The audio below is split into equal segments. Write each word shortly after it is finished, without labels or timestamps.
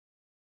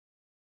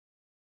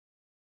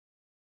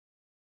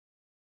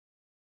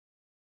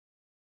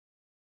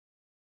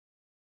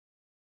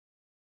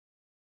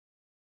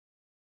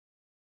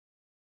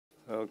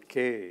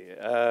Okay.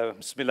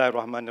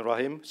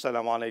 Bismillahirrahmanirrahim.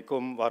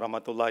 Assalamualaikum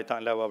warahmatullahi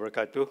ta'ala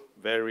wabarakatuh.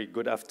 Very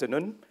good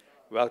afternoon.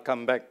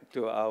 Welcome back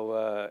to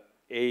our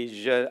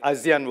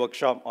ASEAN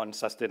workshop on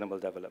sustainable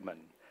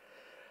development.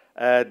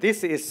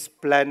 This is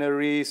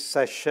plenary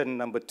session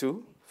number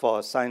 2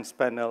 for Science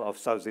Panel of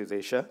Southeast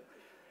Asia.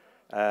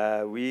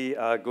 We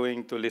are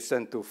going to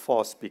listen to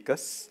 4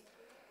 speakers.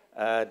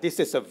 This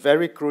is a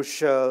very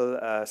crucial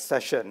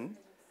session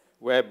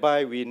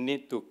whereby we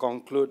need to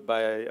conclude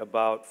by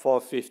about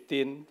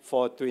 4:15,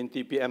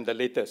 4:20 p.m. the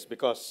latest,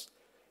 because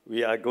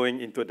we are going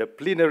into the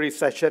plenary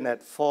session at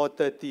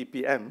 4:30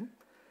 p.m.,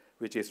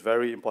 which is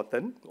very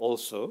important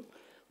also.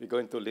 We're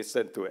going to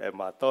listen to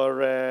Emma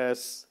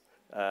Torres,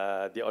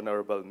 the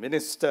Honorable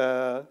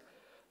Minister,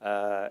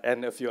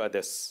 and a few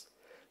others.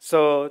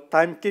 So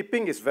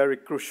timekeeping is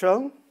very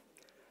crucial.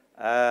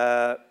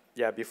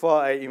 Before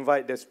I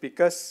invite the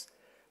speakers,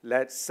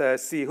 let's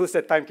see who's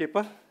the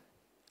timekeeper.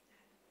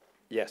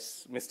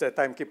 Yes, Mr.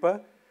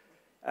 Timekeeper.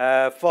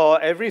 For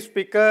every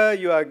speaker,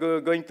 you are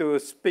going to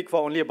speak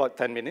for only about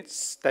 10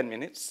 minutes.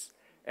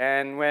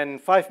 And when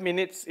 5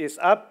 minutes is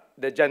up,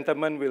 the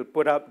gentleman will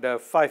put up the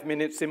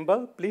 5-minute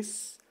symbol,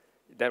 please.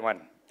 That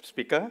one,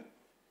 speaker,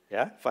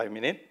 5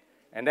 minutes.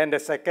 And then the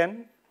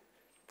second,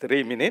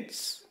 3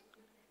 minutes.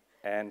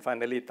 And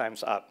finally,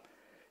 time's up.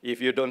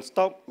 If you don't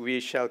stop, we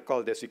shall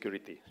call the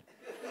security.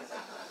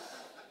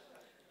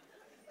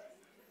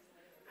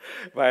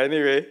 But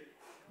anyway,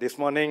 this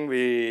morning,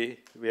 we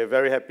are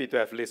very happy to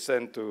have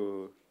listened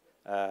to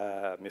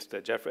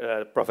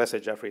Professor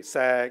Jeffrey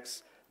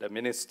Sachs, the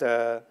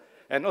Minister,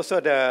 and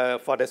also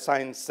for the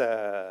science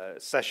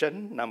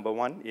session, number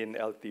 1 in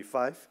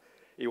LT5.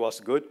 It was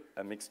good,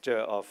 a mixture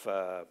of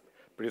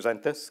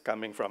presenters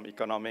coming from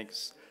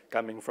economics,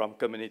 coming from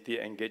community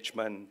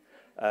engagement,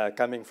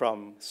 coming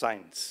from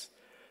science.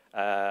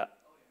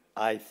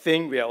 I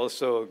think we are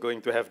also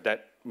going to have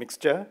that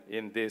mixture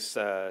in this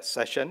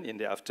session in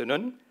the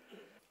afternoon.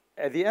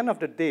 At the end of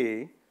the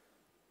day,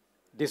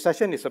 this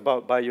session is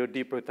about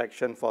biodiversity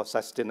protection for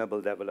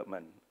sustainable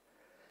development.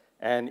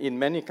 And in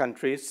many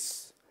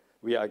countries,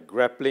 we are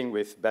grappling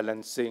with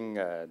balancing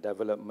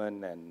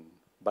development and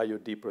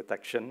biodiversity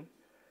protection.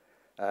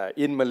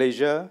 In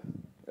Malaysia,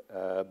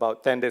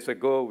 about 10 days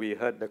ago, we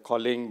heard the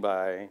calling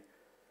by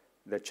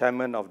the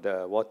chairman of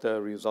the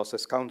Water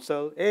Resources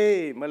Council.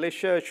 Hey,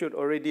 Malaysia should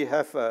already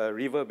have a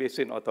river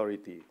basin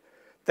authority.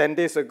 10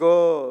 days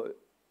ago,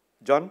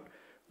 John,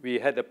 we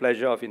had the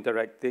pleasure of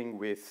interacting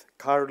with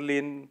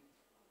Carlin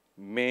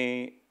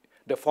May,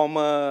 the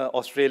former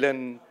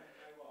Australian.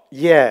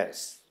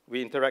 Yes,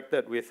 we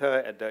interacted with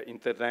her at the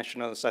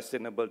International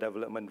Sustainable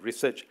Development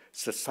Research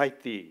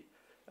Society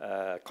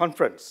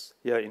conference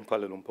here in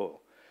Kuala Lumpur.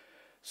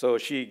 So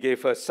she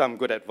gave us some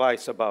good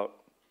advice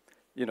about,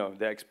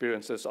 the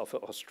experiences of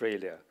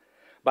Australia.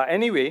 But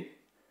anyway,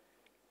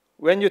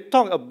 when you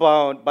talk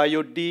about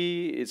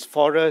biodiversity, it's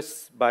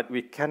forests, but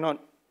we cannot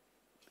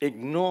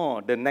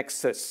ignore the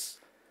nexus,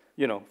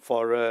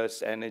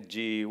 forest,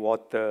 energy,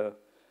 water.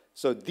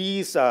 So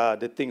these are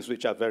the things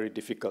which are very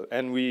difficult.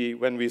 And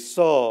when we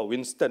saw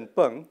Winston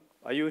Peng,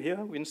 are you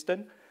here,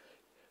 Winston?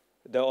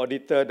 The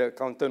auditor, the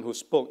accountant who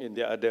spoke in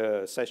the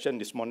other session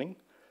this morning,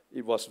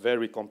 it was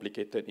very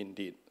complicated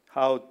indeed.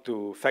 How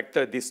to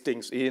factor these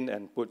things in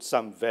and put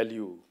some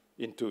value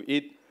into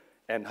it,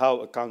 and how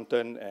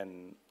accountant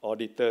and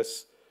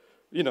auditors,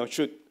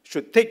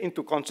 should take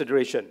into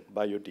consideration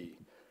biodiversity.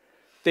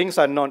 Things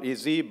are not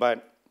easy,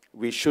 but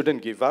we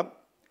shouldn't give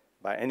up.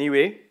 But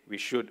anyway, we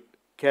should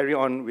carry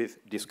on with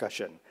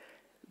discussion.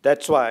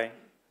 That's why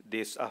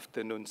this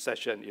afternoon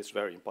session is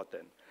very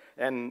important.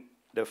 And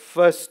the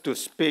first to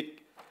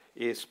speak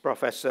is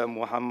Professor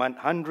Muhammad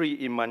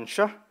Handri Iman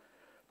Shah,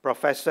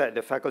 Professor at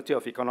the Faculty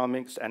of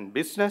Economics and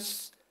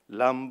Business,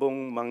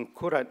 Lambung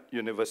Mangkurat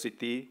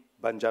University,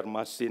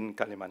 Banjarmasin,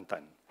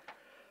 Kalimantan.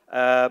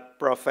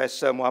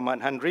 Professor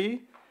Muhammad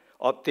Handri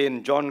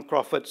obtained John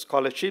Crawford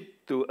Scholarship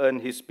to earn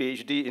his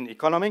PhD in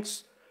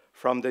economics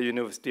from the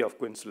University of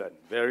Queensland.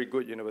 Very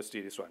good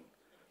university, this one.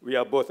 We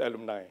are both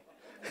alumni.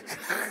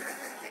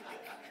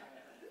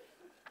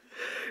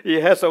 He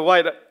has a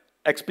wide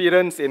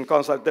experience in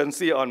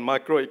consultancy on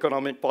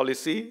macroeconomic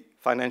policy,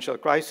 financial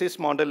crisis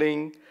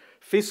modeling,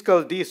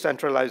 fiscal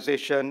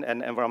decentralization,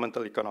 and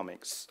environmental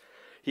economics.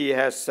 He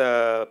has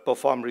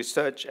performed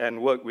research and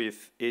worked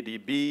with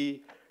ADB,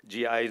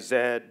 GIZ,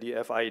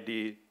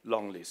 DFID,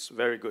 long list.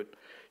 Very good.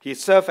 He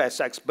served as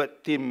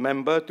expert team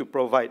member to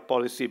provide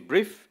policy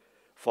brief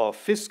for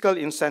fiscal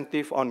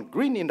incentive on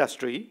green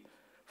industry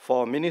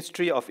for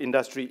Ministry of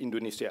Industry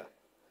Indonesia,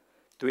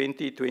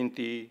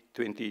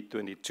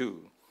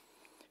 2020-2022.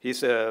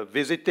 He's a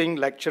visiting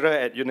lecturer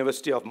at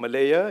University of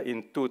Malaya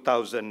in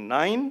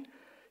 2009.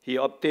 He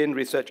obtained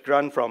research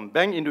grant from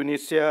Bank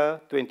Indonesia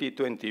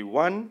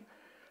 2021,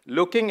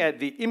 looking at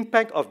the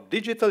impact of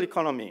digital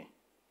economy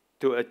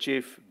to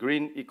achieve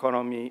green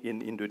economy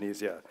in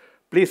Indonesia.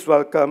 Please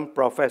welcome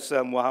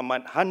Professor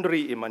Muhammad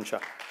Handri Iman Shah.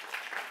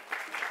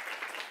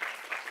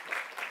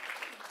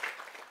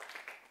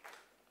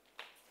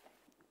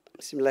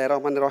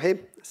 Bismillahirrahmanirrahim.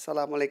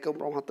 Assalamualaikum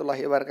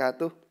warahmatullahi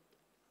wabarakatuh.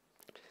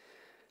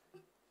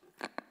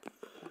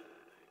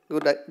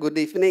 Good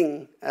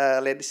evening,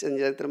 ladies and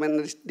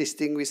gentlemen,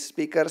 distinguished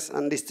speakers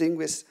and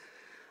distinguished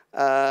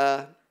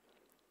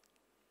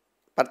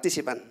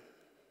participants.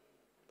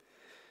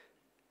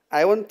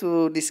 I want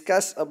to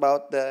discuss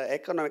about the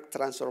economic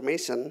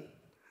transformation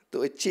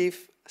to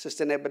achieve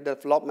sustainable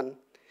development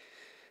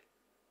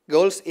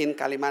goals in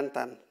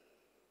Kalimantan.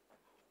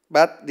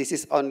 But this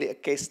is only a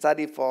case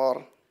study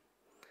for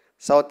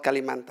South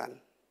Kalimantan.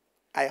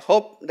 I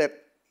hope that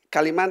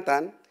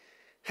Kalimantan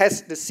has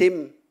the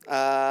same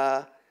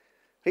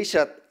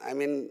research,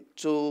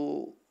 to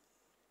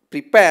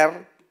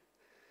prepare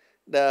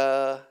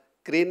the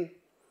green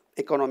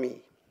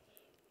economy.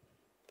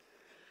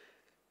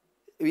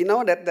 We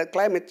know that the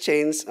climate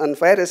change and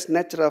various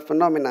natural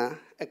phenomena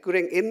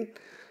occurring in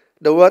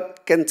the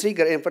world can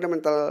trigger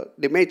environmental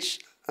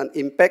damage and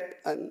impact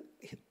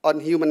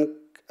on human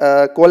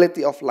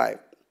quality of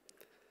life.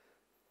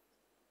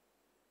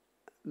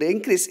 The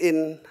increase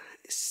in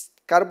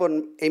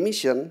carbon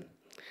emission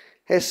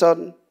has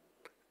shown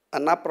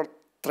an upward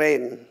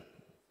trend.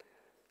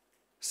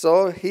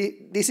 So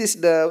this is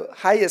the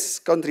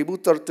highest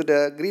contributor to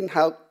the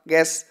greenhouse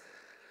gas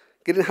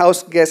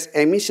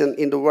emission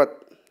in the world.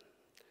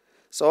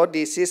 So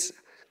this is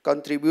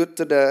contribute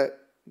to the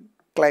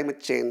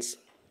climate change.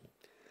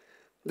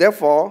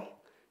 Therefore,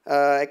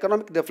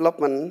 economic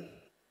development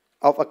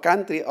of a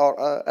country or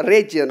a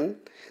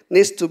region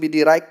needs to be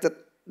directed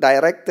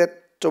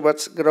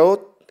towards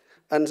growth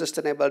and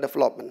sustainable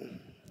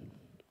development.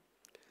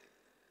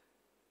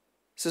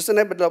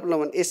 Sustainable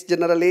development is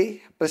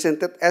generally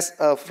presented as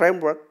a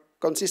framework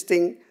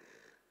consisting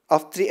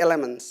of three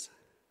elements: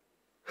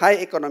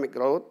 high economic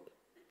growth,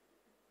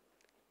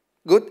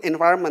 good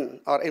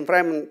environment or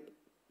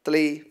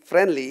environmentally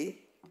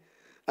friendly,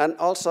 and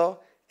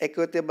also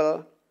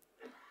equitable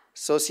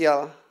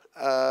social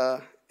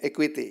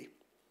equity.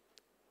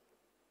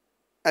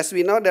 As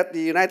we know that the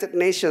United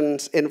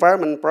Nations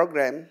Environment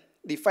Program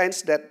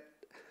defines that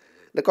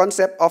the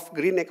concept of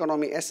green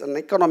economy as an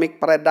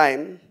economic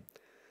paradigm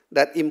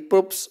that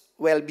improves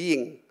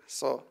well-being,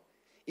 so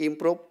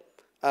improve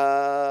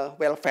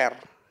welfare.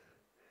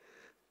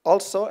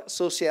 Also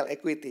social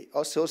equity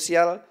or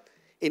social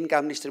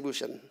income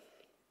distribution,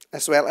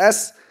 as well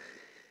as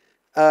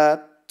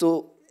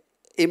to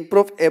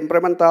improve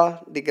environmental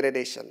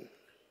degradation.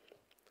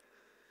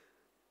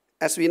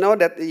 As we know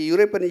that the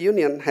European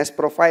Union has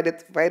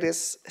provided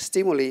various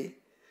stimuli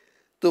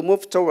to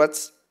move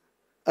towards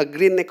a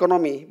green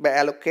economy by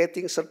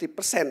allocating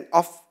 30%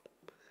 of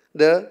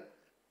the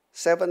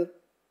 750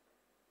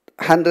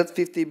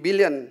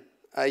 billion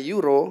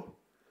euro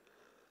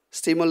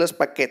stimulus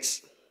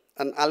package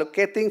and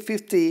allocating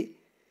 15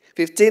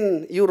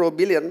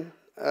 billion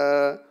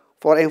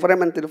for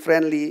environmentally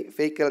friendly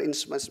vehicle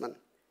investment.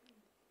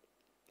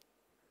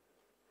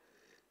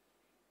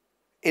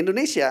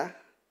 Indonesia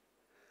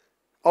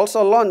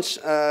also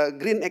launched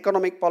green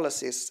economic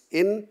policies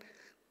in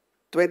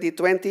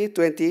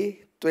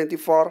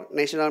 2020-2024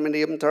 National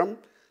Medium-Term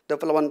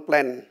Development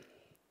Plan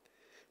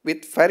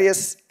with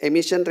various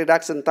emission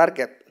reduction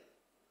target.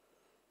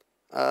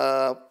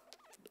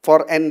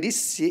 For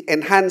NDC,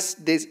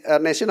 enhanced this,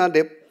 national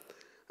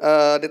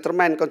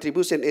determined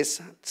contribution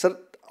is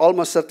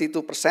almost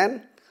 32%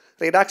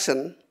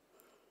 reduction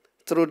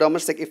through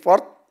domestic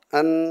effort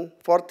and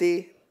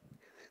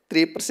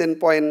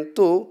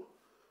 43.2%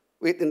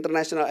 with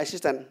international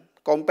assistance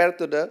compared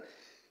to the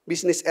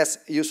business as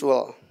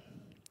usual.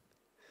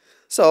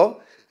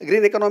 So,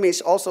 green economy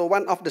is also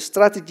one of the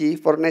strategy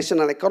for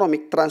national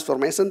economic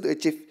transformation to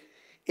achieve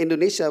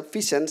Indonesia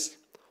visions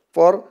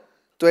for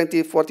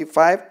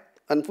 2045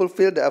 and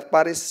fulfill the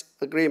Paris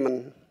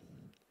Agreement.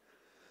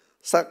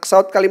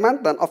 South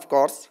Kalimantan, of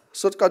course,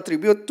 should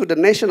contribute to the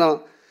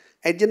national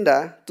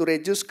agenda to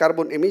reduce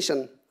carbon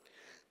emission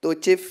to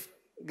achieve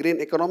green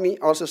economy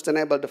or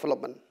sustainable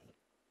development.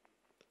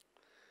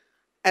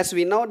 As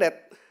we know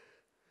that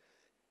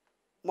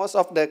most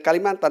of the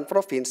Kalimantan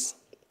province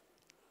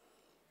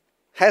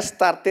has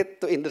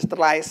started to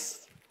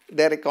industrialize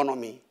their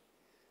economy.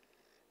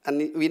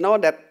 And we know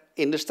that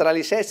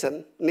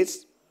industrialization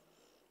needs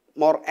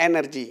more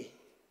energy.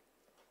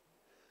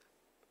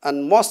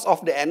 And most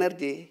of the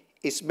energy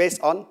is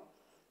based on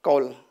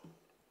coal.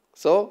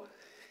 So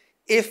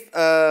if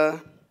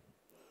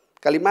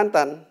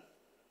Kalimantan,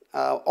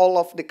 all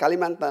of the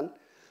Kalimantan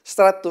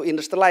start to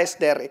industrialize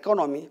their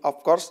economy,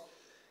 of course,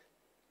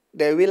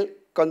 they will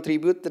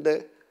contribute to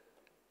the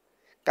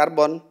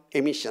carbon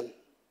emission.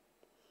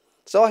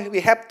 So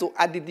we have to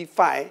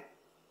identify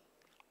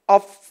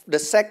of the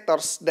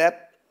sectors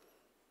that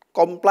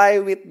comply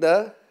with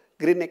the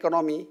green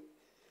economy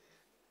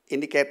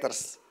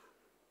indicators.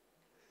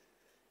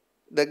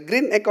 The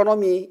green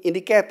economy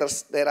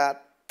indicators, there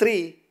are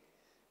three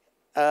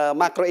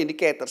macro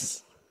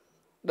indicators.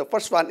 The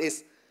first one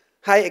is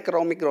high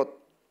economic growth.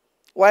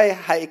 Why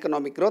high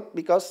economic growth?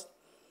 Because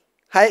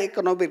high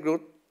economic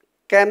growth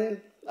can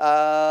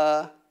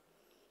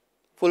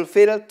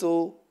fulfill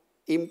to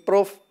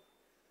improve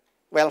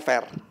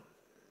welfare.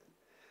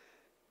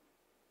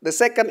 The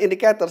second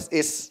indicator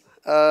is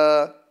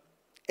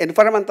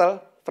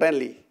environmental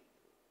friendly.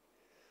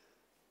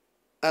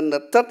 And the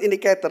third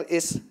indicator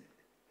is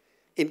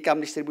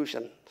income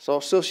distribution, so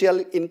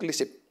socially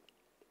inclusive.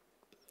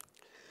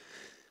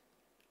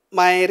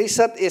 My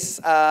research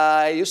is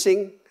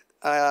using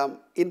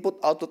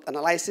input-output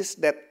analysis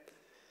that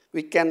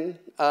we can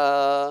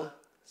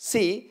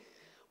see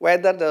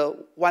whether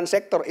the one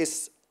sector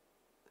is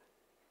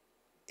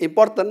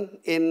important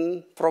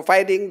in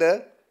providing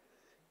the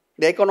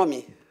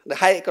economy, the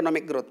high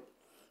economic growth.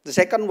 The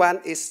second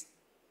one is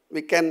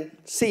we can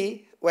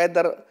see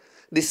whether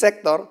this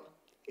sector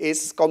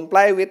is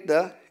comply with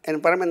the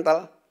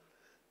environmental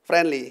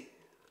friendly.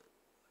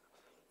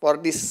 For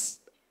this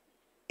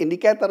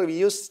indicator, we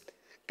use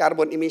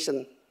carbon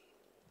emission.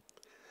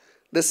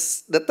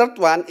 The third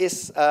one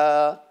is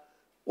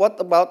what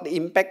about the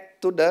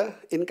impact to the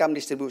income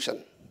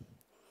distribution?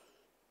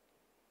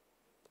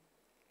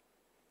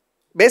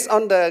 Based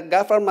on the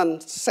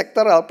government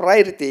sectoral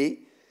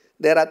priority,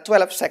 there are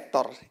 12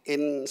 sectors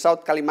in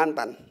South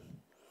Kalimantan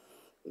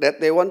that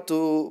they want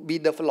to be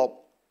developed.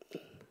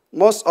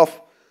 Most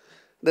of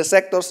the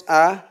sectors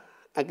are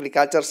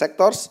agriculture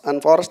sectors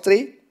and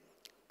forestry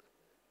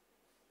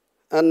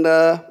and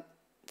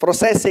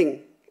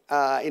processing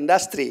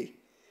industry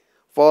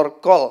for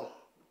coal.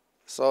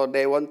 So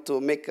they want to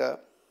make a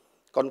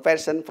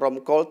conversion from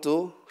coal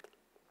to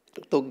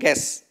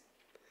gas.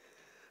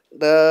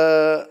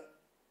 The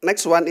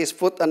next one is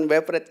food and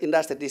beverage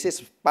industry. This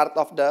is part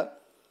of the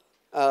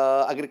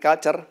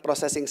agriculture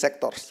processing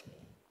sectors.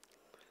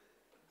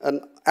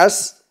 And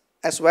as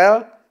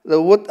well,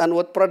 the wood and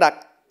wood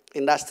product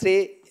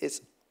industry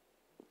is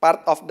part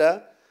of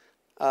the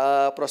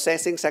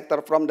processing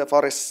sector from the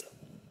forest.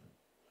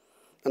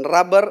 And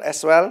rubber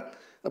as well,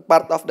 a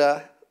part of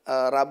the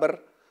rubber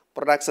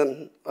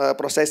production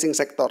processing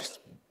sectors.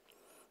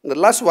 The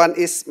last one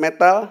is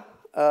metal,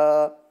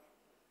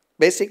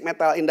 basic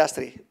metal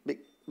industry,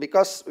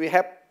 because we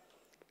have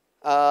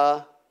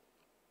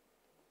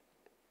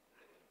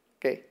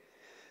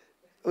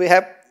we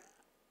have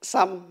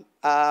some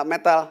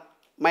metal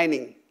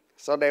mining,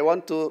 so they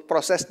want to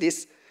process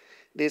this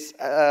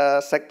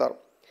sector.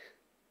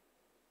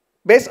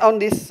 Based on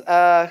this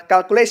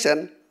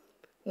calculation,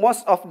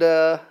 most of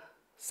the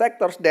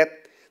sectors that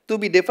to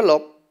be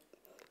developed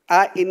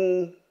are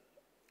in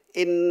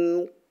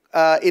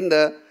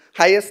the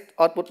highest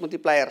output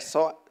multiplier.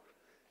 So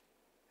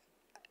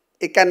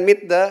it can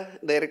meet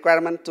the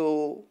requirement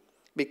to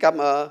become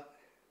a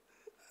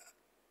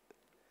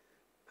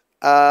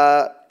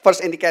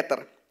first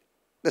indicator.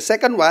 The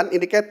second one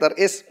indicator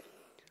is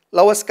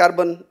lowest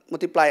carbon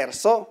multiplier.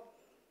 So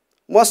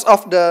most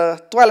of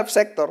the 12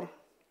 sector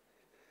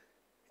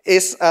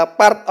is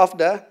part of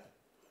the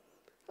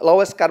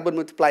lowest carbon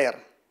multiplier.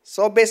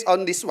 So based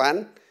on this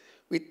one,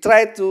 we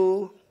try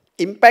to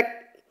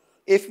impact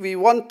if we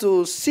want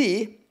to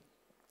see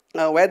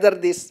whether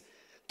this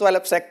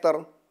 12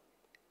 sector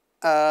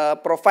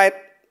provide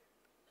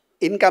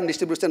income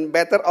distribution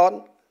better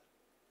on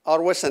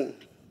or worsen.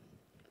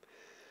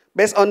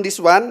 Based on this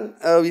one,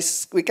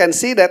 we can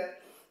see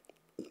that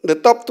the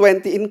top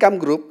 20 income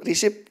group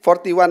receive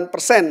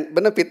 41%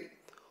 benefit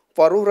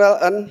for rural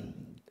and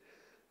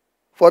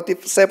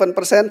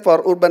 47%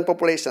 for urban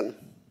population.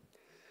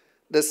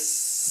 The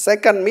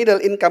second middle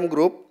income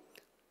group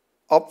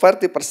of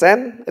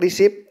 30%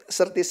 receive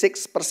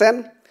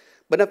 36%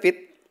 benefit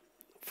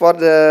for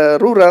the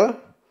rural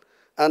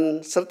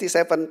and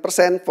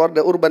 37% for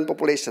the urban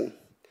population.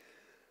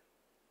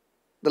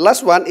 The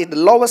last one is the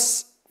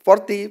lowest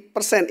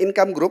 40%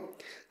 income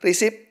group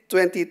receive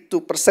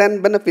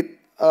 22% benefit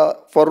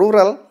for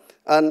rural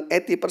and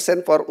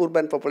 80% for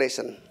urban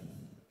population.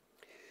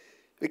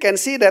 We can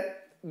see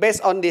that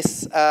based on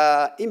this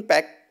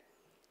impact,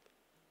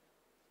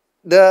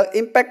 the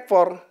impact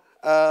for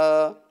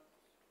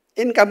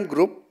income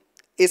group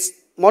is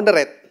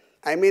moderate.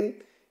 I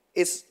mean,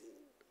 it's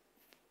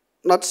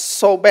not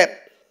so bad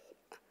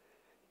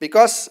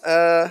because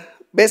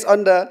based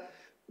on the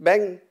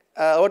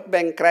World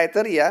Bank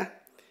criteria,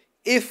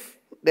 if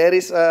there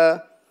is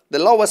the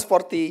lowest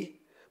 40%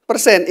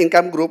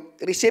 income group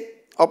receive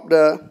of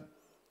the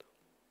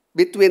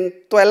between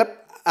 12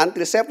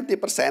 until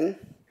 70%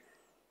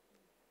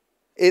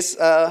 is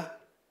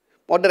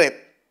moderate.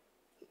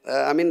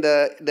 I mean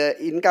the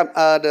income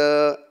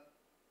the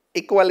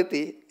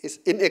inequality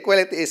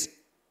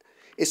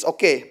is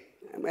okay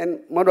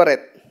and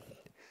moderate.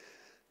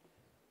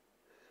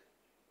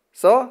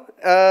 So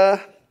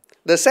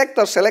the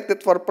sector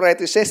selected for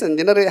prioritization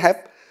generally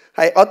have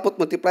high output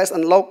multipliers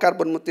and low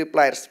carbon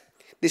multipliers.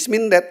 This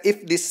means that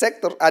if this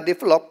sector are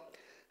developed,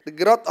 the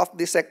growth of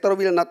this sector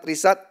will not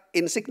result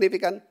in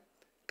significant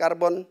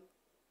carbon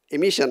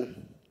emission.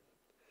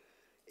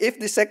 If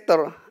the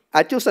sector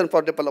are chosen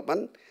for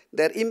development,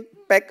 their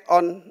impact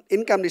on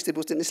income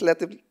distribution is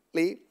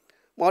relatively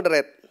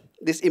moderate.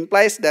 This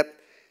implies that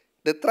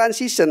the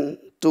transition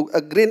to a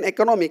green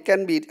economy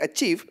can be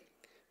achieved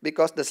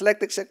because the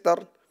selected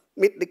sector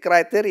meet the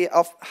criteria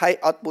of high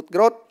output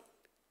growth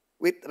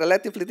with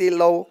relatively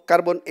low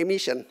carbon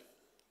emission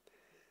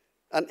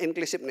and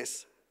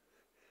inclusiveness.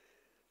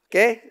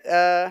 Okay,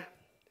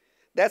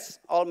 that's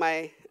all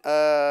my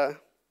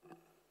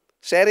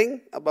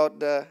sharing about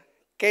the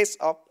case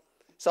of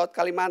South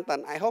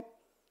Kalimantan. I hope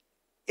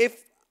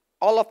if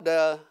all of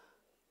the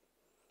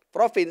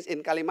province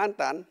in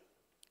Kalimantan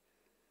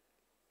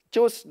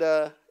choose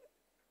the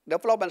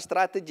development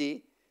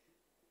strategy,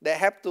 they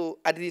have to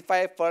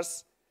identify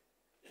first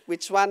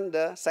which one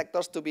the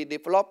sectors to be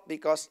developed,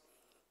 because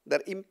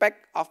the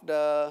impact of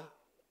the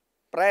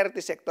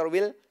priority sector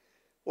will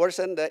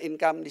worsen the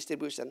income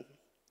distribution.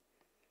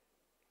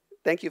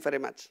 Thank you very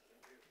much.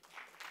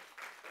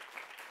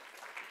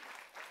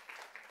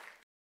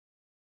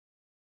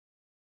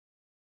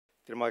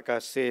 Terima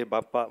kasih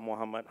Bapak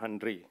Muhammad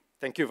Handri.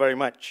 Thank you very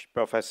much,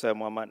 Professor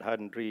Muhammad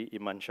Handri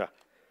Imansyah.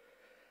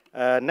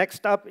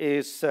 Next up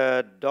is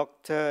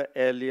Dr.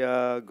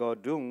 Elia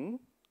Godung.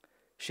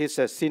 She's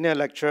a senior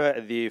lecturer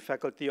at the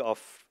Faculty of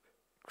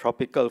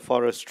Tropical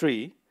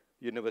Forestry,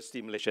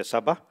 University Malaysia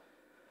Sabah,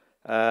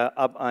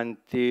 up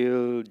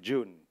until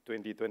June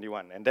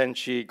 2021. And then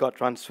she got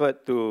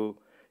transferred to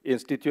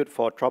Institute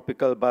for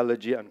Tropical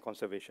Biology and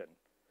Conservation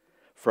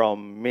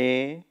from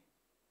May,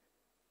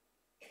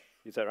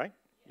 is that right?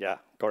 Yeah,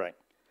 correct.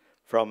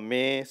 From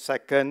May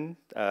 2nd,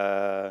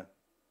 oh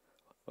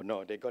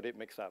no, they got it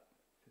mixed up.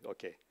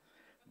 Okay.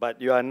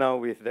 But you are now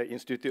with the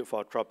Institute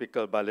for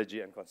Tropical Biology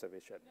and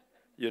Conservation,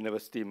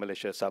 University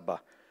Malaysia Sabah.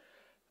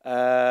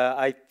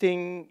 I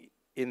think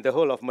in the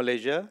whole of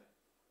Malaysia,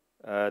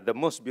 the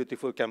most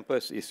beautiful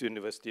campus is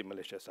University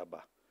Malaysia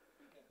Sabah.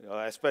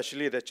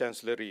 Especially the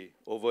Chancellery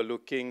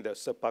overlooking the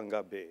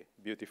Sepangga Bay,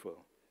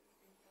 beautiful.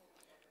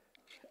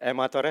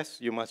 Emma Torres,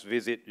 you must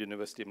visit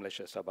University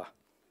Malaysia Sabah.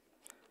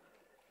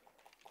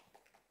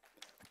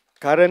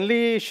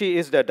 Currently, she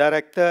is the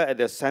director at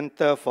the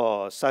Center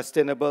for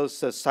Sustainable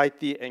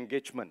Society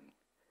Engagement,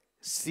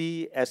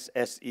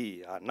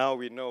 CSSE. Now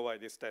we know what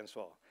this stands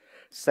for.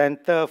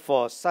 Center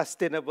for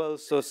Sustainable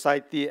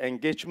Society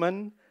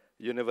Engagement,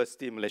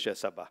 University Malaysia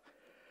Sabah.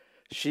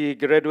 She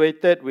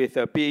graduated with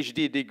a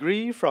PhD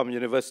degree from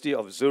University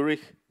of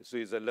Zurich,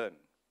 Switzerland.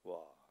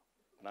 Wow,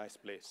 nice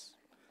place.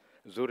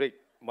 Zurich,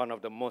 one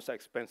of the most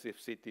expensive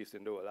cities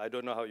in the world. I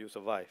don't know how you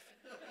survive.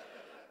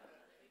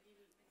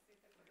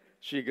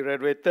 She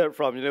graduated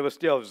from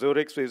University of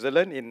Zurich,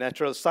 Switzerland in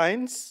Natural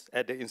Science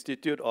at the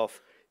Institute of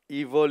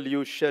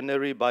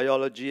Evolutionary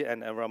Biology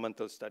and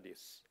Environmental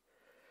Studies.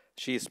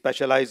 She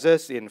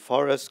specializes in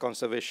forest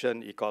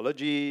conservation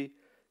ecology,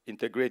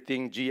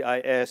 integrating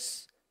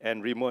GIS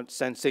and remote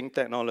sensing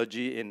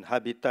technology in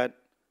habitat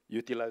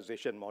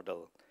utilization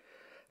model.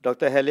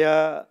 Dr.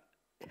 Helia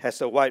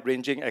has a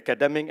wide-ranging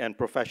academic and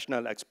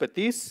professional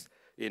expertise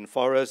in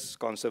forest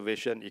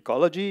conservation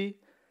ecology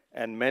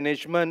and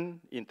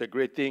management,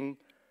 integrating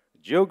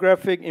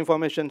geographic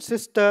information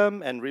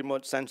system and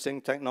remote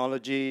sensing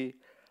technology,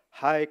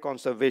 high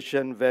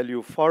conservation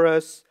value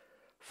forests,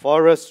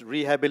 forest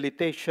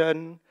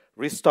rehabilitation,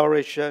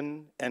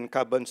 restoration, and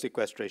carbon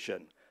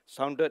sequestration.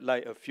 Sounded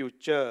like a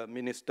future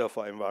Minister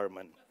for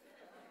Environment.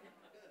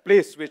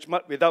 Please,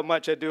 without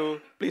much ado,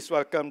 please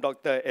welcome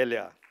Dr.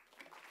 Elia.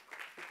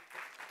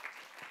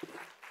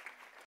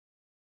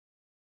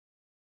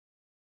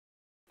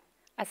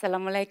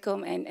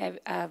 Assalamualaikum and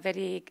a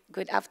very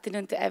good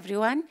afternoon to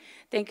everyone.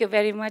 Thank you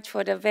very much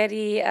for the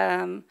very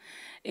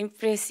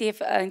impressive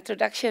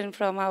introduction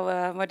from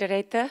our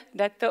moderator,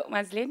 Datuk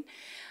Mazlin.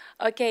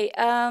 Okay,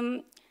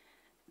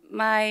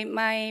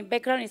 my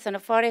background is on the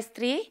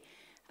forestry.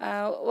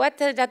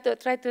 What Datuk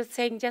tried to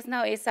say just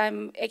now is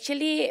I'm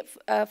actually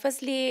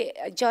firstly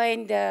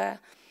joined the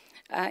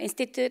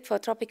Institute for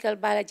Tropical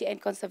Biology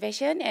and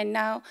Conservation, and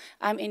now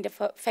I'm in the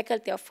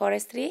Faculty of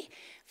Forestry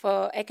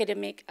for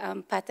academic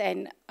part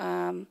and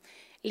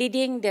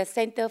leading the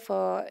Center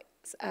for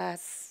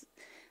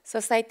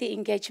Society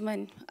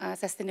Engagement,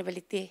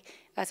 Sustainability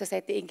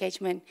Society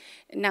Engagement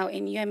now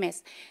in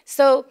UMS.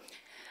 So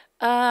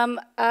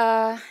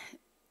today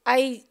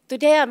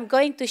I'm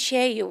going to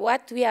share you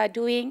what we are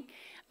doing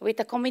with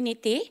the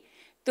community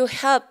to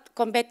help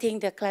combating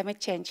the climate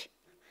change.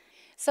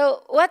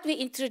 So what we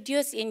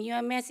introduced in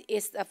UMS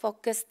is a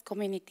focused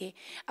community.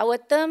 Our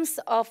terms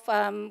of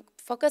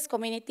focused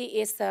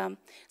community is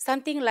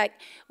something like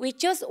we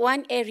choose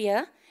one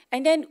area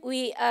and then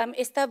we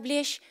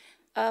establish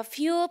a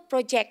few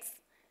projects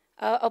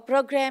or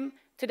program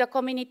to the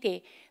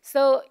community.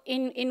 So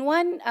in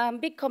one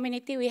big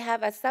community, we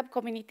have a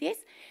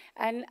sub-communities,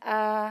 and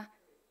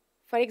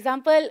for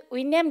example,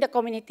 we name the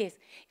communities.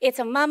 It's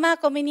a mama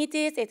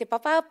communities, it's a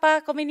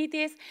papa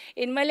communities.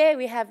 In Malay,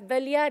 we have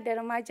belia, the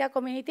remaja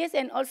communities,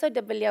 and also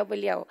the beliau.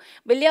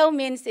 Beliau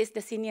means it's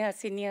the senior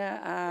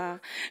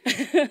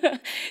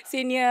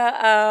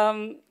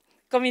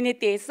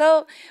community.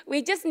 So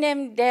we just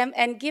name them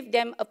and give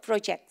them a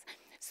project.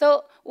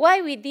 So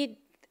why we did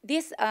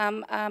this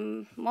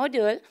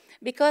module?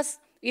 Because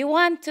we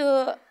want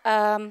to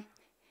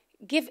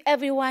give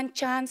everyone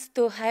chance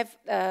to have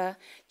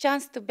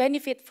chance to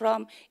benefit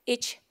from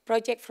each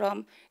project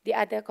from the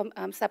other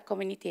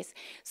sub-communities.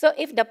 So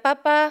if the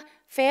papa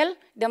fail,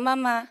 the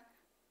mama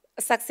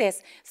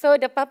success. So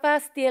the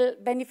papa still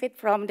benefit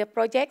from the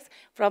projects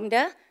from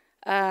the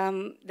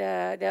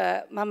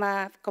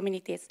mama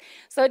communities.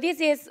 So this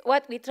is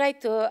what we try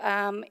to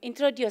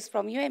introduce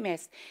from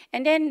UMS.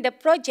 And then the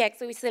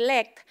projects we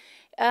select,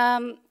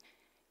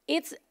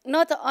 it's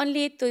not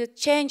only to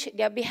change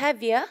their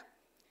behavior,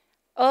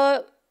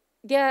 or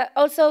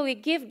also we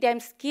give them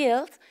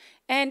skills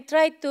and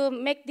try to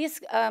make this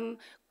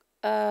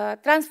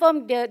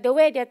transform the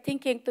way they're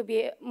thinking to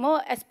be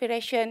more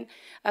aspiration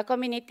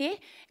community.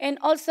 And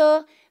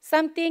also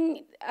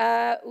something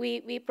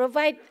we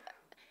provide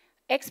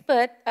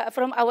expert,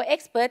 from our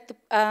expert,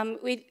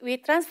 we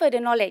transfer the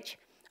knowledge.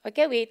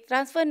 Okay, we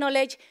transfer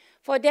knowledge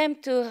for them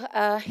to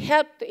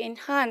help to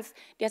enhance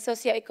their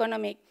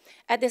socioeconomic.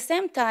 At the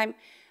same time,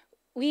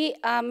 we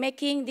are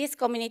making these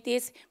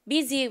communities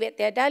busy with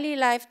their daily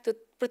life to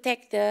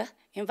protect the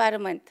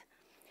environment.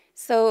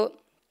 So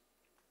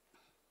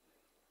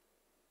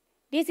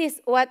this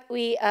is what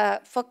we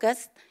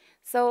focus.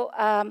 So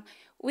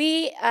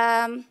we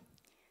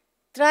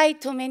try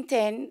to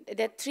maintain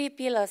the 3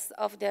 pillars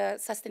of the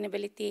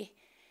sustainability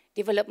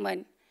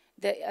development,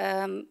 the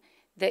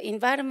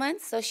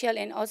environment, social,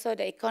 and also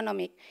the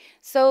economic.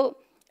 So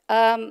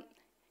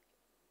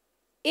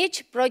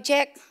each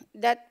project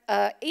that,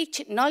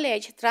 each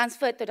knowledge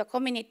transferred to the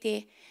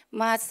community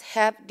must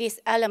have this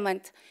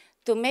element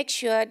to make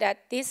sure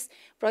that this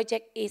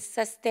project is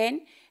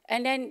sustained.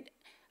 And then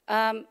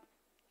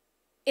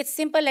it's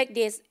simple like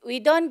this. We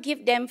don't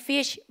give them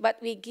fish, but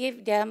we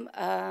give them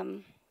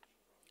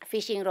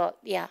fishing rod,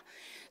 yeah.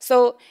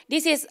 So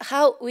this is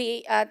how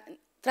we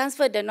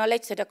transfer the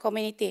knowledge to the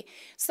community.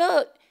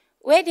 So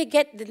where they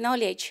get the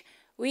knowledge,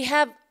 we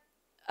have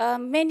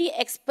many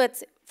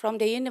experts from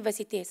the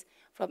universities,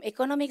 from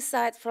economic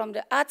side, from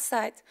the art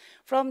side,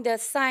 from the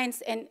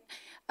science, and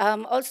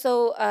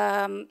also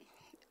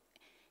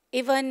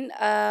even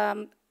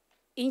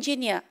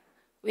engineer.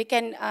 We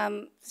can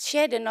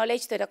share the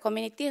knowledge to the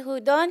community who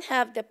don't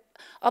have the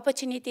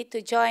opportunity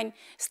to join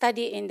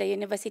study in the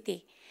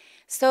university.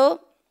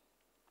 So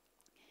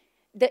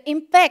the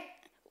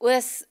impact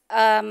was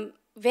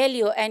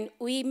value, and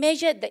we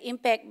measured the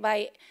impact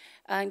by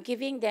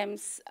giving them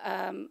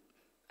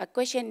a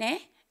questionnaire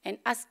and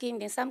asking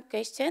them some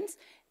questions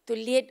to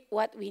lead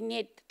what we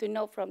need to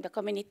know from the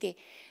community.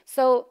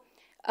 So,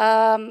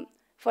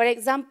 for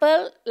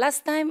example,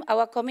 last time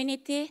our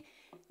community,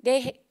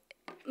 they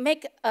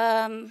make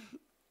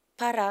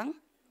parang,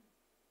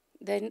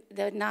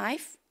 the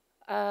knife,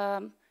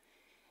 and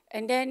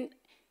then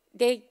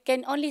they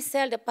can only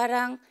sell the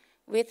parang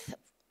with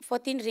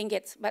 14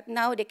 ringgits, but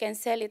now they can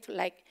sell it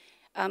like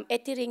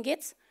 80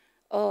 ringgits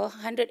or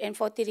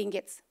 140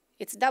 ringgits.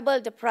 It's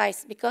double the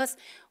price because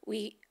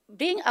we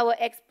bring our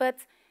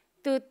experts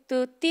to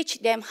teach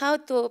them how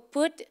to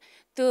put,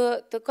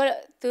 to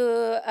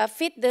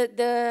fit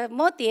the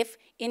motif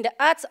in the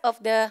arts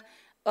of the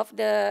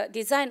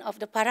design of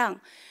the parang,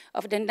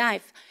 of the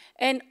knife.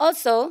 And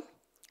also,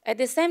 at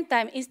the same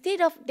time, instead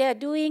of they're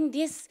doing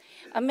this,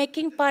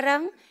 making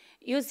parang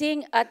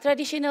using a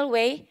traditional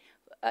way,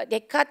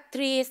 they cut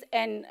trees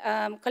and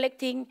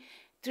collecting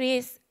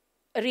trees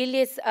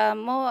release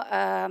more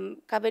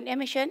carbon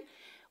emission.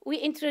 We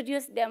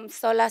introduce them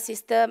solar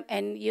system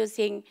and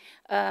using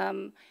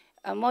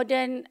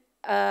modern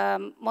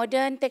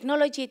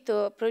technology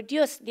to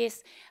produce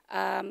these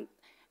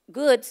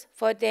goods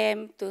for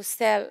them to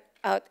sell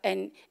out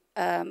and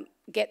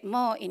get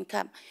more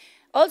income.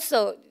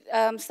 Also,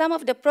 some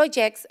of the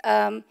projects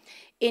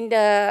in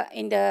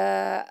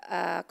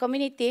the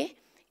community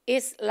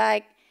is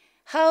like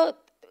how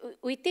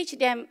we teach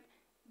them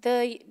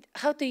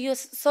how to use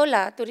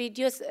solar to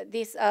reduce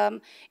this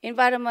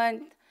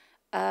environment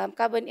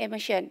carbon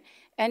emission.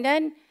 And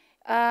then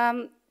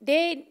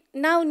they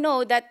now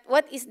know that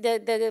what is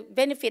the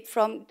benefit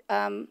from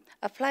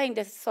applying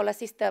the solar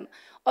system.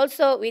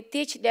 Also, we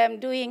teach them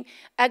doing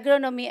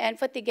agronomy and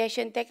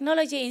fertigation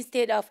technology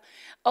instead of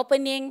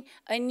opening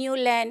a new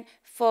land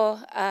for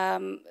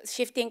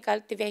shifting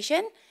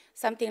cultivation,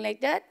 something like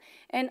that.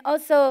 And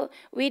also,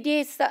 we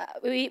do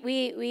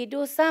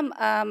some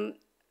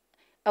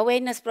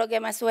awareness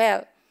program as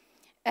well.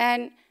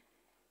 And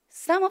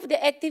some of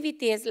the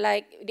activities,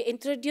 like they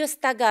introduce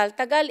Tagal.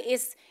 Tagal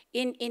is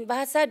in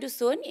Bahasa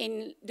Dusun,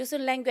 in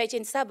Dusun language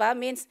in Sabah,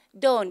 means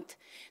don't.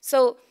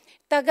 So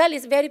Tagal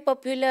is very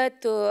popular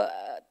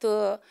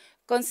to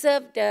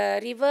conserve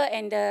the river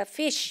and the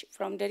fish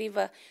from the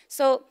river.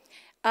 So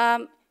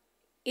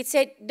it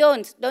said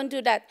don't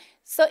do that.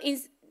 So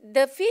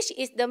the fish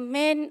is the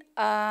main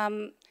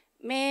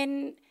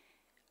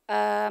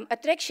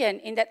attraction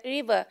in that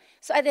river.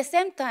 So at the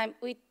same time,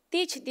 we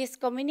teach this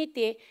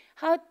community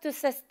how to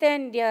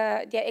sustain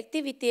their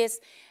activities,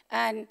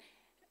 and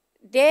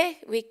there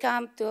we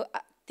come to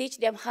teach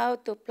them how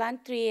to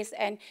plant trees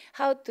and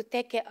how to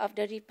take care of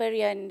the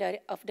riparian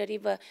of the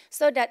river,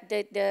 so that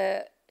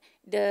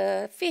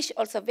the fish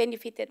also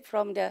benefited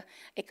from the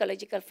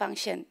ecological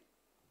function.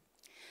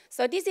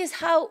 So this is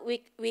how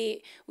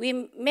we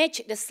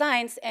match the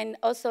science and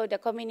also the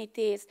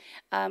community's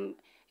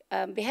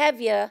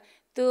behavior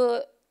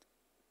to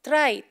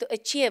try to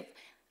achieve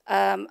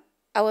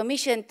our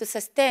mission to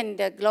sustain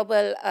the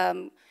global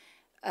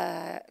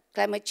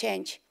climate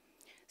change.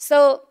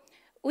 So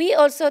we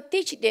also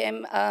teach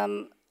them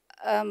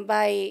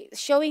by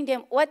showing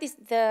them what is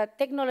the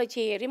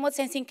technology remote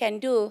sensing can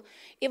do,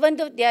 even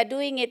though they are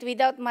doing it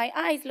without my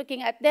eyes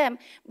looking at them,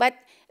 but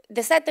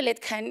the satellite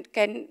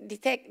can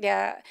detect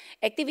their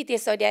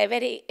activities, so they are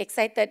very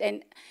excited,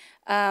 and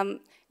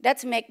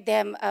that's make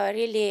them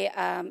really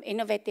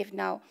innovative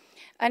now.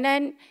 And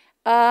then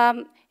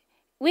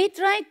we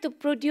try to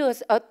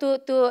produce or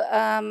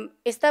to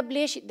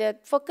establish the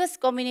focus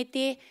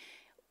community,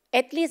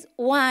 at least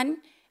one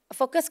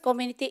focus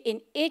community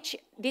in each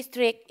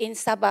district in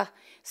Sabah.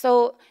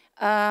 So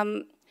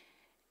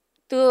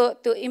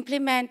to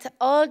implement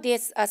all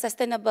these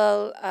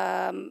sustainable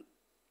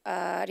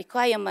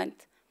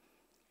requirements.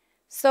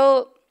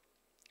 So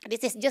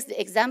this is just the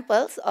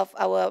examples of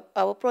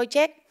our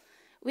project.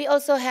 We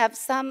also have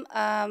some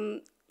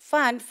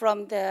fund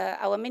from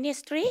our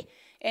ministry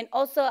and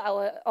also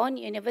our own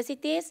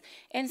universities,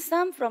 and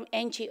some from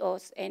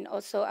NGOs and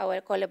also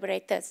our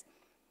collaborators.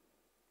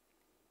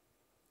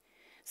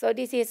 So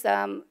this is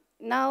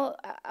now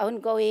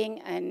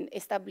ongoing and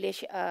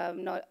established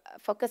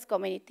focus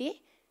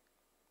community.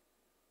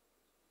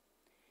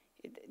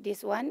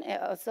 This one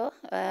also.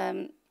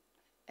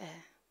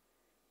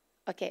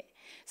 Okay,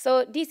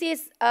 so this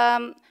is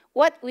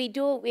what we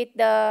do with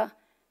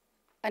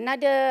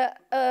another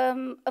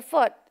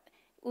effort.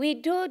 We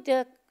do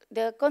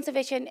the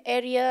conservation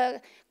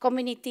area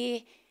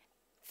community,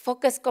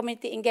 focus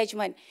community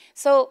engagement.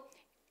 So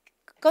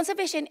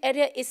conservation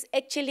area is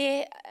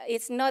actually,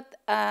 it's not,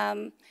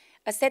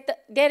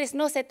 there is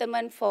no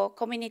settlement for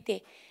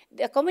community.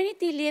 The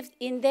community lives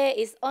in there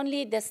is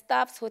only the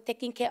staffs who are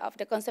taking care of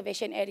the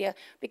conservation area,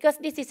 because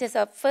this is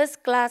a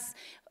first-class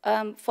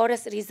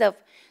forest reserve.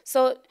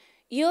 So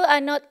you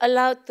are not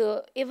allowed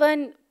to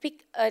even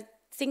pick a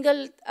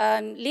single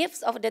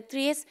leaves of the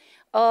trees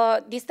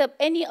or disturb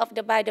any of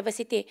the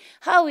biodiversity.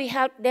 How we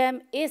help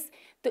them is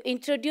to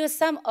introduce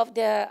some of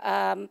the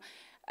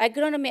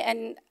agronomy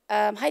and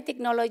high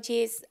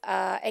technologies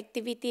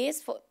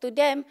activities to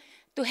them,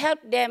 to help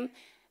them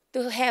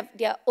to have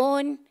their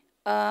own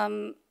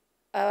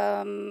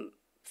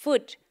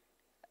food.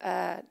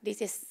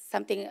 This is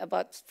something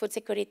about food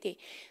security.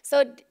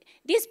 So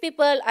these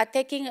people are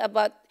taking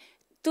about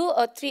 2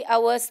 or 3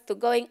 hours to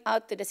going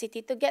out to the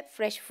city to get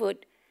fresh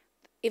food,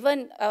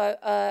 even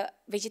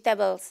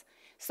vegetables.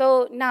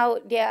 So now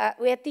we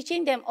are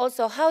teaching them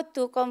also how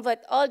to convert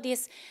all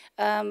this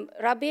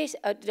rubbish,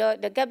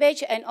 the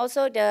garbage, and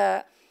also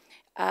the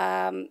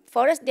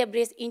forest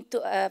debris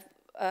into a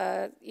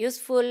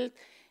useful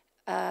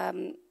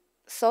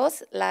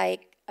source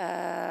like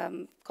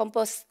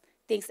compost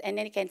things, and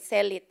then you can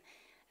sell it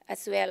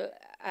as well,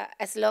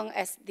 as long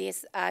as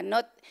these are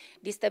not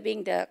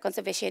disturbing the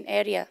conservation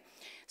area.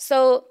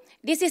 So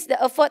this is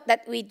the effort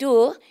that we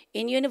do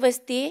in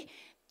university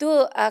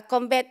to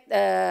combat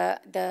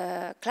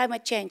the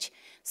climate change.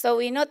 So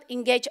we not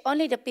engage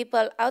only the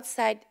people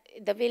outside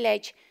the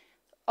village,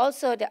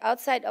 also the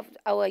outside of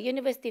our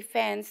university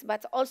fence,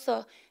 but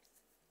also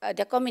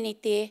the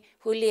community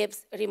who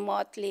lives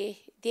remotely,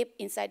 deep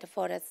inside the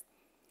forest.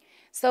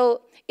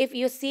 So if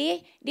you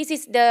see, this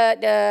is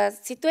the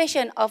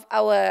situation of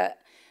our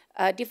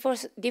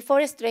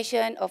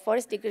deforestation or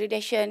forest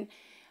degradation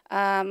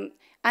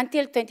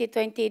until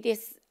 2020,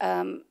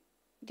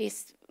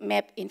 this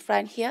map in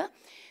front here.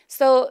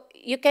 So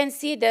you can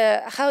see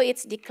how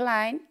it's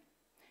declined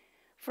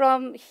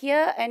from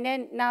here, and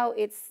then now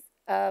it's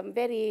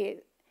the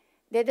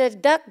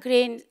dark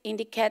green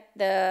indicate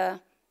the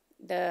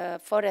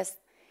forest.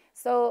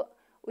 So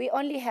we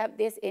only have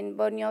this in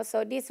Borneo.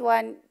 So this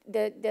one,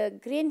 the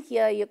green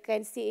here, you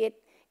can see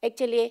it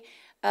actually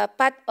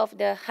part of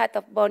the heart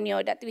of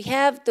Borneo that we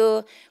have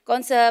to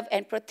conserve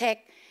and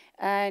protect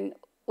and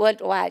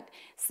worldwide.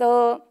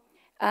 So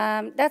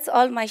that's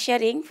all my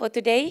sharing for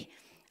today.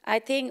 I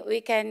think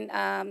we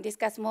can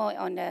discuss more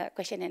on the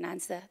question and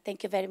answer.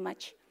 Thank you very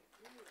much.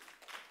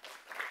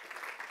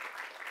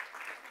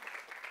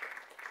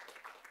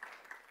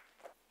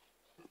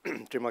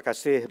 Terima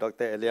kasih,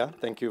 Dr. Elia.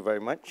 Thank you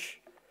very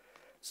much.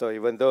 So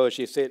even though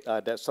she said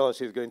that's all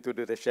she's going to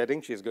do the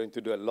sharing, she's going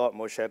to do a lot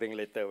more sharing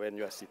later when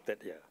you are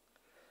seated here.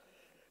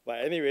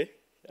 But anyway,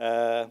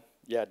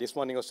 yeah, this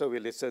morning also we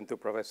listened to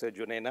Professor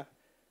Junena.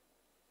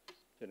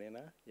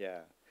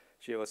 Yeah.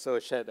 She also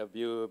shared a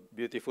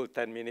beautiful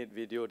 10-minute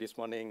video this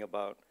morning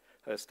about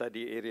her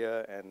study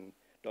area. And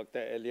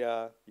Dr.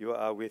 Elia, you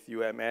are with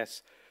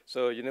UMS.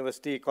 So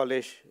University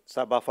College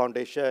Sabah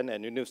Foundation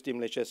and University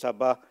Malaysia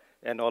Sabah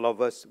and all of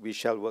us, we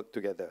shall work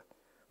together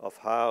of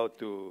how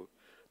to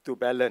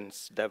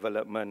balance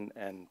development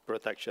and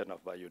protection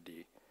of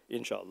biodiversity,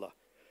 inshallah.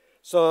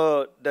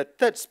 So the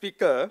third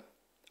speaker,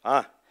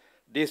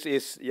 this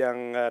is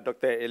yang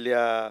Dr.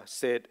 Elia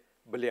said,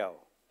 beliau,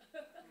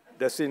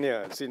 the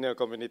senior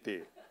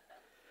community.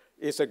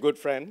 Is a good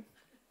friend,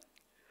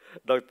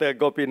 Dr.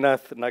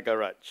 Gopinath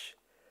Nagaraj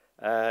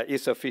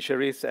is a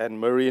fisheries and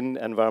marine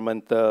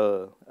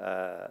environmental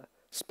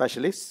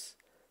specialist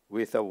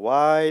with a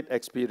wide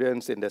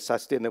experience in the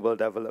sustainable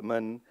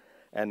development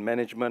and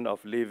management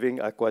of living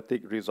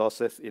aquatic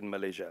resources in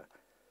Malaysia.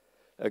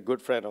 A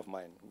good friend of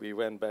mine. We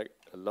went back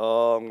a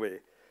long way.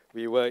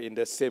 We were in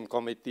the same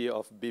committee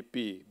of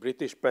BP,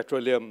 British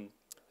Petroleum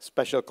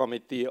Special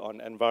Committee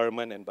on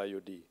Environment and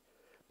Biodiversity,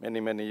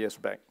 many years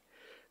back.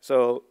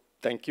 So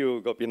thank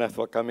you, Gopinath,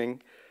 for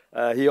coming.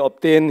 He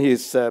obtained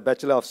his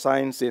Bachelor of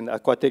Science in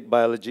Aquatic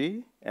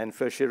Biology and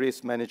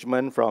Fisheries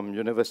Management from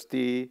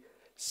University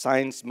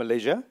Science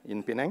Malaysia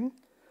in Penang,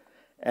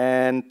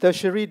 and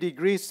tertiary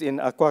degrees in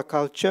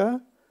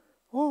aquaculture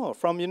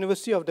from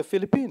University of the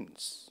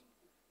Philippines,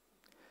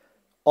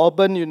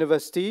 Auburn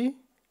University,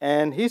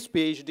 and his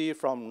PhD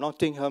from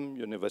Nottingham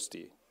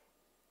University.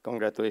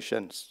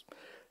 Congratulations.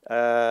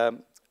 A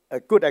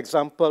good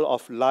example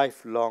of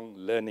lifelong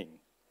learning.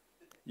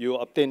 You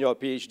obtained your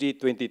PhD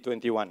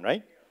 2021,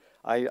 right?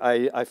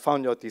 I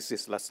found your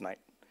thesis last night.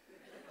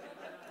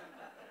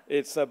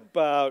 It's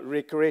about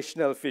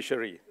recreational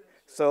fishery.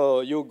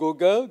 So you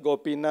Google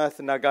Gopinath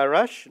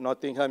Nagaraj,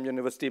 Nottingham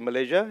University,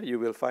 Malaysia, you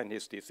will find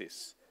his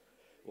thesis.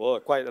 Oh,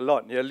 quite a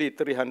lot, nearly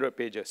 300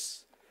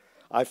 pages.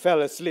 I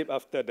fell asleep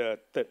after the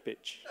third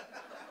page.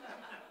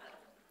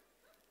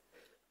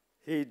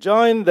 He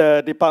joined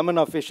the Department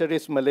of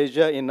Fisheries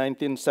Malaysia in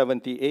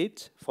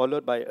 1978,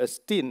 followed by a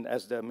stint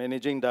as the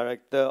Managing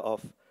Director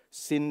of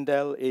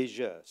Sindel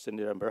Asia,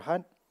 Sendirian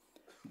Berhad,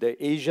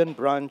 the Asian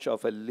branch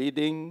of a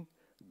leading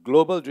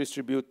global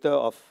distributor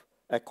of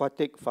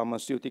aquatic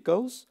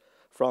pharmaceuticals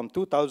from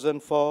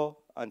 2004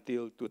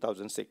 until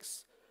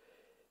 2006.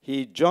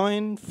 He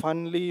joined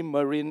Funley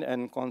Marine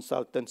and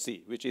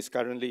Consultancy, which is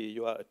currently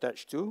you are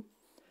attached to,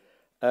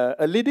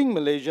 a leading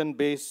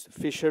Malaysian-based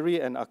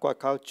fishery and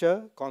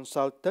aquaculture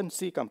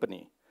consultancy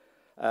company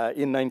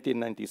in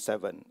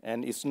 1997,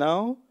 and is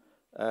now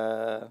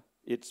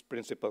its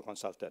principal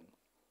consultant.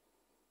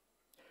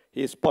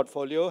 His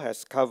portfolio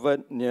has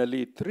covered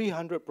nearly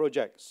 300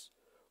 projects.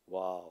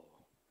 Wow,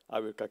 I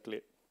will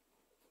calculate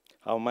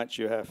how much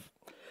you have.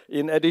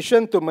 In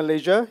addition to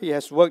Malaysia, he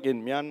has worked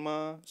in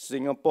Myanmar,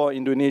 Singapore,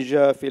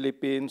 Indonesia,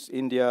 Philippines,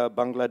 India,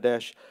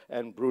 Bangladesh,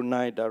 and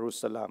Brunei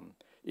Darussalam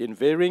in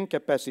varying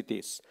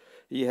capacities.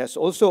 He has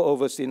also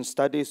overseen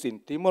studies in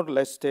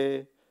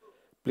Timor-Leste.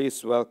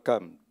 Please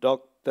welcome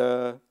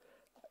Dr.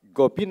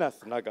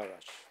 Gopinath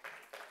Nagaraj.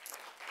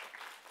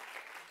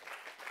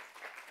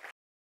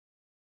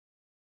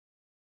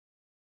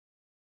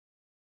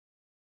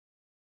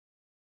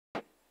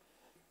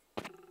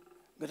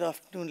 Good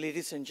afternoon,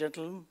 ladies and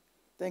gentlemen.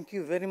 Thank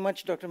you very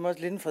much, Dr.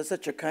 Mazlin, for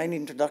such a kind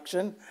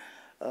introduction.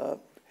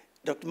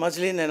 Dr.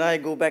 Mazlin and I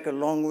go back a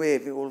long way,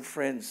 we're old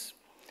friends.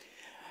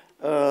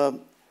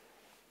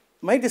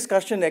 My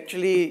discussion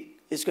actually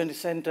is going to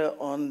center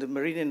on the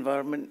marine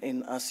environment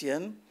in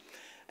ASEAN,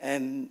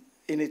 and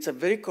it's a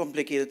very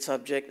complicated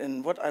subject,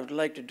 and what I would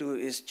like to do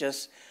is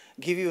just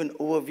give you an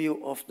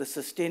overview of the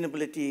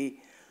sustainability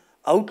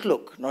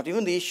outlook, not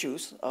even the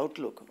issues,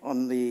 outlook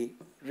on the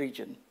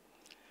region.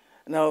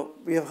 Now,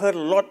 we have heard a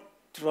lot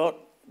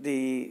throughout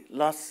the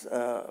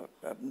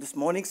this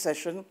morning's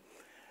session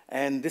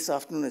and this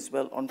afternoon as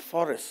well on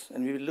forests,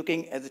 and we were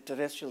looking at the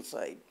terrestrial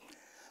side.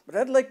 But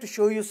I'd like to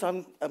show you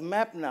a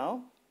map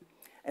now,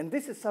 and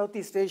this is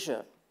Southeast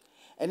Asia.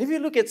 And if you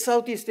look at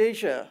Southeast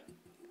Asia,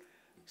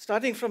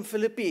 starting from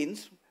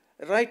Philippines,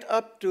 right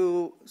up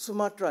to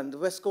Sumatra, and the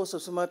west coast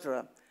of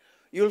Sumatra,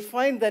 you'll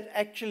find that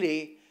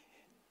actually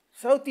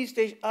Southeast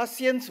Asia,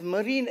 ASEAN's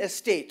marine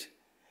estate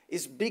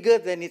is bigger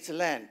than its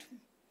land.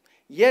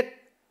 Yet,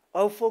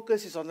 our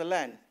focus is on the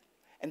land.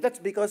 And that's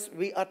because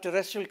we are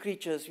terrestrial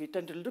creatures. We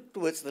tend to look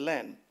towards the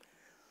land.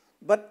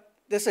 But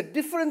there's a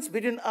difference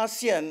between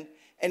ASEAN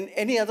and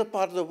any other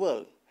part of the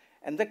world.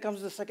 And that comes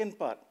to the second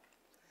part.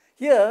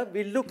 Here,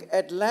 we look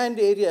at land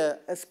area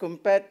as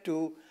compared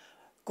to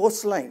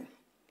coastline.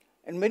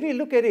 And when you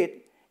look at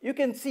it, you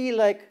can see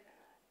like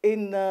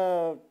in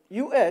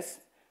US,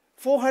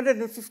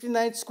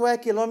 459 square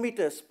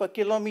kilometers per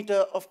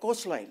kilometer of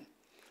coastline.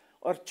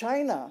 Or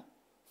China,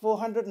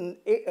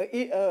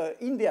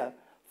 India,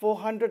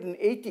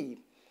 480.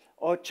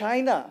 Or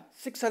China,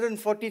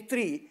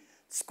 643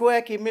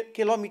 square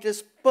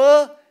kilometers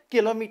per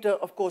kilometer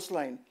of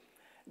coastline.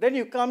 Then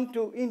you come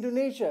to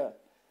Indonesia,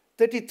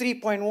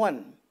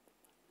 33.1.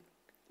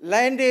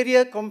 Land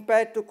area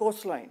compared to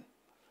coastline.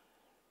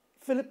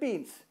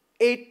 Philippines,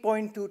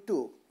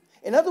 8.22.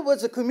 In other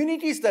words, the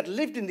communities that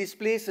lived in these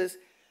places,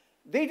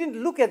 they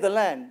didn't look at the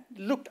land,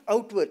 looked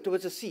outward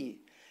towards the sea.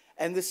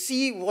 And the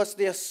sea was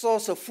their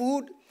source of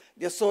food,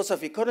 their source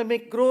of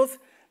economic growth,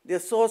 their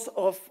source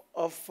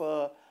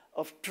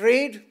of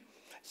trade.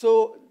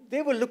 So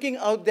they were looking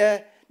out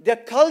there. Their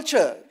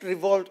culture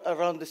revolved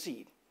around the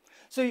sea.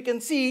 So you can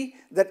see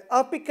that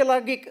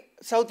archipelagic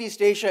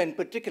Southeast Asia in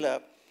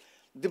particular,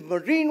 the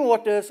marine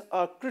waters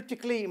are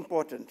critically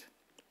important.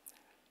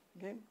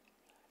 Okay?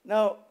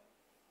 Now,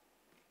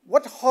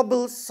 what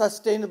hobbles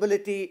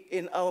sustainability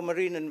in our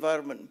marine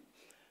environment?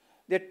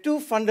 there are two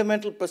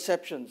fundamental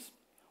perceptions.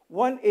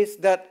 One is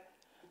that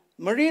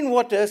marine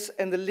waters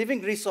and the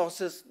living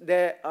resources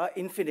there are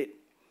infinite.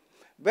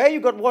 Where you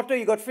got water,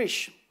 you got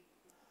fish.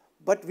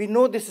 But we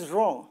know this is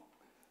wrong.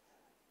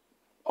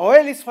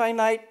 Oil is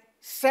finite,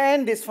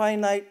 sand is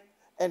finite,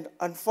 and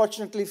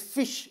unfortunately,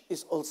 fish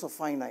is also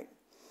finite.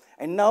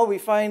 And now we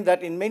find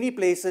that in many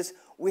places,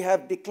 we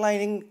have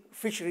declining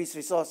fisheries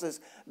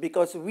resources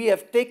because we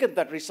have taken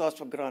that resource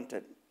for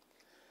granted.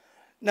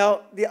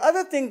 Now, the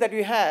other thing that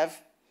we have,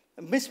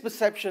 a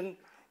misperception,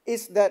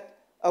 is that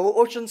our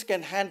oceans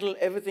can handle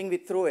everything we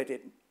throw at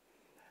it.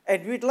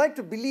 And we'd like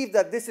to believe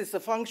that this is a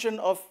function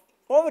of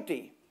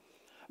poverty.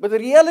 But the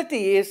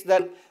reality is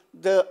that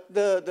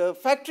the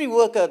factory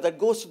worker that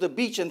goes to the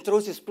beach and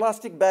throws his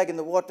plastic bag in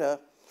the water,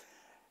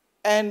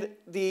 and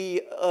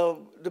the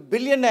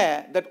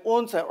billionaire that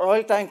owns an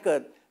oil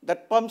tanker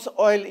that pumps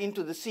oil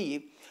into the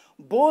sea,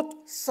 both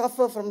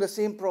suffer from the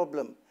same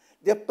problem.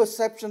 Their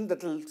perception that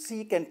the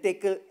sea can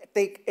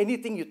take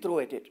anything you throw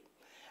at it.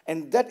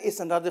 And that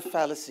is another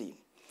fallacy.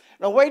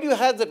 Now, why do you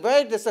have that?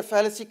 Where does the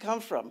fallacy come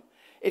from?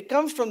 It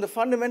comes from the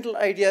fundamental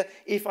idea,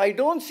 if I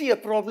don't see a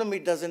problem,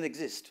 it doesn't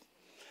exist.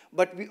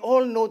 But we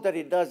all know that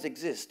it does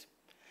exist.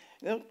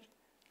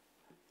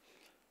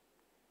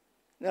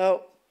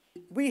 Now,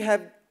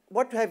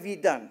 what have we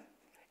done?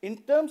 In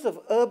terms of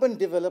urban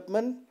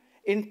development,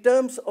 in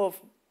terms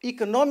of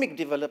economic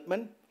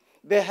development,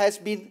 there has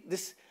been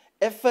this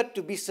effort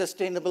to be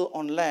sustainable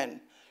on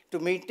land, to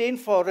maintain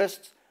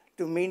forests,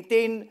 to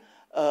maintain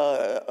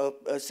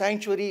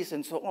sanctuaries,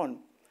 and so on.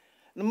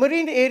 The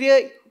marine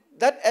area,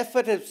 that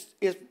effort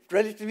is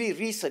relatively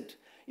recent.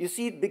 You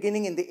see it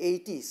beginning in the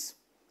 80s.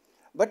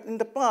 But in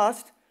the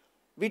past,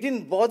 we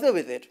didn't bother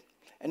with it.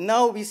 And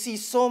now we see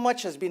so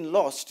much has been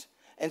lost,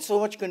 and so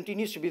much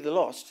continues to be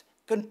lost.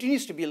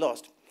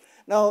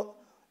 Now,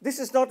 this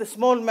is not a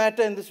small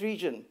matter in this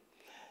region.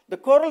 The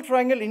Coral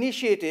Triangle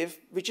Initiative,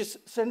 which is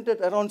centered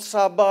around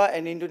Sabah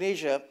and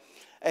Indonesia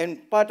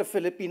and part of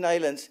Philippine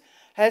Islands,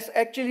 has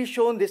actually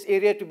shown this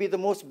area to be the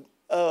most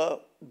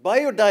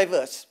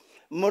biodiverse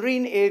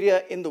marine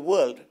area in the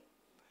world.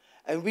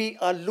 And we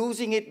are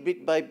losing it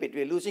bit by bit.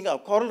 We're losing our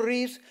coral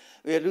reefs.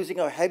 We're losing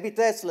our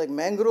habitats like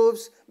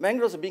mangroves.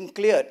 Mangroves are being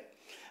cleared.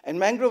 And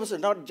mangroves are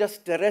not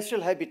just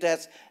terrestrial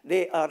habitats.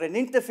 They are an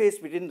interface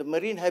between the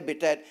marine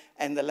habitat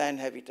and the land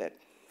habitat.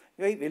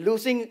 Right? We're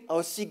losing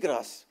our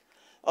seagrass.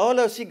 All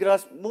our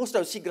seagrass, most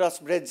of our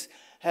seagrass beds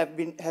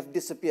have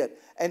disappeared.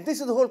 And this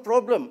is the whole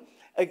problem.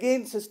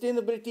 Again,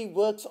 sustainability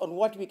works on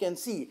what we can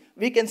see.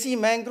 We can see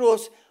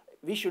mangroves,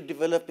 we should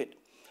develop it.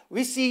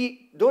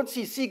 We don't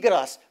see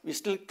seagrass, we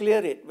still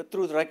clear it but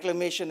through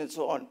reclamation and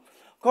so on.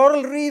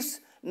 Coral reefs,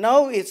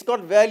 now it's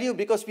got value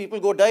because people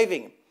go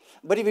diving.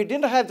 But if we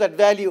didn't have that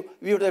value,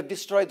 we would have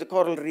destroyed the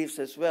coral reefs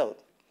as well.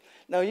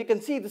 Now you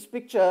can see this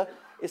picture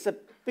is a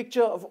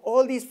picture of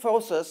all these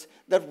forces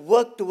that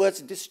work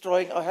towards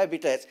destroying our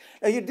habitats.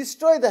 Now you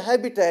destroy the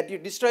habitat, you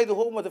destroy the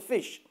home of the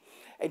fish.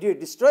 And you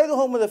destroy the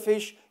home of the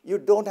fish, you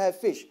don't have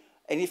fish,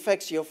 and it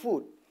affects your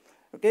food.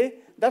 Okay?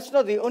 That's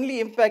not the only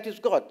impact it's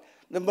got.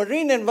 The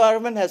marine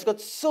environment has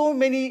got so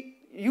many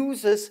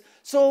uses,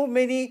 so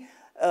many,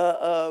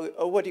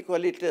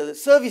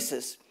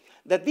 services,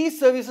 that these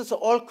services are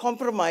all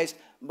compromised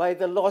by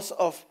the loss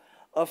of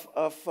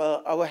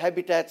our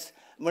habitats,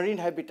 marine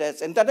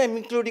habitats, and that I'm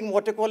including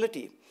water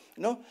quality.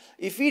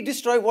 If we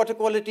destroy water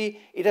quality,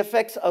 it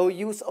affects our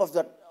use of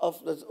the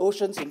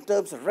oceans in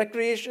terms of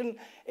recreation,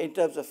 in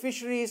terms of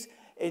fisheries,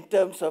 in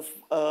terms of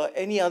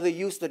any other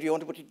use that you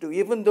want to put it to.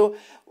 Even though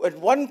at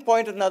one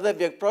point or another,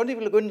 we're probably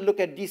going to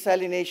look at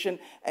desalination,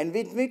 and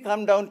when we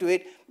come down to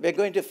it, we're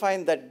going to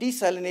find that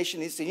desalination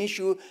is an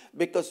issue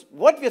because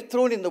what we've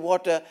thrown in the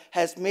water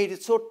has made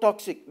it so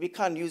toxic, we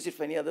can't use it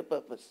for any other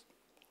purpose.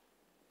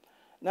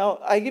 Now,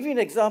 I give you an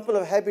example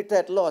of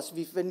habitat loss.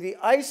 When we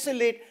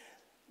isolate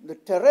the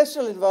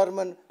terrestrial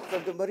environment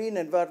from the marine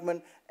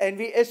environment, and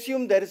we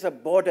assume there is a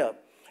border,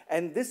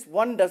 and this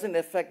one doesn't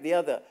affect the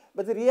other.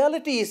 But the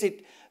reality is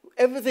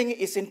everything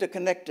is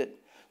interconnected.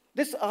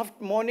 This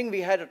morning we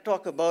had a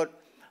talk about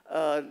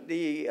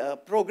the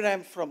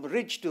program from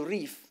ridge to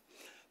reef,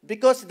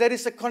 because there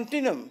is a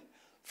continuum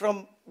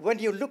from when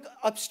you look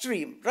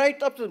upstream,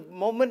 right up to the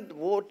moment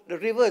the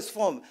river is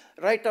formed,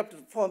 right up to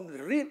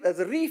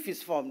the reef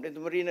is formed in the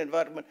marine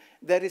environment,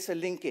 there is a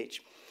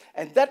linkage.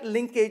 And that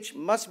linkage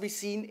must be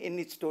seen in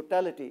its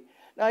totality.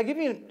 Now, I give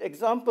you an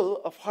example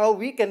of how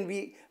we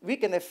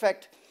can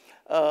affect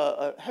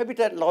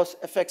habitat loss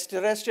affects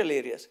terrestrial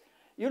areas.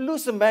 You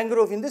lose the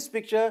mangrove. In this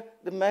picture,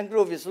 the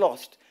mangrove is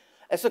lost.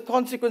 As a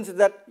consequence of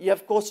that, you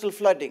have coastal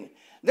flooding.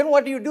 Then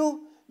what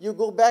do? You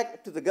go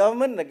back to the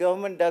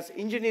government does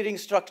engineering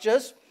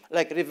structures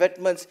like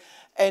revetments,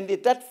 and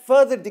that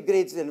further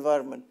degrades the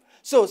environment.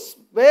 So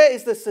where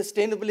is the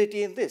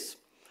sustainability in this?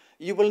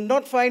 You will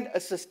not find a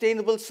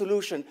sustainable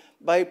solution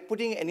by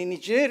putting an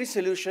engineering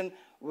solution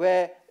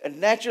where a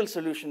natural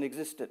solution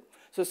existed.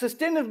 So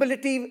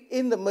sustainability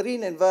in the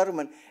marine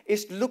environment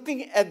is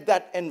looking at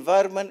that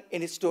environment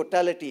in its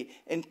totality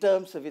in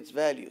terms of its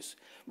values.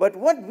 But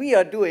what we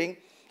are doing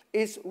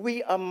is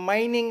we are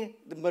mining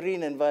the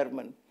marine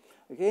environment.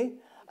 Okay?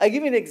 I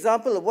give you an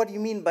example of what you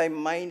mean by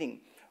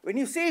mining. When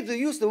you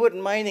use the word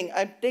mining,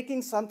 I'm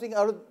taking something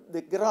out of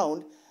the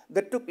ground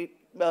that took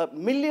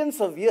millions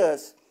of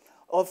years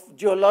of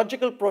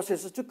geological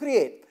processes to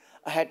create.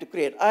 I had to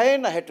create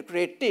iron, I had to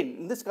create tin.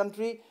 In this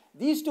country,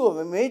 these two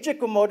were major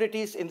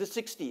commodities in the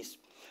 60s.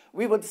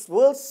 We were the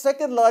world's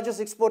second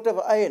largest exporter of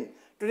iron.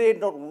 Today,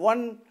 not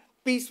one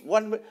piece,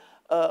 one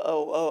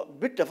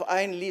bit of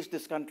iron leaves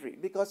this country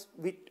because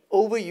we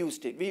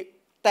overused it, we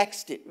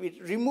taxed it, we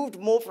removed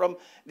more from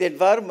the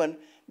environment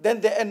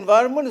than the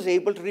environment is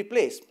able to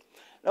replace.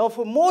 Now,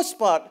 for most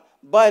part,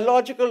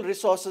 biological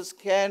resources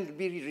can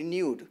be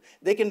renewed.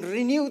 They can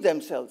renew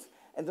themselves.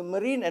 And the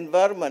marine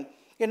environment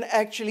can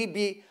actually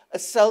be a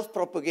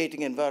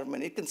self-propagating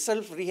environment. It can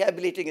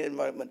self-rehabilitating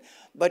environment.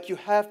 But you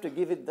have to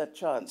give it that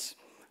chance.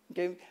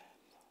 Okay?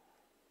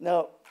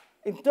 Now,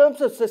 in terms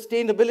of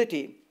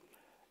sustainability,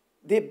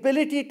 the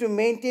ability to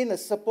maintain and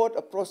support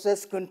a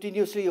process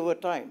continuously over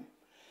time.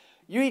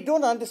 You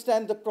don't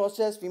understand the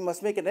process, we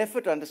must make an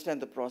effort to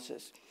understand the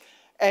process.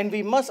 And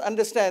we must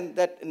understand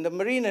that in the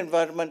marine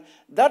environment,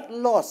 that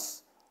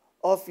loss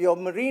of your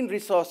marine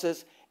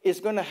resources is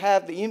going to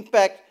have the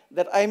impact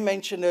that I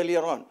mentioned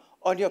earlier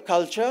on your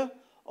culture,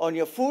 on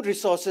your food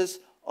resources,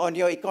 on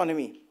your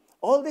economy.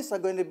 All these are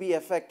going to be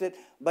affected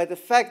by the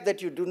fact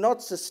that you do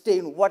not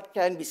sustain what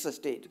can be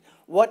sustained,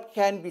 what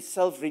can be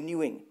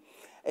self-renewing.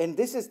 And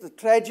this is the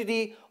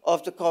tragedy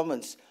of the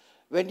commons.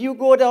 When you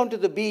go down to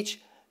the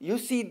beach, you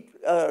see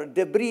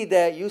debris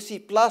there, you see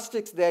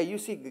plastics there, you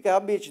see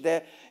garbage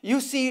there, you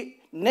see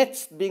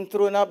nets being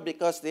thrown up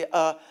because they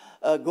are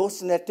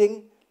ghost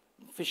netting.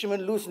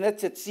 Fishermen lose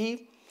nets at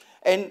sea.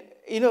 And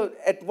you know,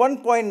 at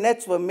one point,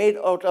 nets were made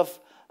out of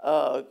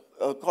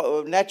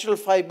natural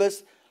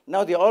fibers.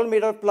 Now they're all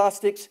made out of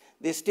plastics.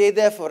 They stay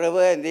there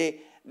forever, and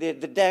they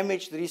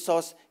damage the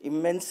resource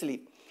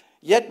immensely.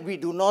 Yet we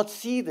do not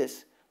see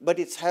this, but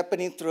it's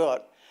happening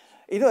throughout.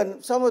 You know,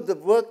 and some of the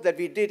work that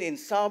we did in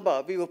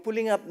Sabah, we were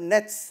pulling up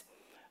nets,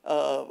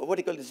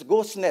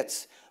 ghost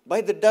nets,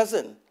 by the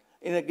dozen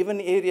in a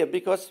given area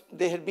because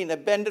they had been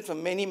abandoned for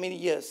many, many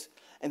years.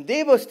 And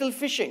they were still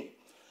fishing.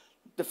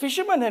 The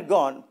fishermen had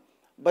gone,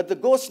 but the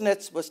ghost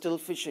nets were still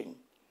fishing.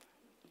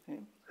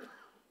 Okay.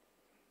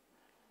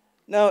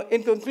 Now,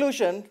 in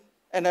conclusion,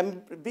 and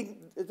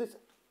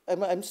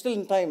I'm still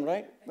in time,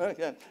 right?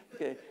 Okay.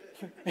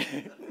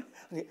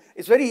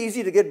 It's very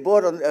easy to get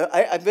bored on.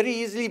 I very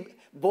easily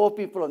bore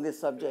people on this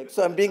subject,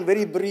 so I'm being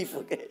very brief.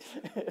 Okay.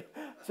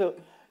 So,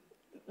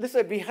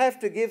 listen, we have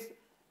to give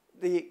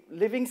the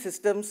living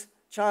systems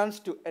chance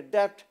to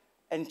adapt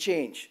and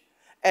change,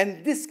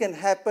 and this can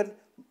happen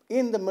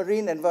in the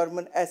marine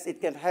environment as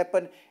it can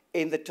happen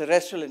in the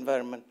terrestrial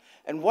environment.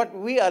 And what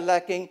we are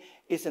lacking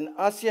is an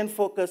ASEAN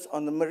focus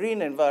on the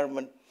marine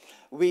environment.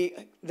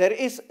 There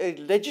is a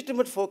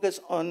legitimate focus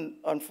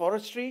on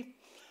forestry,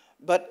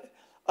 but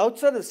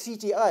outside of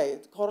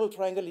CTI, the Coral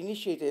Triangle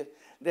Initiative,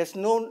 there's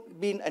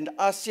been an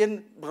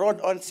ASEAN,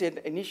 broad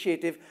ASEAN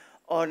initiative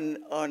on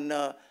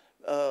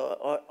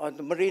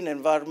the marine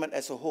environment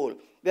as a whole.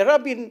 There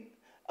have been,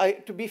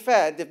 to be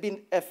fair, there have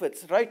been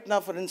efforts. Right now,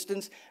 for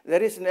instance,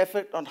 there is an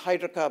effort on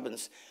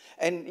hydrocarbons.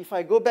 And if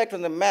I go back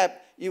on the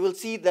map, you will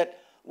see that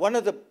one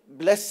of the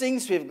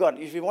blessings we've got,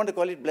 if you want to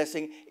call it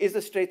blessing, is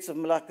the Straits of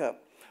Malacca,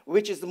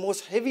 which is the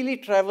most heavily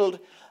traveled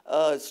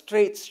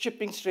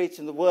shipping straits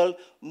in the world.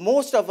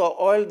 Most of our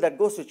oil that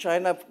goes to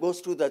China goes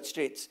through that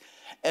straits.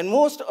 And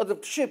most of the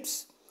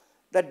ships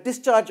that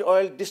discharge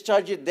oil,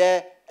 discharge it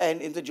there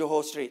and in the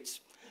Johor Straits.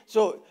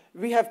 So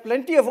we have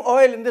plenty of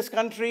oil in this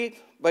country,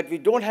 but we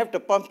don't have to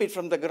pump it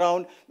from the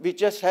ground. We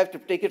just have to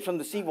take it from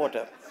the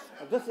seawater.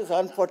 This is the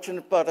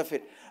unfortunate part of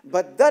it.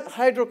 But that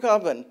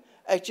hydrocarbon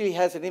actually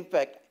has an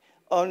impact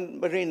on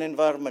marine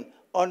environment,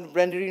 on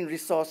marine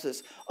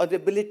resources, on the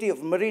ability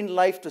of marine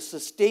life to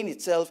sustain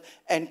itself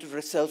and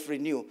to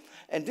self-renew.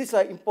 And these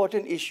are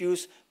important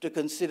issues to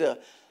consider.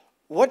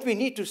 What we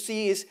need to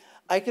see is,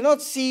 I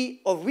cannot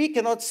see, or we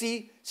cannot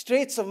see,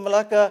 Straits of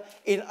Malacca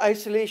in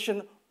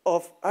isolation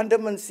of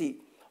Andaman Sea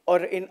or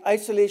in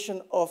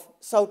isolation of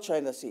South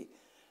China Sea.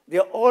 They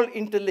are all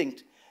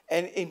interlinked.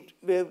 And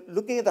we're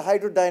looking at the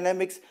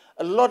hydrodynamics,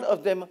 a lot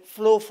of them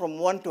flow from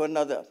one to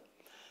another.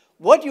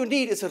 What you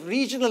need is a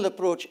regional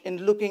approach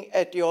in looking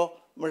at your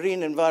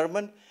marine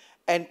environment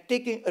and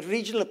taking a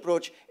regional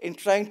approach in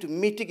trying to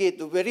mitigate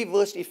the very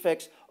worst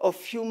effects of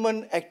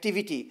human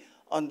activity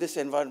on this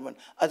environment.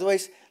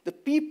 Otherwise, the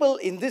people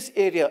in this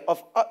area,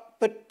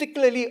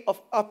 particularly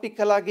of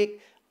archipelagic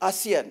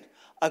ASEAN,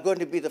 are going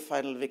to be the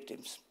final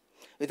victims.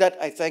 With that,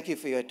 I thank you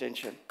for your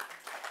attention.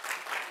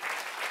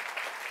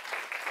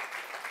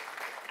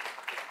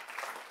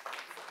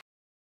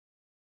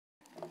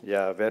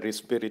 Yeah, very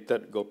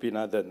spirited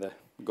Gopinathan,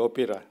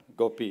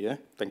 Gopi,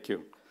 thank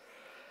you.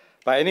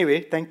 But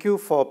anyway, thank you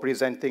for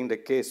presenting the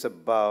case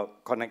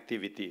about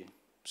connectivity.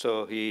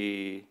 So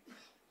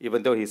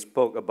even though he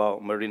spoke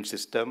about marine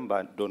system,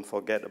 but don't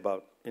forget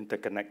about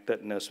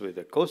interconnectedness with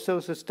the coastal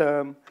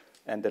system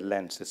and the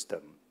land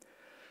system.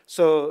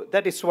 So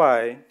that is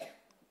why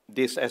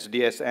this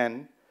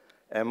SDSN,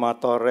 Emma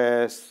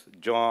Torres,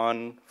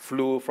 John,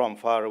 flew from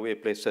faraway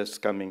places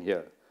coming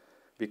here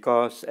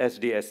because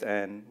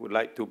SDSN would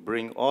like to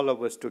bring all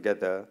of us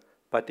together,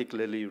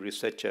 particularly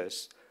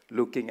researchers,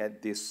 looking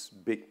at this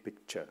big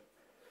picture.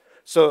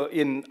 So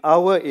in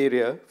our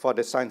area, for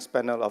the science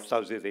panel of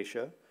Southeast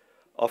Asia,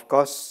 of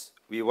course,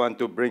 we want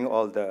to bring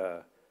all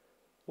the,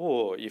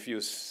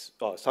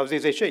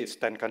 Southeast Asia is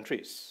 10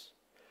 countries.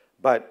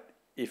 But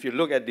if you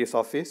look at this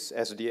office,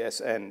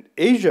 SDSN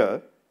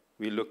Asia,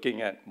 we're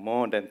looking at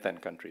more than 10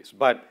 countries.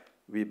 But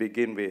we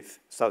begin with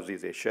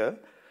Southeast Asia.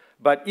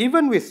 But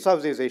even with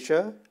Southeast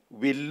Asia,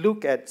 we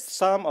look at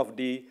some of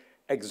the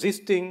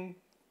existing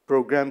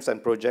programs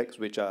and projects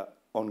which are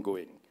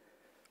ongoing.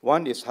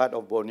 One is Heart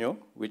of Borneo,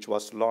 which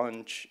was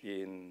launched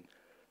in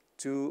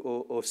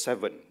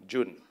 2007,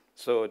 June.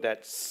 So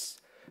that's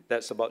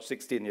about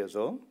 16 years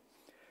old.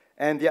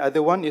 And the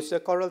other one is the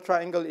Coral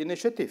Triangle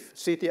Initiative,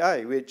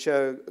 CTI, which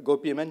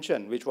Gopi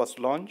mentioned, which was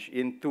launched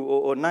in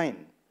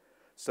 2009.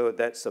 So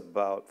that's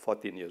about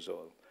 14 years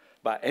old.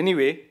 But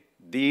anyway,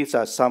 these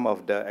are some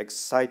of the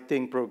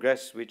exciting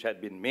progress which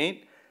had been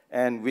made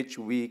and which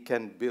we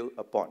can build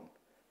upon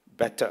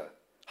better.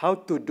 How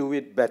to do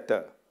it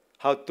better?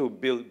 How to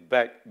build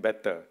back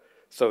better?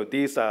 So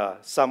these are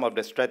some of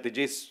the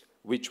strategies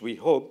which we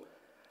hope,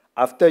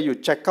 after you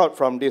check out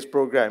from this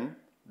program,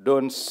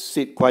 don't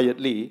sit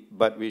quietly,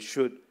 but we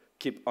should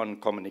keep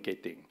on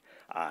communicating.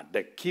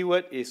 The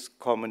keyword is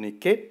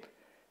communicate,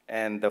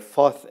 and the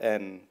fourth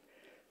and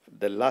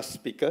the last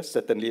speaker,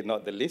 certainly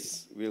not the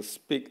least, will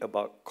speak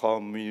about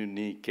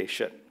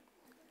communication.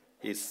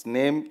 His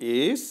name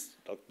is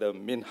Dr.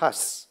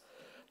 Minhas.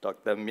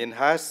 Dr.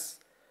 Minhas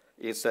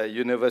is a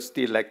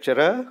university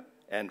lecturer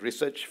and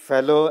research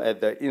fellow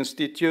at the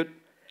Institute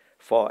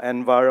for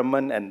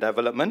Environment and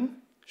Development,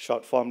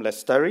 short form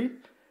Lestari,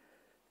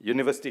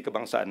 University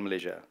Kebangsaan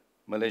Malaysia,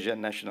 Malaysian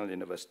National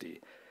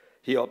University.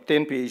 He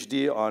obtained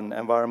PhD on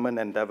Environment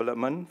and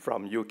Development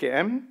from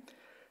UKM.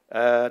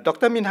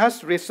 Dr.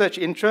 Minhas' research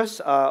interests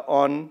are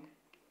on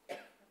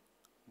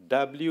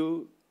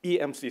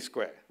WEMC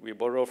square. We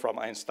borrow from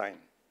Einstein.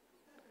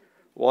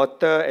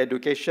 Water,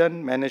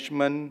 education,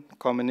 management,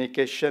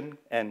 communication,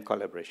 and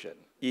collaboration.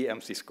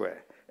 EMC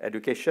square.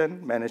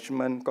 Education,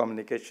 management,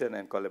 communication,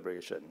 and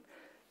collaboration.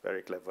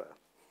 Very clever.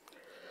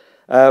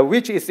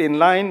 Which is in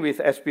line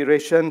with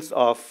aspirations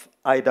of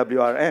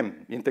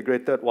IWRM,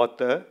 Integrated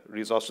Water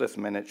Resources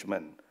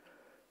Management.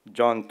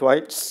 John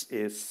Twites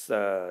is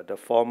the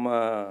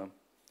former,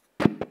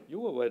 you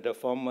were the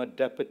former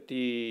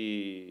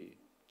Deputy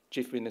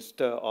Chief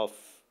Minister of,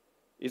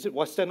 is it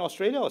Western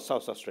Australia or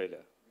South Australia?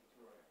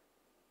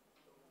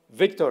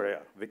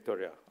 Victoria.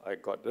 I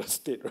got the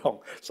state wrong.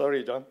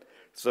 Sorry, John.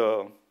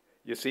 So,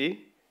 you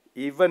see,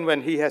 even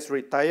when he has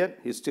retired,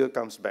 he still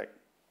comes back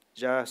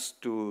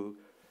just to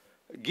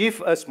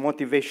give us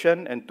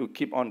motivation and to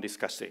keep on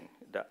discussing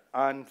the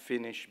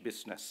unfinished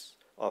business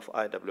of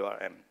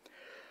IWRM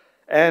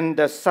and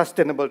the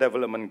Sustainable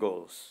Development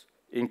Goals,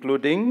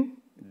 including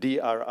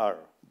DRR,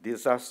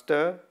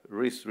 Disaster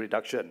Risk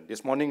Reduction.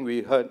 This morning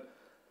we heard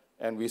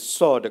and we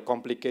saw the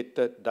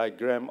complicated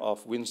diagram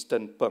of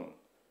Winston Peng,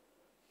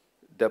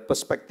 the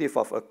perspective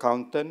of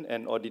accountant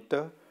and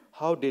auditor,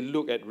 how they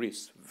look at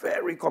risk.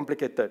 Very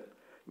complicated.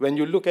 When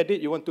you look at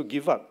it, you want to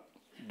give up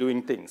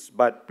doing things,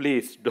 but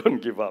please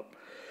don't give up.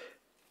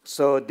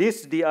 So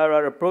this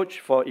DRR approach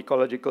for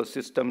ecological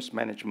systems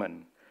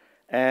management.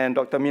 And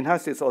Dr.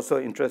 Minhas is also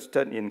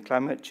interested in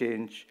climate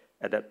change,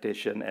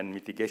 adaptation, and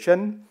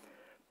mitigation.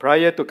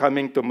 Prior to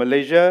coming to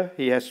Malaysia,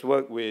 he has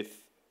worked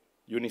with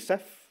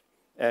UNICEF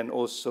and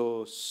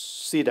also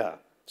SIDA,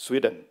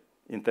 Sweden,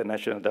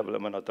 International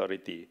Development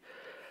Authority.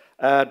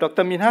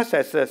 Dr. Minhas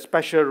has a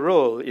special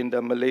role in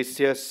the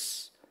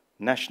Malaysia's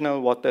National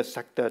Water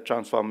Sector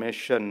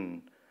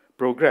Transformation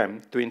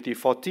Program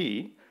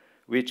 2040,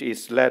 which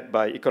is led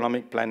by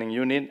Economic Planning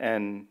Unit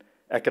and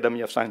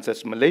Academy of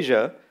Sciences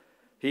Malaysia.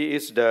 He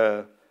is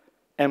the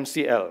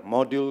MCL,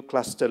 Module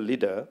Cluster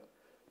Leader,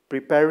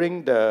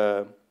 preparing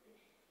the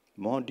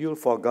Module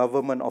for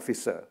Government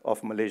Officer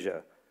of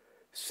Malaysia,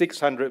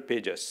 600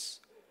 pages.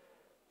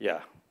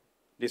 Yeah,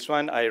 this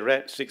one I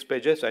read 6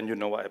 pages and you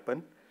know what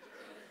happened.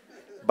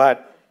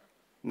 But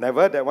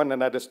never, that one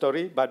another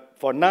story. But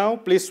for now,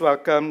 please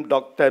welcome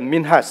Dr.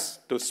 Minhas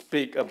to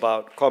speak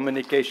about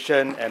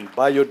communication and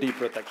biodiversity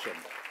protection.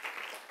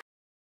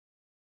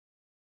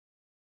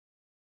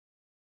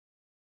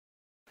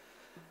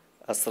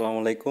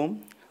 Assalamu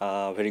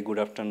alaikum. Very good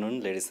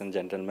afternoon, ladies and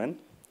gentlemen.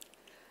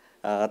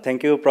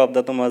 Thank you, Prof.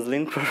 Dato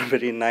Mazlin, for a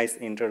very nice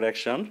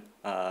introduction.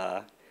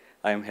 I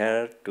am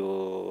here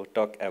to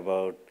talk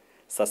about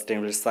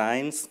sustainable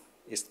science,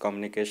 its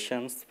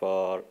communications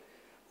for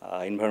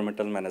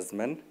environmental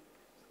management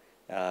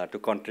to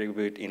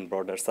contribute in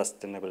broader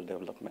sustainable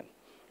development.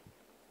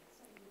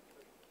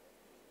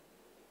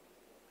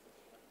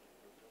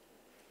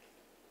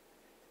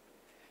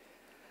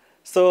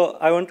 So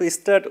I want to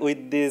start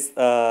with this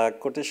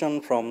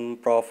quotation from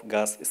Prof.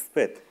 Gus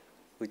Speth,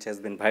 which has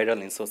been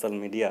viral in social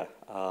media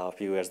a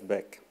few years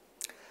back.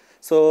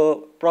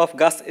 So Prof.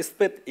 Gus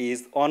Speth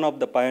is one of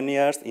the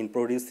pioneers in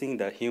producing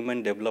the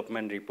Human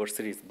Development Report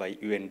series by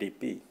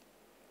UNDP.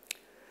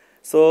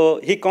 So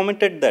he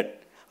commented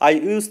that, I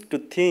used to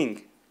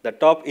think the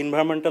top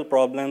environmental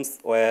problems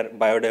were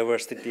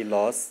biodiversity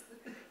loss,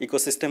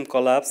 ecosystem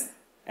collapse,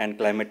 and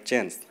climate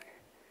change.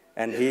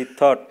 And he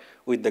thought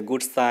with the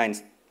good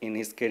science in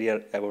his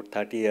career, about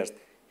 30 years,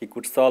 he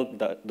could solve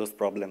those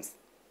problems.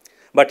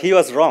 But he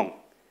was wrong.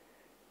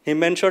 He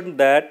mentioned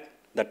that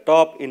the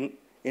top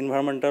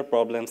environmental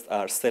problems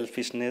are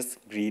selfishness,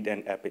 greed,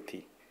 and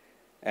apathy.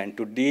 And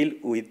to deal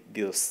with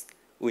this,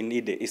 we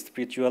need a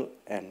spiritual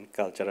and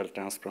cultural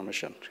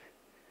transformation.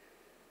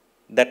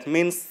 That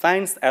means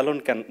science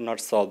alone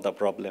cannot solve the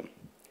problem.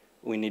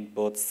 We need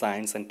both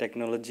science and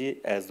technology,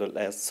 as well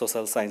as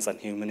social science and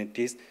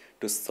humanities,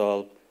 to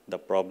solve the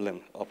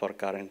problem of our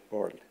current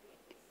world.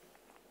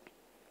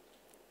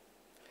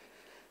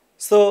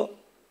 So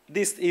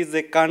this is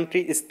a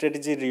country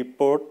strategy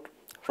report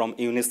from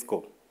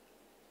UNESCO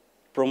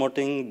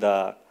promoting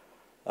the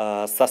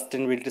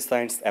sustainability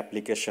science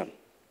application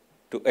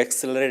to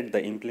accelerate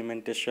the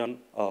implementation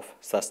of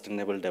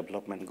sustainable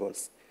development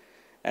goals.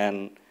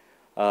 And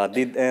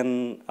the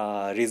then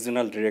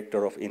regional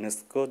director of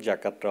UNESCO,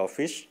 Jakarta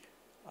office,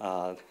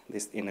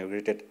 this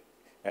inaugurated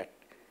at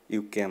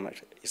UKM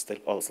itself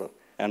also.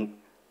 And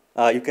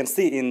you can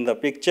see in the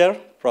picture,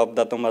 Prof.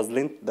 Dato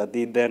Mazlin,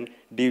 the then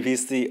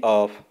DVC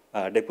of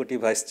Deputy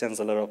Vice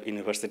Chancellor of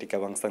University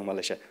Kabangsang,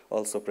 Malaysia,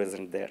 also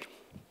present there.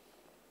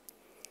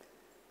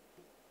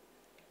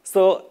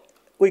 So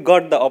we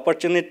got the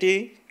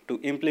opportunity to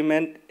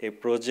implement a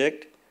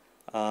project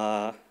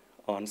on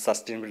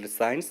sustainability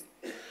science.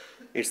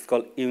 It's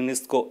called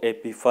UNESCO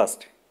AP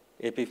First.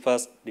 AP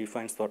First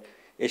defines what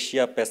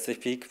Asia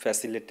Pacific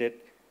facilitated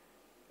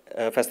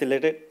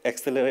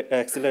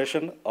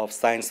acceleration of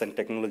science and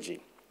technology.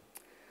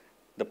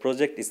 The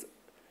project is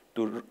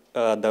to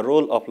the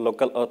role of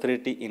local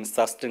authority in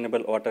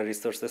sustainable water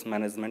resources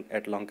management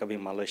at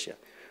Langkawi, Malaysia,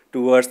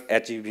 towards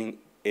achieving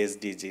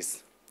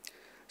SDGs.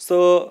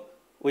 So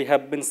we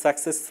have been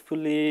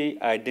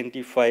successfully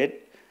identified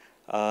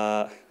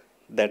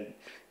that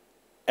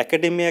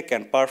academia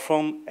can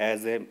perform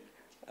as a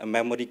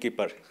memory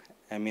keeper.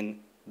 I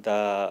mean,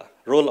 the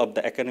role of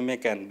the academia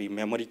can be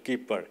memory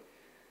keeper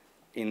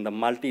in the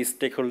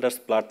multi-stakeholders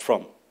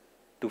platform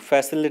to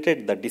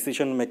facilitate the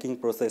decision-making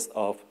process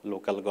of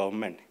local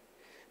government.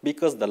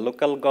 Because the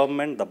local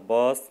government, the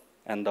boss,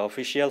 and the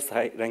officials,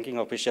 high-ranking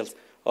officials,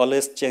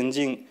 always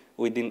changing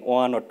within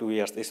 1 or 2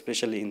 years,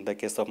 especially in the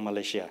case of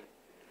Malaysia.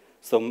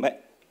 So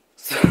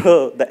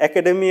the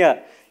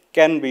academia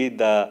can be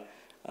the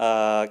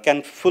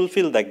can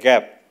fulfill the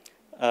gap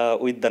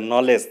with the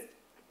knowledge.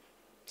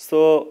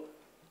 So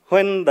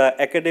when the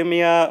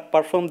academia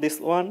perform this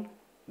one,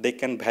 they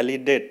can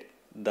validate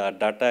the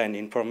data and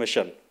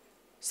information.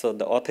 So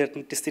the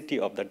authenticity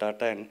of the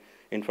data and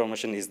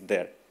information is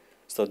there.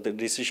 So the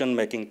decision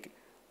making,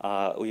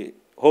 we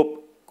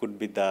hope, could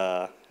be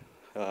the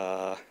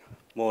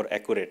more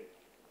accurate.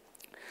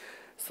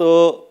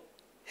 So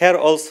here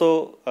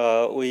also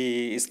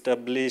we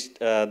established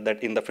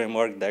that in the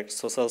framework that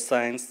social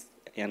science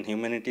and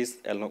humanities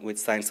along with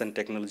science and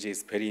technology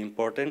is very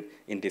important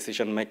in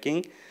decision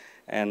making,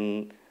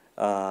 and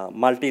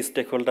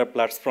multi-stakeholder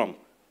platform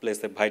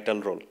plays a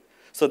vital role.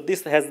 So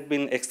this has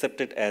been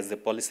accepted as a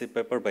policy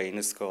paper by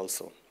UNESCO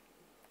also.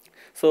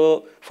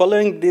 So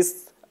following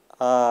this,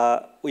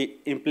 we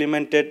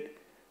implemented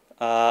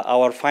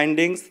our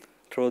findings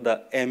through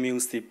the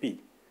MUCP,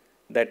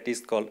 that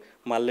is called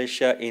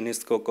Malaysia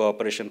UNESCO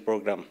Cooperation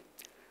Program.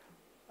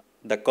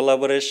 The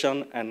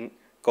collaboration and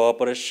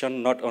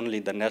cooperation, not only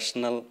the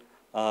national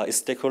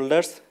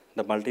stakeholders,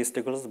 the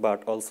multi-stakeholders,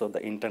 but also the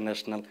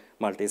international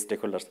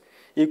multi-stakeholders.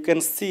 You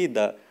can see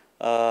the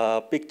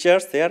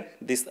pictures here.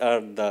 These are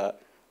the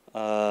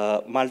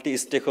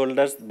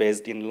multi-stakeholders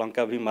based in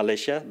Langkawi,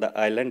 Malaysia, the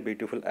island,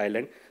 beautiful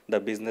island, the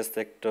business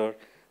sector,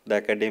 the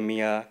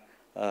academia,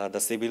 the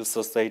civil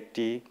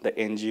society, the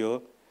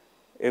NGO,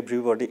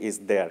 everybody is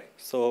there.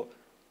 So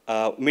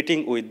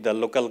meeting with the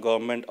local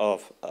government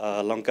of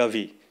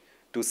Langkawi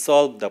to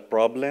solve the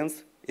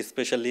problems,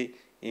 especially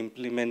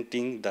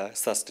implementing the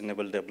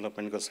sustainable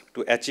development goals,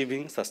 to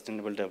achieving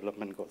sustainable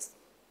development goals.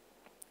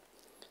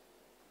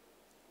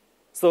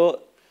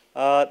 So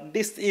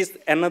this is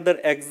another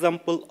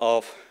example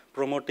of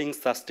promoting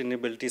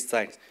sustainability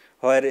science,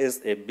 where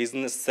is a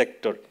business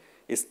sector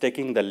is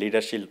taking the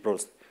leadership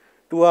roles.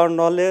 To our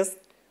knowledge,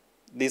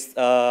 this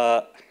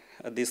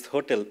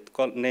hotel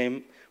called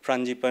named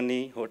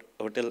Frangipani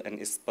Hotel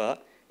and Spa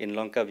in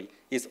Langkawi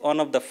is one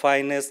of the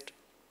finest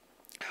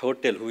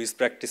hotel who is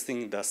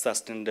practicing the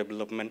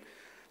sustainability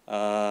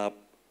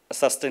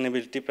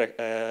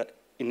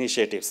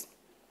initiatives.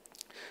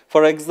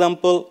 For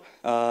example,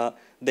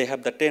 they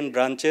have the 10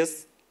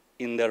 branches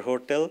in their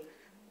hotel,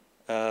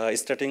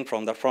 starting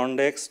from the front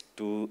desk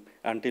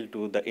until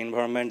to the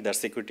environment, their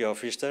security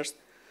officers.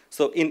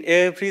 So in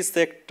every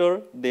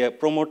sector, they are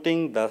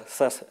promoting the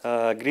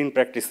green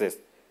practices.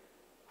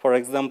 For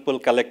example,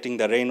 collecting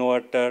the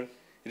rainwater,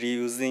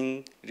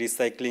 reusing,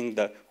 recycling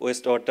the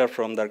wastewater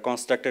from their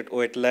constructed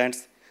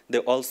wetlands. They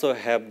also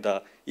have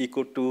the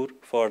eco tour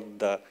for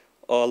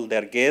all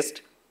their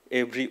guests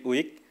every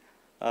week.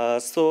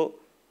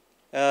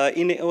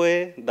 In a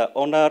way, the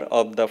owner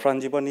of the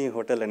Franjibani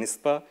Hotel and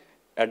Spa,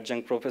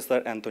 Adjunct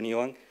Professor Anthony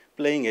Wang,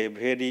 playing a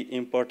very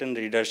important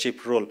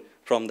leadership role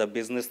from the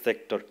business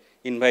sector,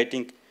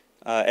 inviting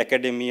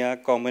academia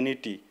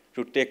community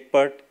to take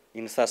part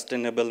in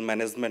sustainable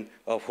management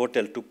of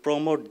hotel to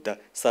promote the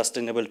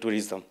sustainable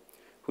tourism,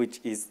 which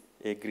is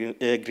a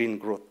green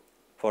growth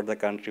for the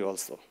country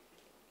also.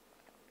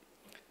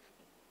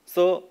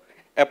 So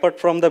apart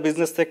from the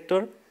business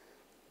sector,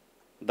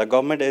 the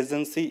government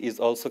agency is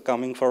also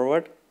coming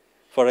forward.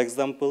 For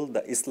example,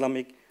 the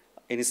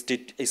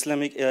Institute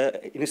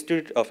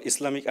of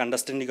Islamic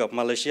Understanding of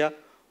Malaysia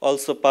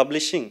also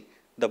publishing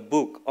the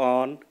book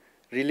on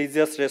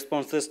religious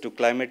responses to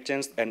climate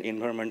change and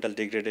environmental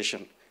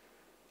degradation.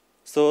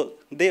 So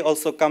they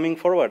also coming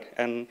forward,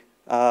 and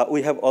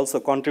we have also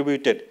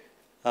contributed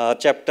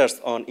chapters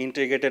on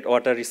integrated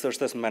water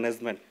resources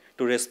management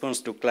to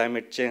respond to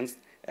climate change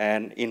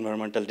and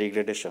environmental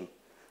degradation.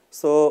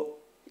 So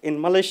in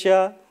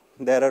Malaysia,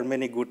 there are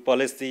many good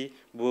policy,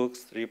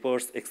 books,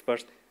 reports,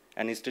 experts,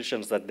 and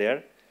institutions are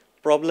there.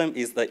 Problem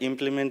is the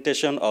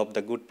implementation of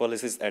the good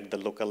policies at the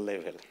local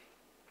level.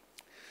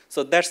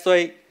 So that's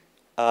why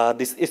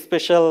this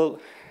special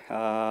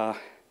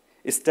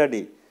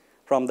study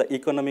from the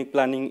Economic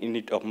Planning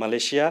Unit of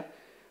Malaysia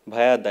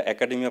via the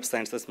Academy of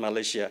Sciences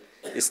Malaysia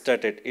is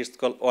started. It's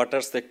called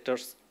Water Sector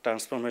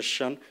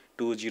Transformation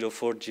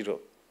 2040.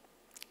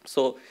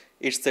 So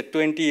it's a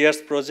 20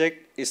 years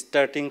project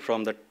starting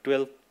from the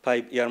 12th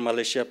 5-year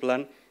Malaysia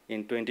Plan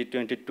in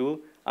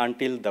 2022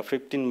 until the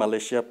 15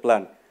 Malaysia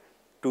Plan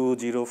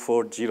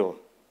 2040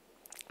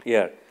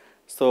 year.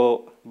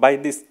 So by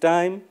this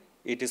time,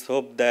 it is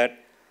hoped that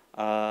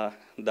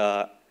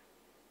the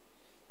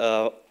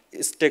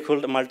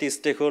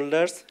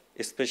multi-stakeholders,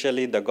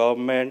 especially the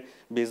government,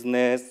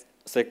 business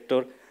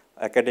sector,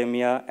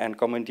 academia, and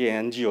community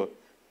NGO,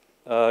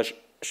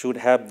 should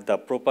have the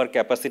proper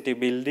capacity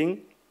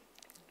building.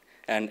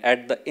 And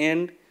at the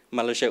end,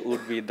 Malaysia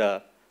would be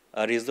the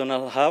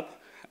regional hub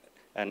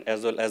and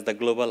as well as the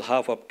global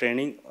hub of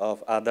training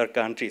of other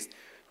countries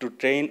to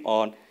train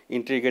on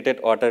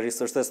integrated water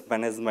resources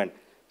management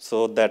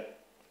so that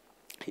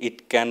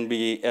it can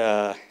be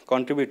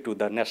contribute to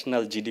the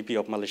national GDP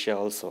of Malaysia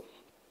also.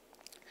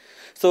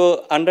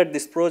 So under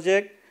this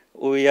project,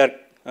 we have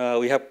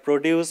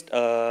produced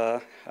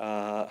 4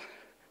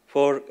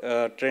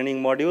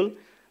 training module.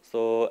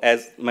 So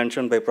as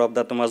mentioned by Prof.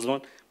 Dato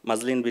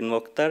Mazlin bin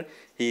Mokhtar,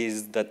 he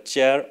is the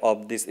chair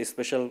of this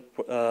special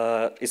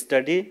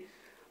study.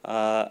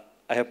 I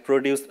have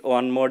produced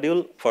 1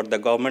 module for the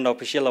government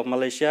official of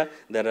Malaysia.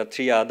 There are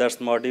 3 others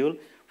module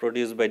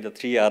produced by the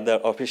 3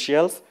 other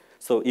officials.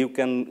 So you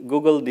can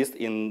Google this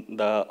in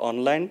the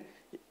online.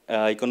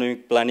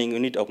 Economic Planning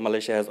Unit of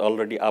Malaysia has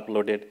already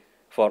uploaded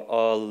for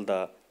all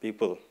the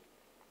people.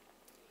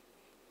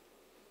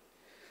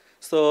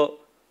 So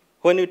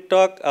when you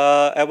talk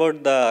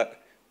about the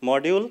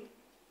module,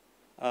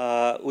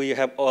 we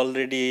have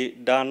already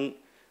done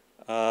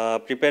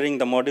preparing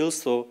the modules.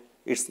 So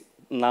it's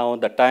now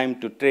the time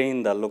to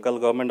train the local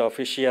government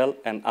official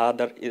and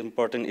other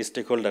important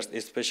stakeholders,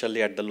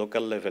 especially at the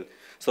local level.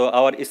 So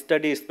our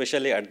study,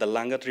 especially at the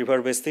Langat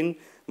River Basin,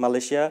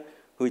 Malaysia,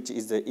 which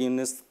is a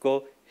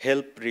UNESCO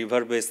HELP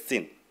River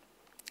Basin.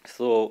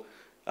 So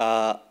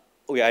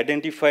we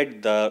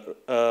identified that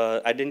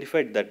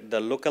the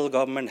local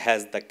government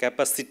has the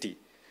capacity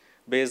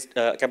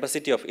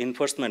of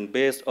enforcement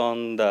based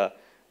on the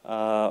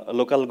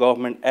Local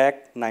Government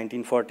Act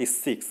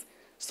 1946.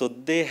 So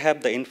they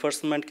have the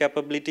enforcement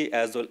capability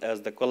as well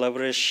as the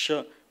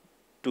collaboration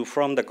to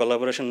form the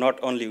collaboration not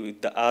only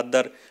with the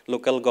other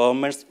local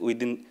governments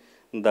within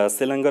the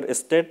Selangor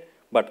state,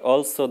 but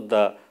also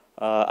the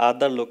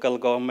other local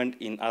government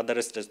in other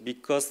states,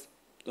 because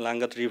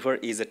Langat River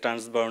is a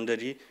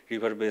transboundary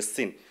river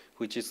basin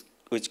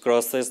which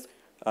crosses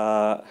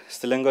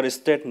Selangor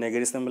state,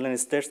 Negeri Sembilan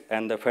states,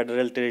 and the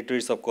federal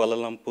territories of Kuala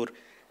Lumpur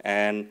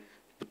and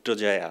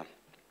Putrajaya.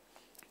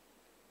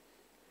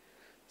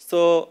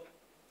 So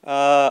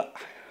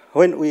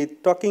when we're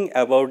talking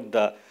about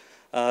the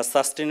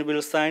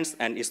sustainable science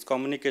and its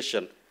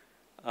communication,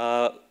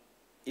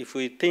 if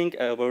we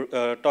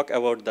talk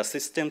about the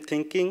system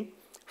thinking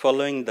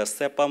following the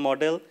SEPA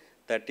model,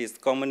 that is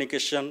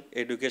communication,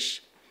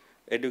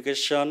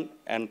 education,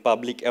 and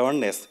public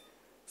awareness.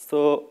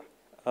 So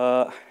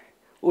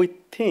we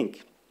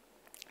think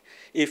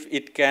if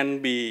it can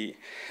be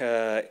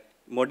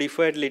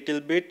modified a little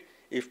bit,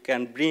 if it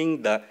can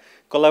bring the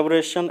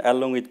collaboration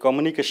along with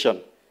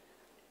communication,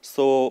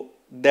 so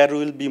there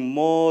will be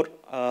more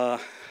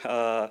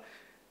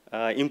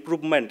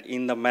improvement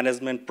in the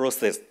management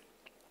process.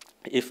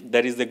 If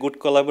there is a good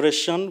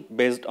collaboration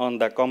based on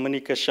the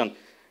communication,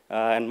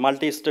 and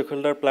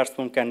multi-stakeholder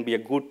platform can be a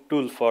good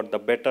tool for the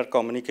better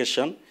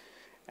communication.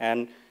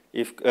 And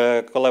if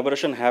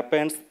collaboration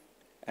happens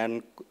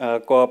and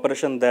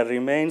cooperation there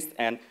remains,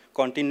 and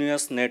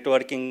continuous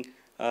networking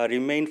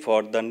remain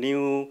for the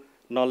new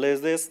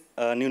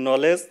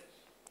knowledge.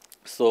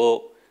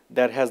 So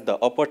there has the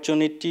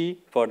opportunity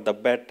for the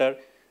better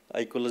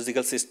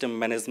ecological system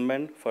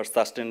management for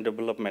sustainable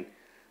development.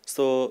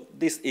 So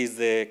this is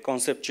a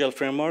conceptual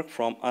framework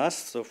from us.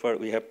 So far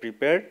we have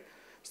prepared.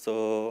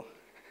 So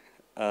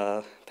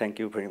thank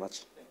you very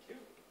much.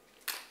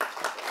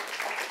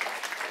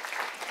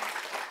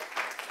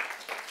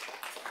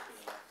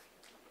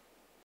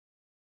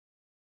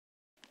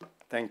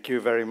 Thank you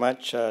very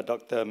much,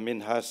 Dr.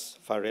 Minhas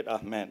Farid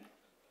Ahmed.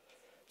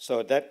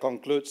 So that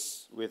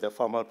concludes with the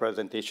formal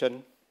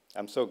presentation.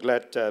 I'm so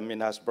glad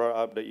Minhas brought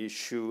up the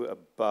issue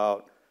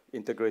about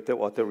integrated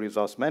water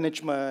resource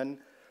management.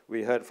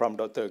 We heard from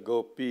Dr.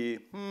 Gopi,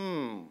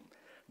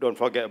 don't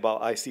forget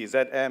about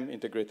ICZM,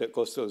 Integrated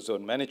Coastal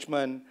Zone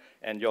Management,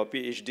 and your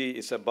PhD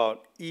is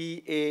about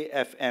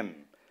EAFM,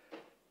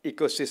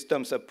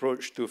 Ecosystems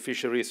Approach to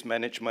Fisheries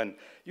Management.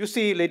 You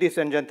see, ladies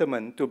and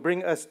gentlemen, to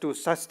bring us to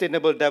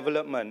sustainable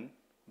development,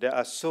 there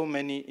are so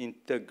many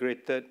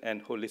integrated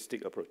and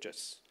holistic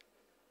approaches.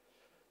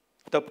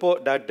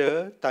 Tepuk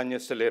dada, tanya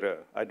selera.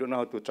 I don't know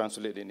how to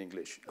translate in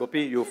English.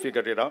 Gopi, you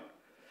figure it out.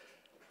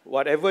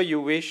 Whatever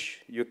you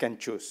wish, you can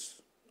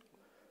choose.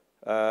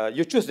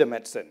 You choose the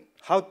medicine.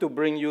 How to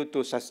bring you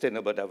to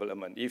sustainable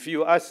development. If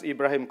you ask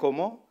Ibrahim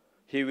Komo,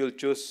 he will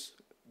choose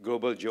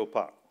Global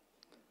Geopark.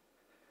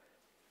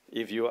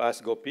 If you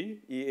ask Gopi,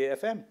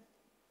 EAFM,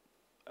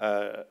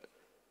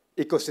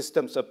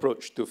 Ecosystems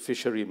Approach to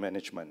Fishery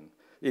Management.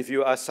 If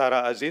you ask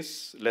Sarah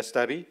Aziz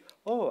Lestari,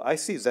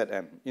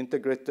 ICZM,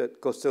 Integrated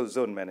Coastal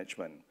Zone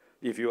Management.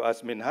 If you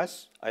ask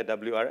Minhas,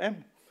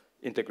 IWRM,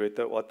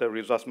 Integrated Water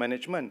Resource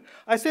Management.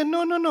 I say,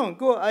 no,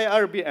 go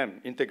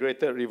IRBM,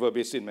 Integrated River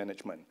Basin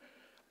Management.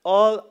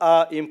 All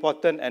are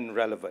important and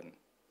relevant.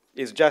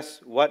 It's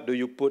just what do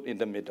you put in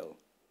the middle.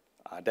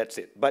 That's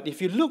it. But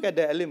if you look at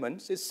the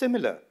elements, it's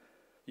similar.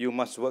 You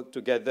must work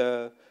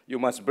together. You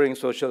must bring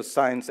social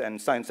science and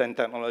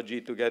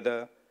technology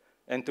together.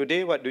 And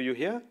today, what do you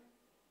hear?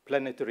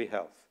 Planetary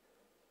health.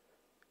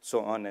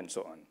 So on and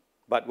so on.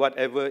 But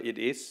whatever it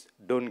is,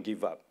 don't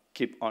give up.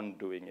 Keep on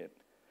doing it.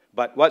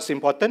 But what's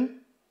important?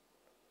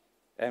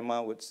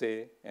 Emma would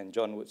say, and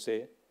John would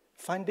say,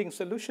 finding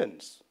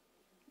solutions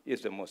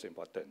is the most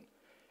important.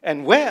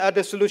 And where are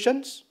the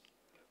solutions?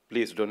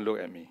 Please don't look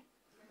at me.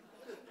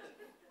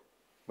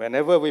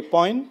 Whenever we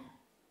point,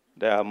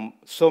 there are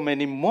so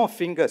many more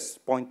fingers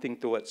pointing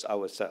towards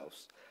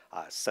ourselves.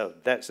 So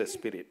that's the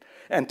spirit.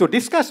 And to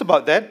discuss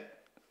about that,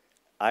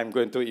 I'm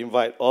going to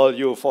invite all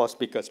you 4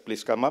 speakers.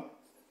 Please come up.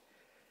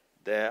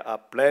 There are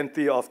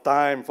plenty of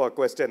time for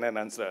question and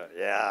answer.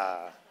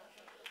 Yeah.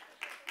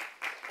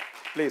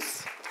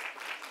 Please.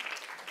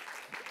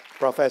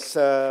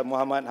 Professor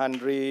Muhammad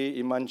Handri,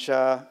 Iman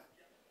Shah,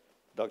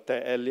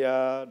 Dr.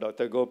 Elia,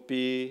 Dr.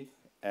 Gopi,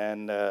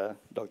 and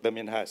Dr.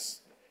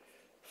 Minhas.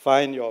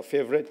 Find your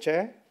favorite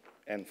chair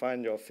and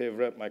find your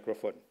favorite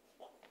microphone.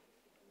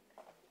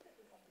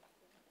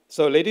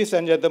 So ladies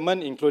and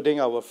gentlemen, including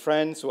our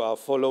friends who are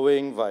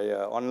following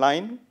via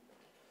online,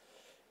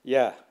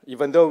 yeah,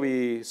 even though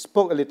we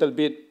spoke a little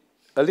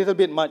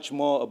bit much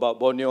more about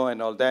Borneo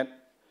and all that,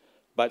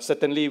 but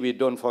certainly we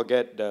don't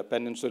forget the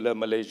Peninsular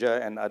Malaysia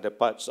and other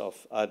parts of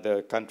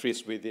other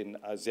countries within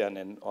ASEAN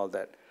and all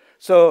that.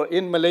 So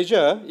in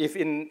Malaysia, if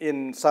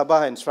in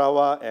Sabah and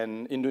Sarawak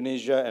and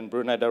Indonesia and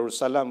Brunei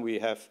Darussalam, we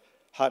have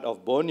Heart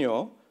of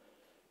Borneo,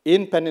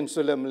 in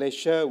Peninsular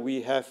Malaysia,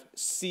 we have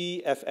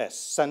CFS,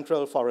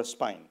 Central Forest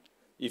Spine.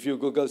 If you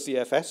Google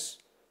CFS,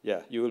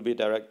 yeah, you will be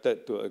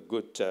directed to a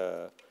good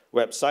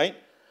website.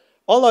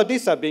 All of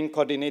these are being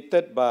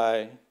coordinated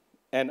by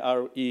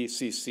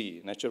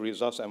NRECC, Natural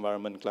Resource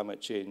Environment Climate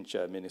Change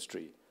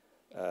Ministry.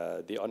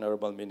 The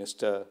Honorable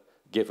Minister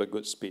gave a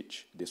good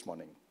speech this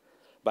morning.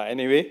 But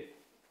anyway,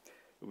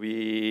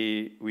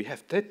 we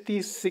have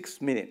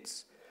 36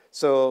 minutes.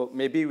 So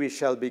maybe we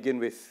shall begin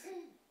with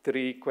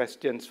 3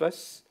 questions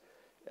first.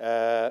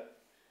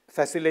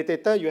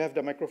 Facilitator, you have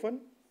the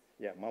microphone?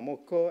 Yeah,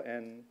 Mamoko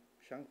and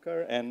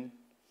Shankar and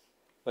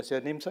what's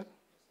your name, sir?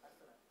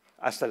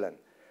 Astalan.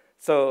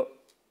 So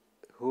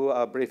who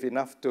are brave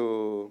enough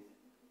to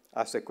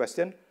ask a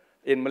question?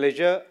 In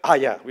Malaysia,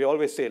 yeah, we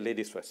always say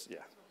ladies first,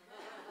 yeah.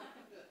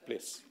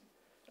 Please.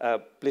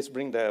 Please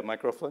bring the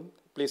microphone.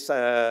 Please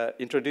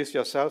introduce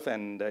yourself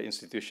and the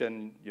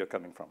institution you're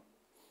coming from.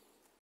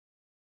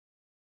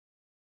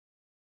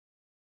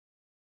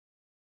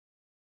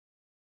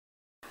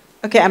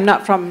 Okay, I'm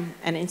not from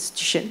an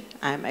institution.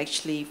 I'm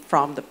actually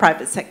from the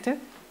private sector.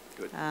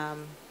 Good.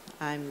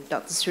 I'm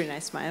Dr. Srina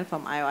Ismail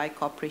from IOI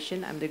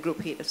Corporation. I'm the Group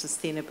Head of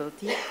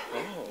Sustainability.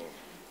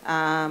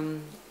 Oh.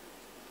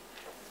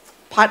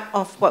 Part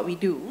of what we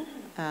do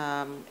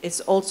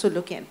is also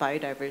looking at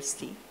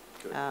biodiversity.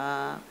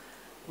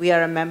 We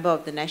are a member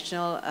of the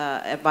National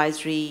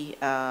Advisory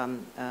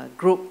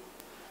Group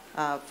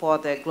for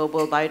the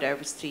Global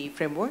Biodiversity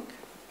Framework.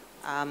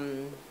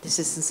 This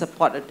is in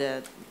support of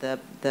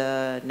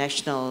the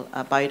National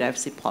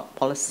Biodiversity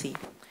Policy.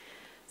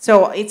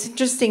 So it's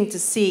interesting to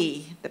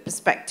see the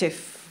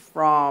perspective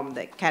from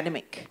the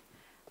academic,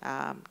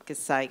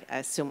 because I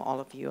assume all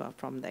of you are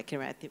from the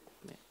academic,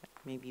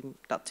 maybe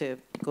Dr.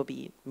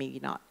 Gobi, maybe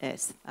not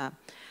as.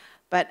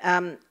 But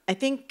I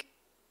think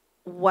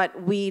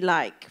what we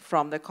like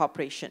from the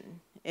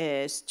cooperation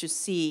is to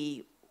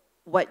see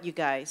what you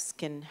guys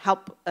can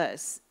help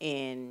us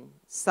in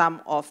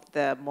some of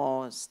the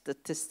more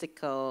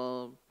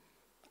statistical,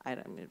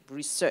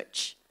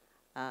 research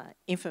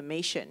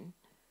information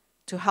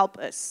to help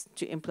us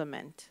to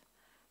implement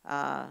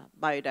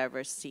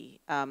biodiversity.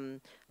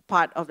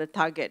 Part of the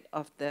target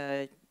of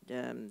the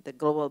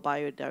Global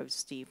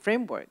Biodiversity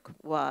Framework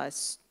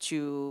was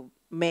to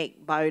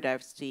make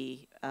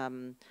biodiversity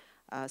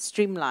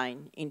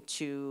streamlined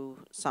into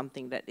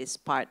something that is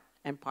part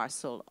and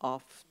parcel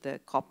of the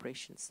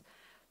corporations.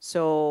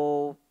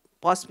 So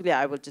possibly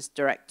I will just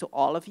direct to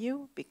all of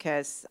you,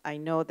 because I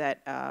know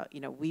that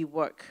we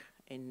work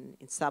in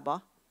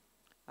Sabah,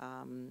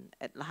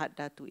 at Lahad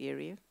Datu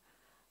area,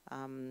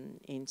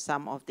 in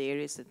some of the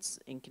areas it's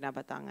in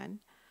Kinabatangan,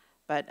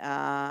 but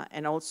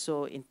and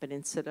also in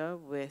Peninsula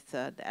with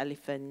the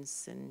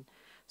elephants. And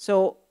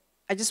so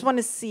I just want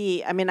to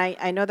see, I mean,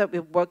 I know that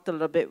we've worked a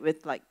little bit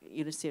with like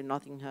University of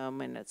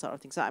Nottingham and that sort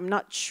of thing, so I'm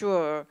not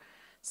sure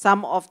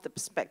some of the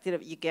perspective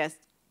that you guys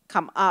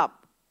come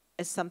up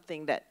as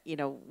something that,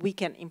 we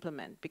can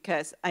implement,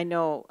 because I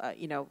know,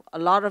 a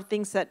lot of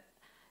things that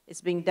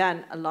is being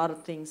done, a lot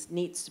of things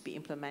needs to be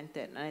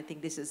implemented, and I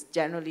think this is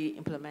generally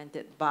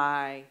implemented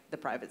by the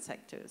private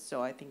sector.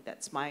 So I think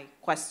that's my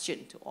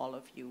question to all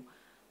of you.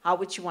 How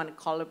would you want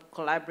to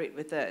collaborate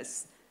with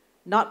us?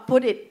 Not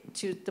put it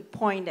to the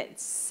point that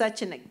it's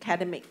such an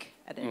academic,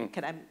 at an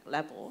academic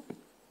level,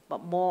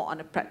 but more on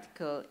a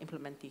practical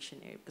implementation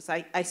area. Because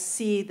I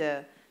see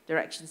the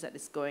directions that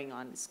is going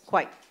on. It's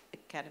quite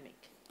academic.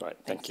 Right,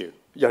 thank you.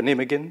 Your name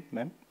again,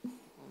 ma'am?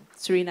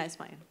 Surina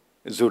Ismail.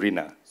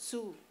 Zurina.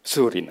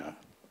 Surina.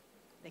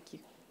 Thank you.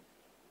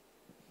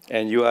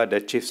 And you are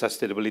the Chief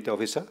Sustainability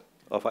Officer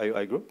of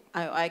IOI Group?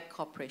 IOI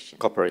Corporation.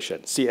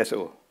 Corporation,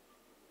 CSO.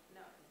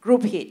 No.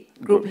 Group Head.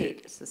 Group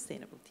Head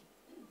Sustainability.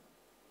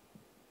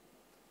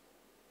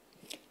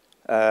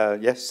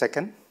 Yes,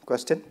 second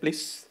question,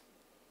 please.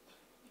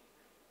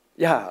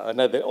 Yeah,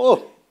 another,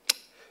 oh,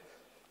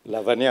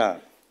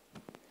 Lavanya.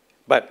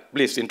 But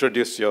please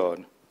introduce your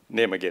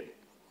name again.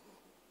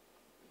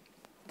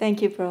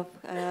 Thank you, Prof.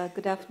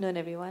 Good afternoon,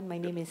 everyone. My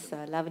name is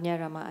Lavanya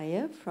Rama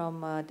Iyer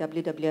from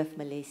WWF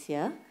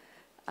Malaysia.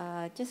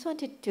 Just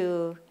wanted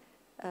to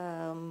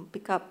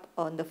pick up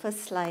on the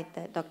first slide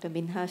that Dr.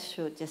 Minhas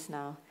showed just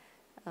now.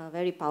 A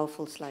very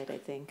powerful slide, I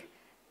think.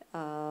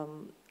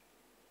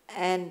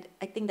 And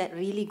I think that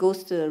really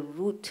goes to the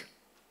root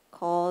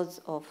cause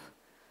of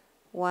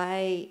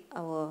why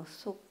our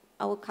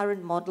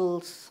current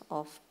models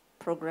of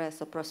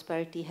progress or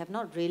prosperity have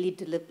not really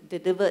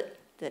delivered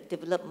the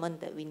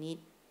development that we need,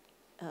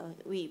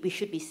 we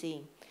should be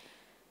seeing.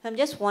 I'm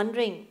just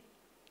wondering,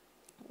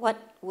 what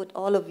would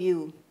all of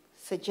you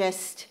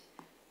suggest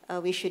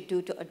we should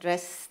do to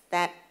address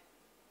that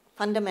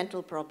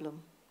fundamental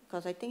problem?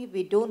 Because I think if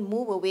we don't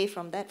move away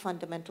from that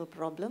fundamental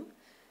problem,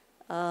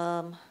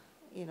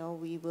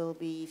 we will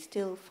be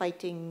still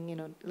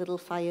fighting, little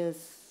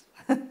fires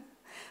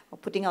or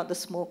putting out the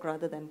smoke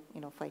rather than,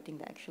 fighting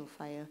the actual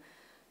fire.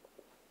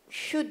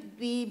 Should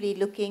we be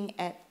looking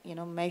at,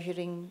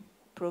 measuring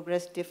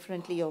progress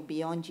differently or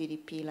beyond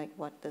GDP, like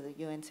what the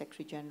UN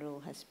Secretary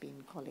General has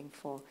been calling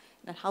for?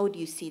 And how do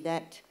you see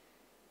that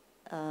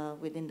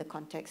within the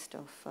context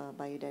of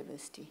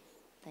biodiversity?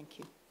 Thank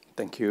you.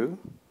 Thank you.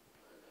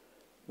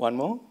 One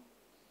more?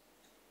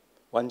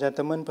 One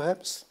gentleman,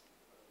 perhaps?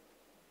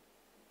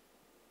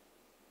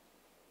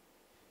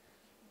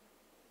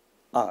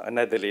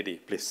 Another lady,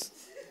 please.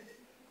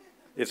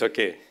 It's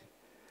okay.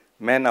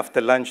 Men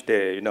after lunch,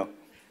 they,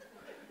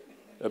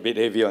 a bit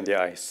heavy on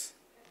their eyes.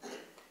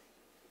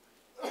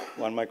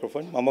 One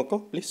microphone.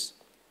 Mamoko, please.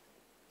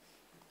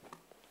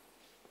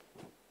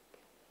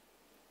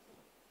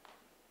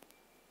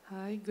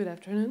 Hi, good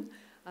afternoon.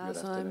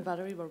 I'm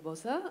Valerie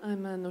Barbosa.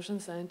 I'm an ocean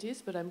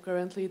scientist, but I'm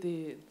currently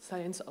the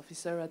science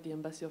officer at the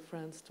Embassy of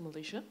France to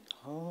Malaysia.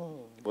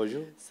 Oh,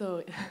 bonjour.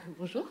 So,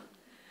 bonjour.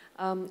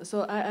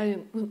 So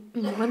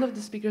one of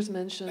the speakers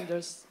mentioned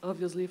there's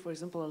obviously, for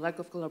example, a lack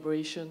of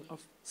collaboration,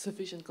 of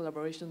sufficient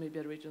collaboration maybe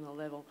at regional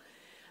level.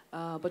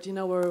 But in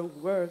our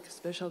work,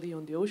 especially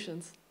on the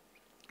oceans,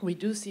 we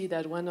do see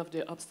that one of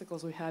the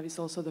obstacles we have is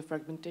also the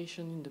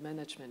fragmentation in the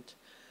management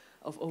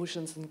of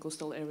oceans and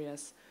coastal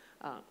areas.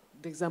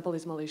 The example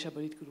is Malaysia,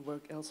 but it could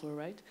work elsewhere,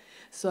 right?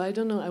 So I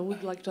don't know, I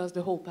would like to ask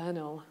the whole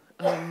panel,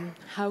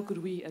 how could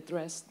we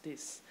address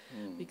this?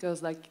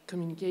 Because like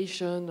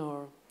communication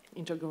or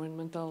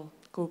intergovernmental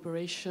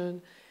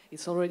cooperation,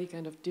 it's already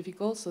kind of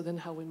difficult, so then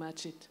how we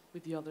match it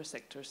with the other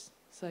sectors.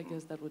 So I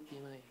guess that would be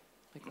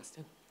my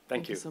question.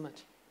 Thank you so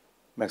much.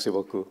 Merci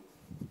beaucoup.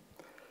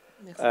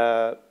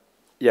 Merci.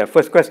 Yeah,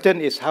 first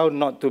question is how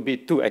not to be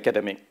too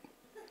academic.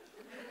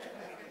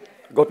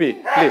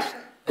 Gopi, please.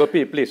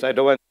 Gopi, please. I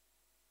don't want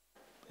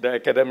the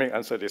academic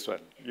answer this one.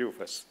 You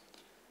first.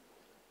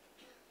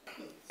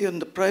 In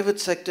the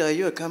private sector, are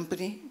you a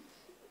company?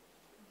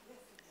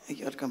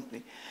 Your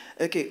company.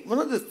 Okay, one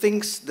of the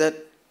things that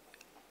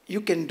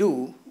you can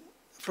do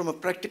from a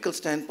practical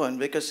standpoint,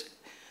 because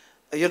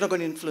you're not going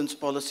to influence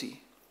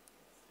policy.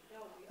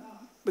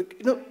 But,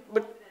 you know,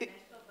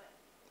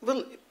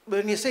 well,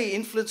 when you say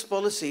influence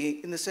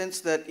policy, in the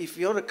sense that if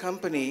you're a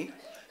company,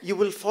 you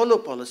will follow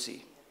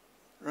policy,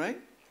 right?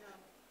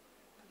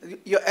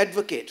 You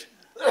advocate.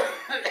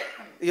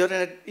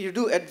 You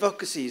do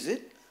advocacy, is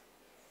it?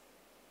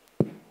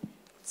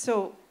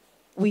 So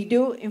we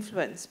do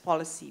influence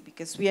policy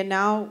because we are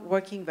now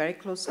working very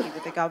closely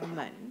with the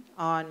government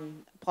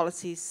on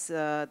policies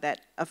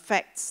that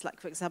affects, like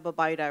for example,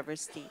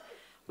 biodiversity.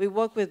 We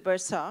work with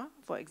Bursa,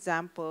 for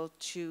example,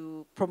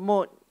 to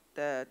promote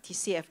the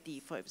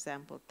TCFD, for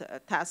example, the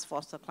Task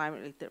Force on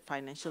Climate-Related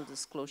Financial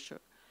Disclosure.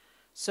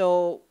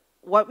 So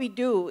what we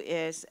do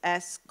is,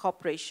 as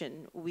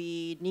corporation,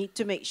 we need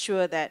to make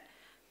sure that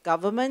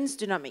governments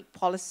do not make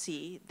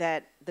policy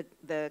that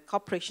the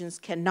corporations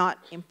cannot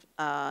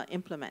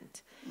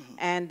implement. Mm-hmm.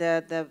 And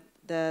the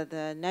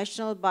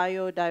National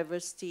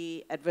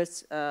Biodiversity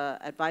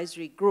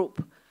Advisory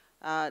Group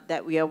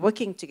that we are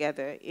working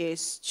together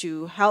is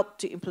to help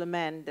to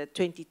implement the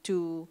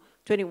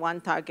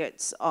 21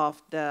 targets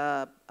of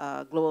the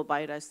Global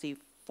Biodiversity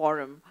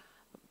Forum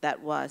that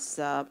was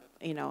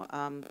in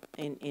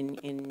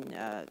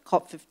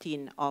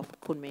COP15 of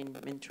Kunming,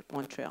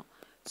 Montreal.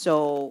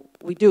 So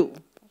we do.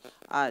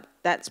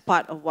 That's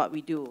part of what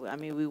we do. I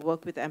mean, we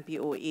work with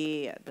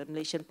MPOA, the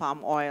Malaysian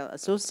Palm Oil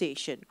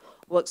Association,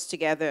 works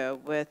together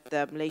with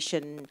the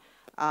Malaysian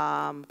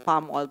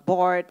Palm Oil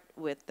Board,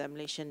 with the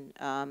Malaysian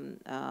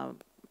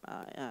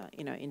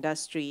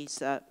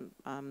industries,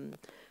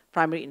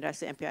 primary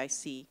industry,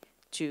 MPIC,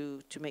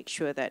 to make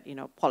sure that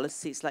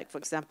policies like, for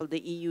example,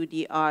 the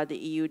EUDR, the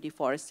EU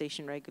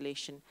Deforestation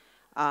Regulation,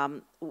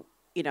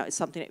 is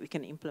something that we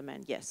can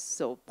implement. Yes,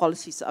 so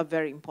policies are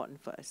very important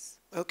for us.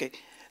 Okay,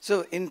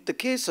 so in the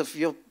case of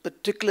your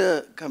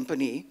particular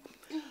company,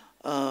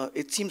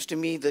 it seems to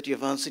me that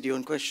you've answered your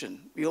own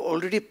question. You're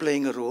already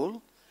playing a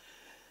role,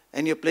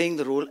 and you're playing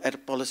the role at a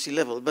policy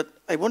level. But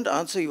I want to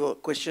answer your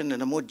question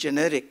in a more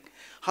generic.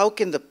 How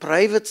can the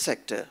private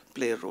sector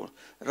play a role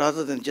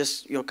rather than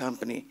just your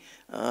company?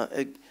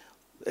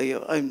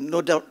 I'm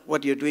no doubt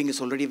what you're doing is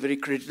already very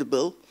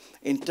credible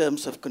in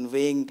terms of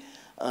conveying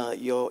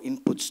your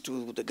inputs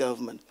to the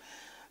government.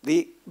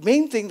 The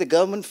main thing the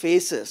government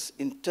faces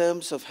in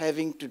terms of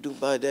having to do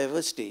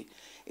biodiversity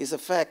is the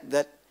fact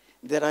that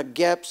there are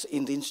gaps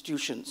in the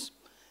institutions.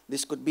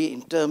 This could be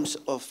in terms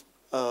of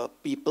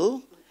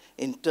people,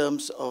 in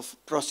terms of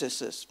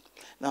processes.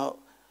 Now,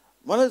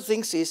 one of the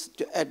things is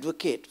to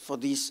advocate for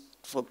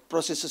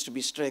processes to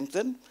be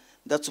strengthened.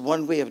 That's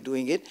one way of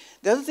doing it.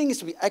 The other thing is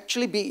to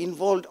actually be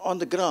involved on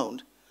the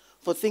ground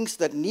for things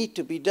that need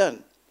to be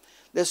done.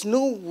 There's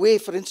no way,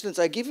 for instance,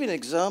 I give you an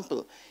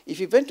example. If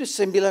you went to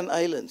Sembilan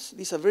Islands,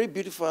 these are very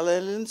beautiful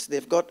islands,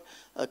 they've got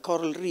a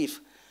coral reef,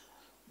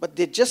 but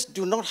they just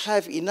do not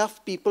have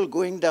enough people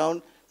going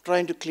down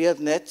trying to clear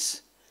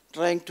nets,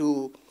 trying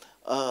to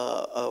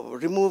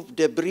remove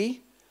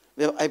debris.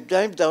 I've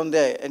dived down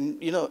there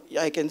and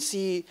I can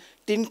see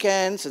tin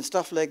cans and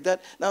stuff like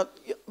that. Now,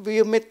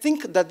 you may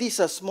think that these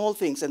are small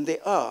things, and they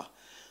are,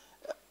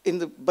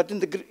 but in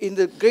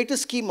the greater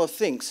scheme of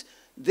things,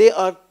 they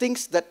are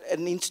things that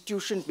an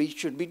institution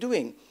should be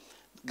doing,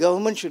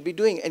 government should be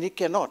doing, and it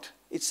cannot.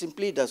 It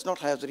simply does not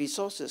have the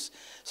resources.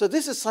 So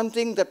this is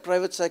something that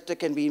private sector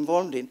can be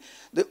involved in.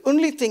 The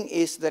only thing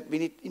is that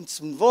when it's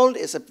involved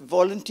as a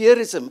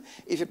volunteerism,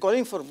 if you're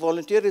calling for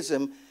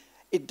volunteerism,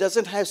 it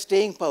doesn't have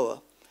staying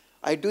power.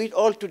 I do it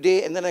all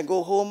today, and then I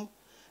go home,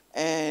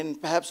 and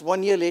perhaps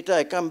 1 year later,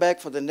 I come back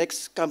for the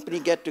next company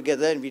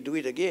get-together, and we do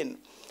it again.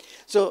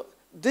 So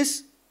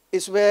this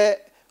is where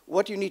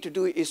what you need to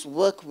do is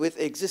work with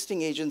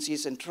existing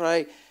agencies and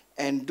try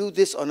and do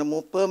this on a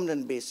more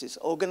permanent basis,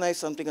 organize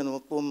something on a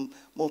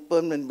more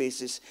permanent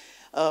basis.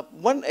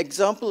 One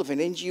example of an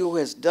NGO who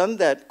has done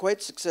that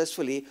quite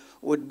successfully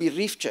would be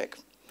Reef Check.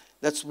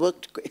 That's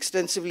worked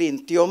extensively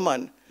in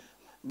Tioman.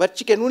 But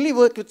she can only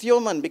work with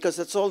Tioman because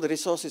that's all the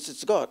resources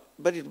it's got.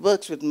 But it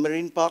works with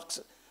Marine Parks,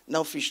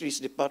 now Fisheries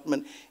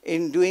Department,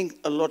 in doing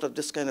a lot of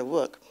this kind of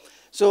work.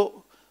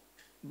 So,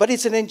 but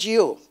it's an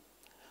NGO.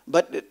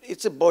 But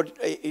it's a body,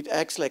 it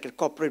acts like a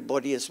corporate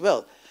body as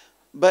well.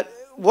 But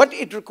what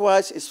it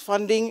requires is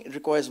funding, it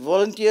requires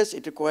volunteers,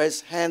 it requires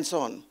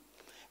hands-on.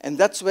 And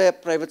that's where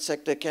private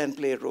sector can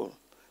play a role.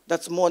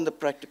 That's more on the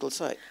practical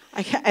side.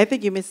 I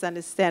think you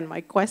misunderstand.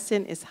 My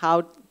question is,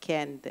 how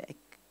can the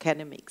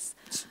academics?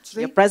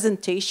 Your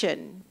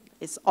presentation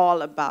is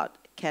all about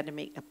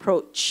academic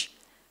approach.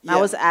 Yeah.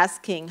 I was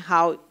asking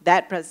how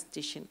that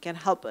presentation can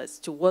help us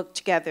to work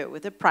together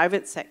with the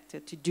private sector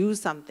to do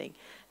something,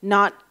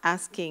 not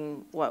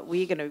asking what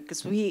we're going to,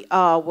 because we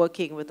are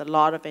working with a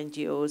lot of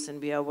NGOs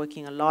and we are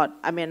working a lot,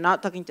 I mean,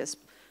 not talking just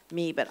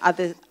me, but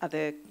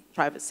other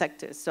private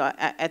sectors. So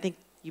I think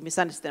you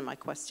misunderstand my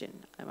question.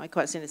 My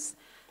question is,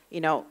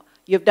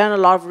 you've done a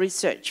lot of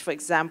research. For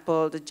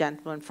example, the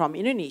gentleman from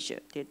Indonesia,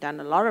 they've done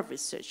a lot of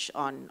research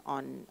on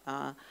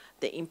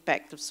the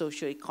impact of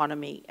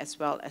socioeconomy as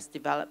well as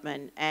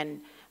development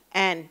and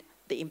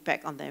the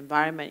impact on the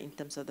environment in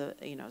terms of the,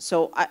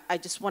 so I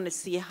just want to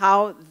see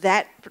how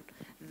that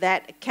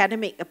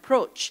academic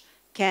approach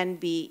can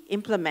be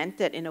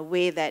implemented in a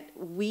way that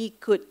we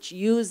could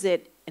use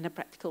it in a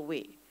practical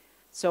way.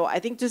 So I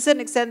think to a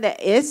certain extent there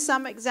is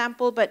some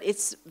example, but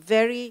it's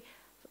very,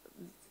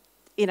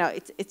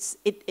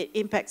 it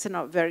impacts on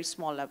a very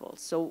small level.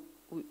 So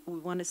we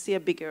want to see a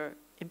bigger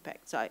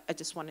impact. So I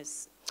just want to,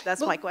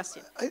 that's my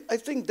question. I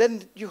think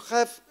then you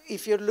have,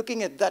 if you're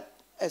looking at that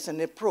as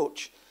an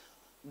approach,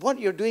 what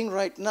you're doing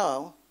right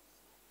now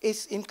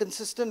is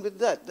inconsistent with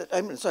that.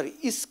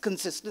 Is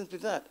consistent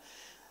with that.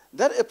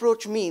 That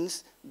approach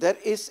means there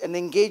is an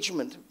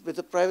engagement with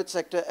the private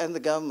sector and the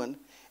government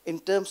in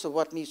terms of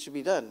what needs to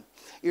be done.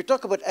 You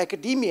talk about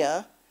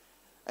academia,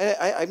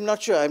 I'm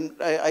not sure,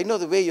 I know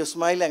the way you're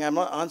smiling, I'm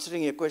not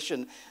answering your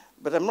question,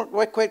 but I'm not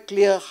quite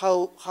clear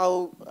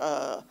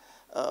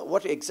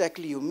what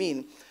exactly you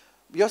mean.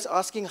 You're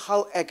asking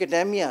how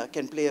academia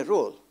can play a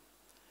role,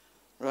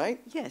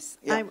 right? Yes,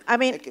 yeah. I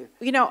mean, okay.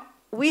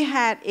 We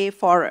had a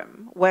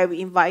forum where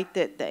we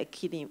invited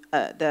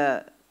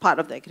the part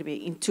of the academia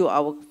into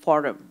our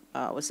forum,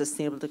 was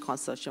Sustainability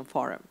Consortium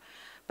Forum.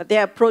 But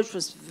their approach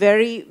was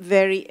very,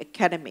 very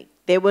academic.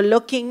 They were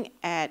looking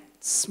at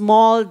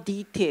small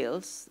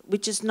details,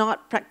 which is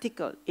not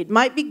practical. It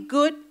might be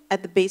good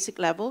at the basic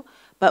level,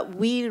 but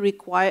we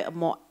require a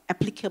more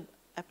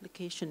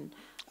application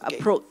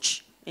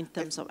approach in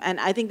terms of, and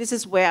I think this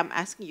is where I'm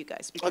asking you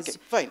guys, because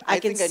I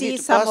can see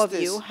some of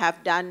you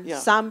have done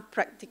some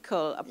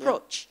practical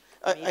approach.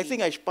 I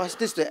think I should pass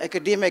this to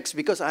academics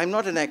because I'm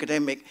not an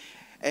academic,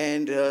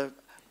 and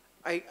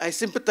I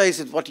sympathize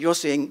with what you're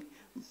saying,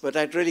 but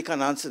I really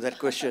can't answer that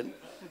question.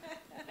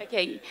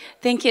 Okay,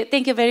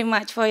 thank you very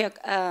much for your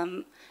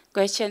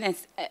question. And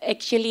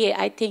actually,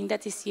 I think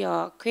that is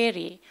your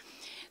query.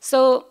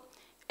 So,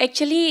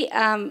 actually,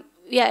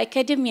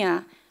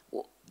 academia,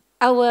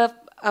 our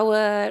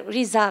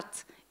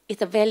result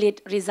is a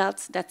valid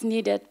result that's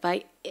needed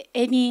by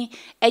any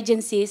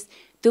agencies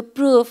to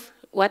prove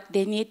what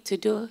they need to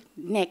do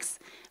next,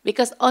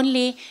 because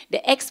only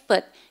the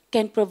expert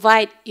can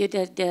provide you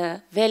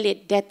the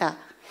valid data,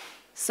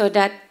 so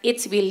that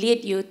it will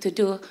lead you to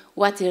do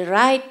what's the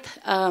right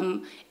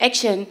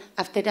action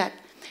after that.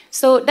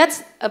 So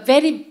that's a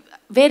very,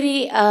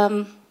 very,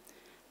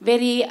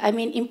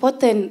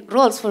 important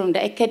roles from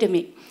the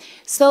academic.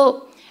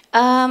 So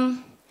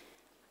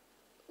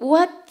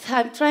what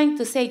I'm trying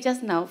to say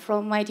just now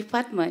from my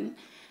department,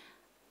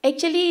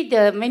 actually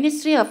the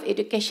Ministry of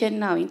Education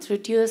now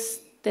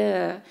introduced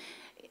the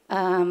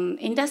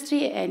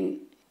industry and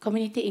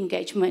community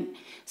engagement.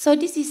 So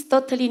this is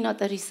totally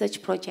not a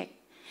research project.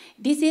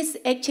 This is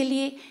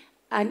actually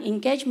an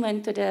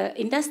engagement to the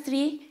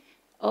industry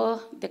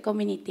or the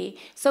community.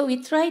 So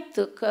we try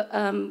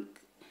to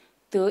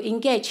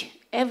engage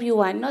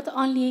everyone, not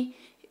only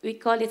we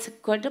call it a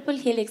quadruple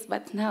helix,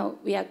 but now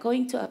we are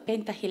going to a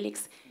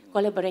pentahelix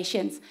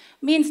collaborations.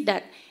 Means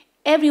that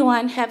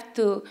everyone have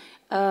to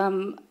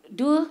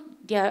do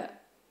their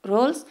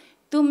roles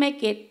to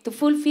make it, to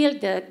fulfill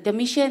the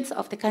missions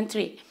of the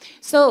country.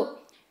 So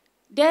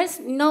there's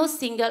no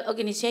single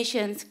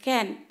organizations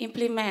can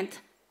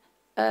implement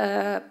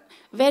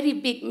very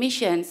big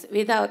missions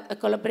without a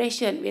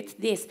collaboration with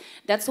this.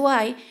 That's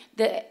why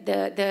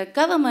the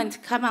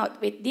government come out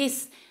with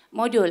this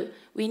module.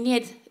 We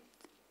need,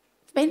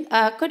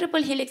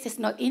 quadruple helix is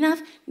not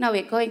enough, now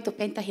we're going to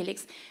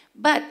pentahelix.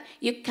 But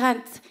you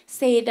can't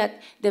say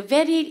that the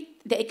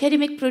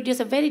academic produce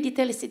a very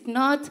detailed is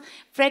not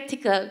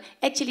practical.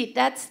 Actually,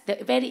 that's the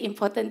very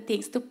important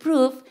things to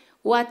prove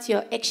what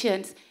your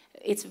actions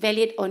is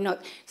valid or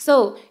not.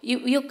 So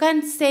you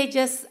can't say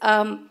just,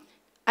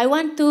 I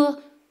want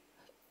to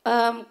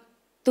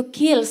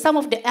kill some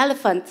of the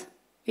elephant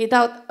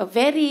without a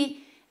very,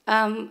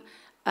 a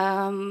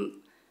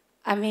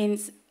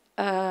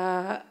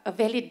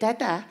valid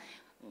data,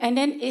 and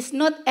then it's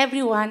not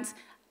everyone's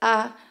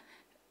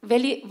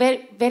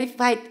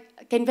verified,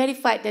 can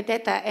verify the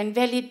data, and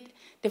the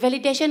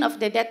validation of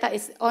the data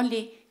is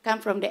only come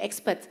from the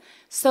experts.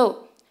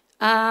 So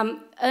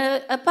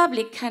a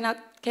public cannot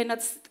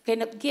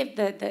give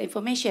the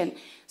information.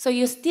 So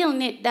you still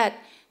need that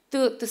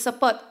to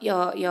support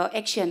your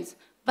actions.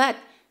 But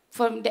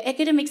from the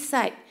academic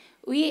side,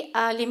 we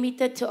are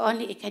limited to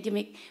only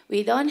academic.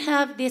 We don't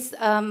have this,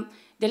 the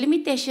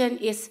limitation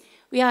is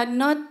we are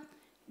not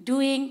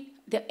doing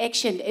the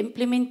action, the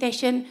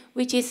implementation,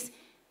 which is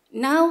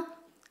now,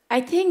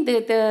 I think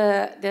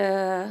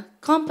the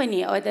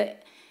company or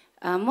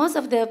most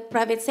of the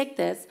private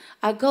sectors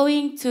are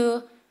going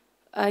to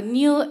a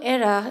new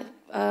era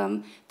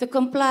to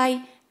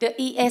comply the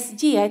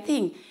ESG, I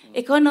think,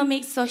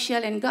 economic,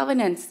 social, and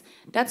governance.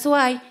 That's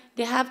why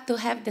they have to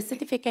have the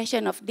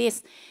certification of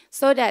this,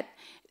 so that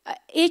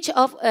each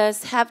of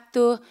us have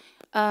to,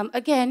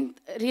 again,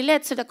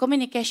 relate to the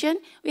communication.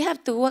 We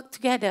have to work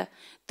together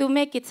to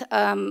make it,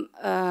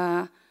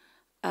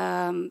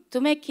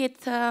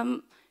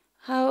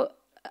 how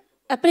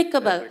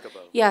applicable.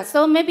 Yeah,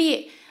 so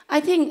maybe I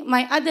think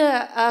my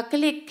other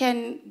colleague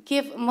can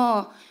give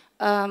more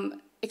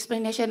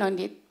explanation on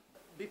it.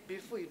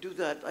 Before you do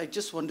that, I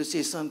just want to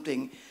say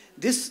something.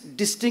 This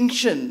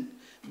distinction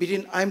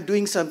between I'm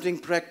doing something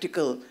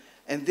practical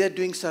and they're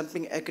doing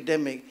something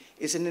academic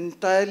is an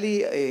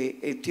entirely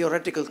a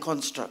theoretical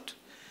construct.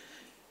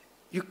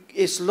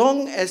 As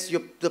long as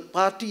the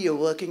party you're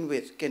working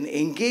with can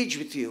engage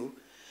with you,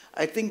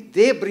 I think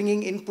they're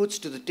bringing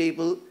inputs to the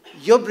table,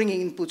 you're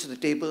bringing inputs to the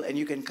table, and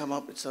you can come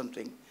up with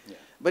something. Yeah.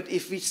 But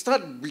if we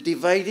start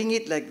dividing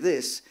it like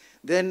this,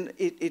 then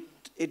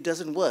it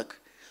doesn't work.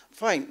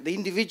 Fine, the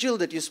individual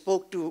that you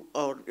spoke to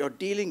or you're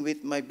dealing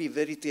with might be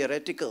very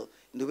theoretical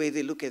in the way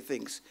they look at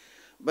things.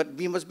 But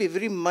we must be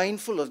very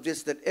mindful of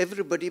this, that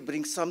everybody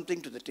brings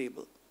something to the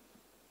table.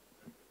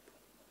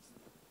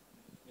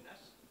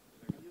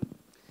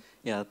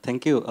 Yeah,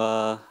 thank you.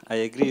 I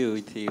agree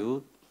with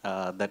you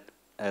that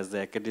as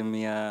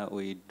academia,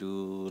 we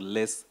do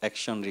less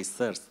action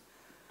research,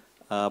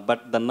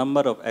 but the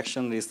number of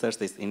action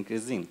research is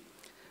increasing.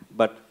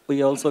 But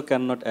we also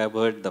cannot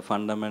avoid the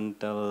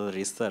fundamental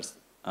research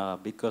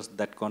because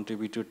that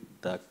contributed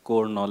the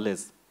core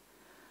knowledge.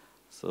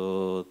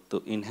 So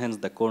to enhance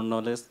the core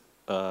knowledge,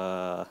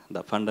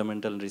 the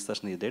fundamental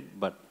research needed,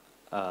 but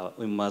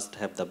we must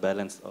have the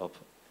balance of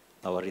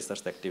our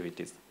research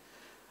activities.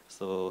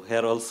 So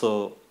here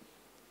also,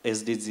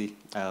 SDG,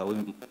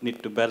 we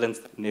need to balance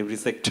in every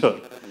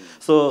sector.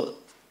 So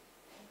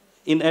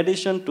in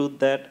addition to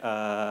that,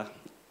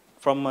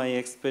 from my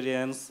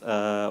experience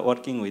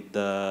working with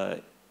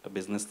the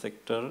business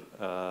sector,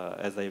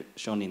 as I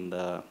shown in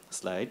the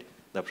slide,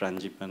 the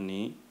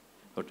Frangipani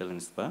Hotel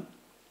and Spa.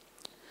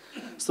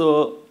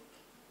 So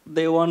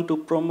they want to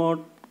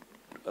promote,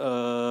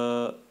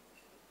 their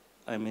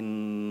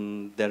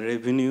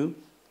revenue,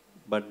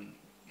 but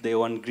they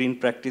want green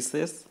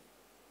practices,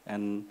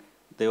 and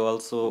they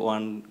also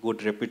want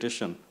good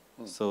reputation.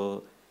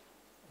 So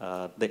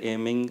they're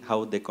aiming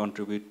how they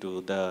contribute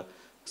to the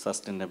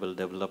sustainable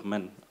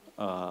development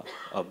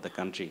of the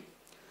country.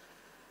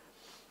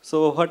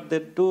 So what they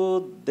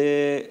do,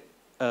 they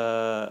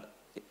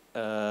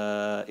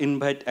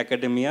invite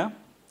academia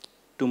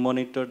to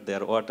monitor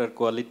their water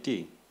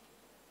quality,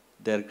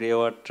 their grey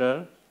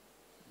water,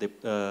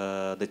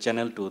 the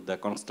channel to the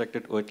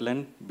constructed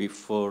wetland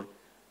before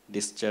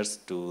discharge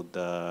to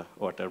the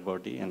water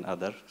body and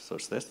other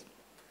sources.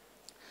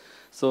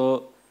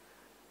 So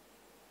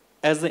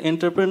as an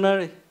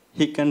entrepreneur,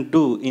 he can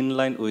do in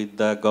line with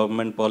the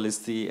government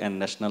policy and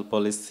national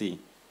policy.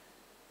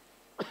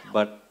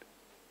 But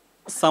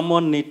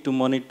someone need to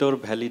monitor,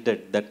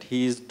 validate that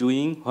he is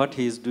doing what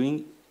he is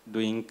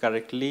doing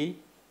correctly,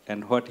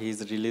 and what he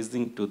is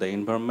releasing to the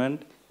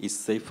environment is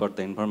safe for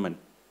the environment.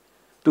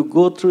 To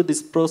go through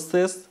this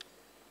process,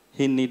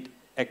 he need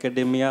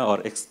academia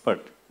or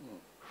expert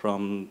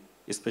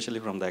especially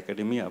from the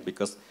academia,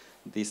 because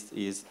this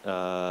is,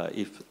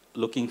 if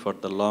looking for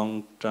the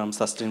long-term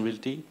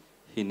sustainability,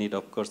 he need,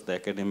 of course, the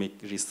academic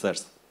research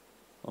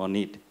on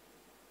it.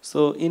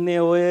 So in a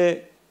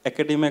way,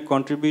 academia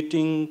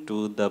contributing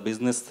to the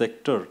business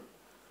sector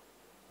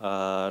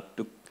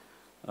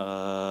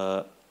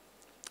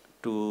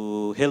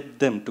to help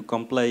them to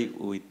comply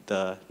with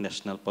the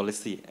national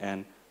policy.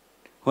 And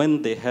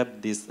when they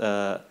have this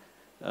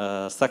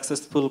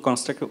successful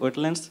constructed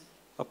wetlands,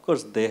 of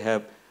course, they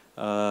have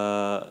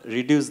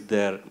reduced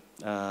their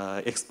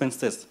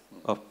expenses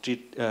of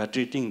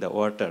treating the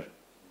water.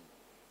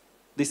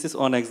 This is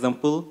one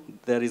example.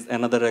 There is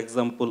another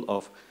example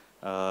of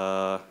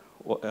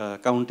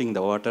counting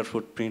the water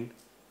footprint.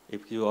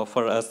 If you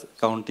offer us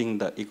counting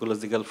the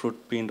ecological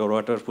footprint or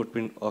water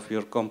footprint of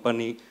your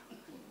company,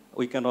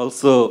 we can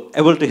also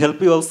able to help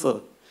you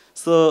also.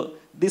 So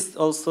this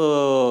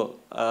also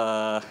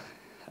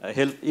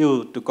help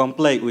you to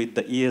comply with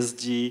the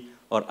ESG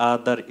or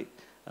other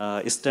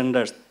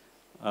standards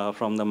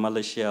from the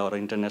Malaysia or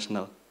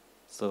international.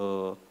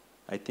 So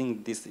I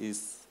think this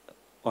is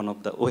one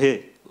of the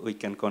way we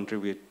can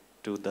contribute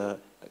to the,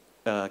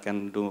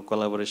 can do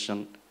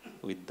collaboration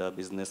with the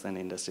business and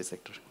industry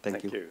sector.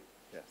 Thank you.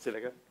 Yeah,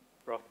 silakan,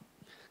 Prof.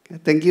 Okay,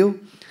 thank you.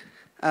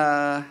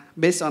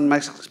 Based on my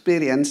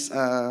experience,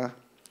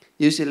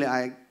 usually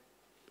I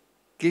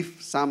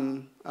give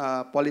some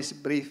policy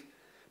brief,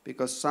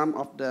 because some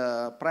of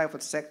the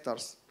private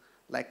sectors,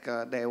 like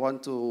they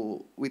want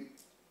to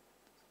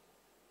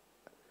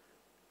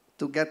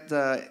get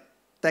the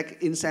tax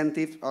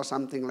incentive or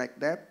something like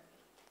that,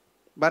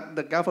 but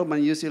the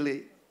government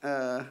usually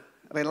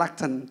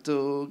reluctant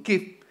to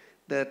give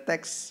the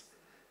tax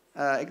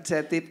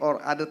incentive or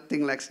other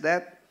thing like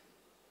that,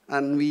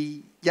 and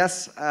we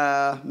just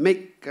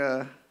make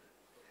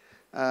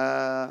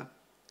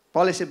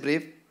policy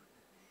brief.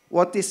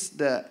 What is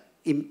the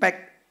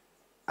impact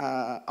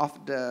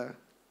of the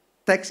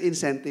tax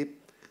incentive,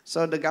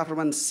 so the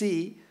government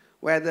see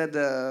whether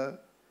they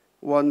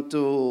want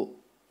to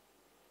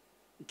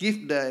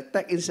give the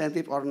tax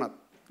incentive or not.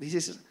 This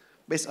is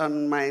based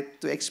on my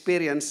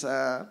experience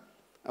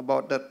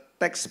about the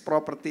tax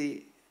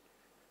property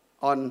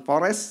on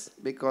forest,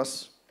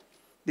 because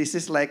this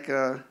is like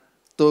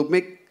to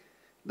make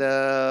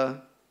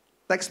the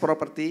tax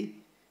property,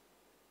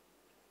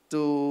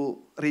 to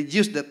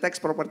reduce the tax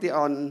property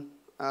on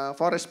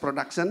forest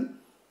production,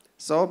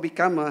 so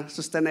become a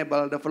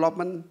sustainable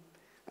development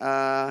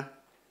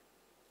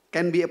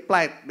can be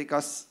applied,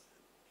 because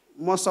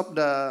most of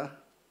the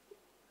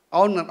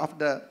owner of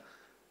the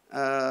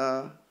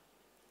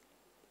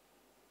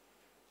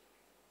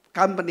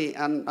company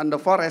and the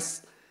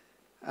forest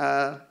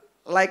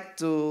like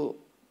to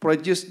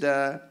produce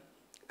to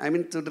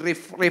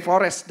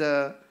reforest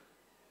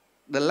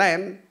the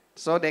land,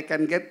 so they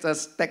can get a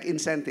tax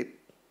incentive.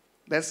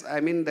 That's,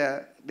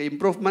 the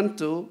improvement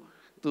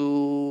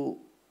to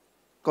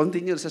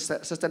continue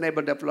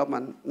sustainable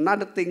development.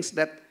 Another things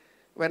that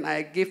when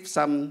I give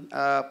some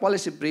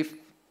policy brief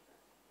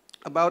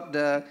about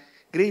the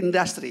green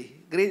industry,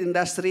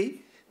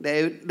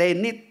 they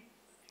need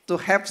to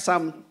have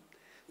some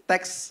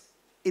tax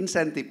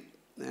incentive,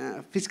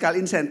 fiscal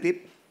incentive.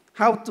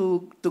 How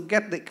to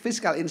get the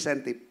fiscal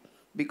incentive?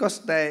 Because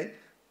they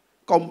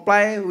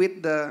comply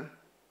with the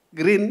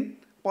green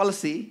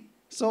policy.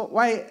 So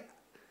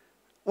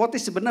what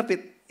is the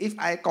benefit if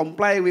I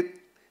comply with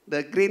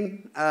the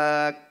green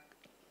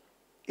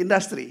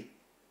industry?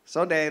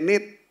 So they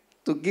need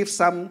to give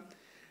some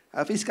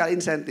fiscal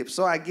incentive.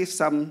 So I give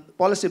some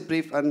policy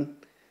brief, and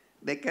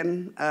they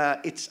can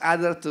each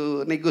other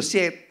to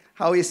negotiate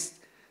how is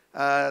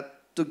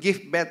to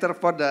give better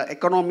for the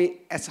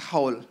economy as a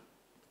whole.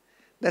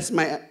 That's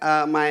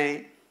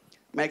my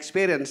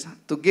experience,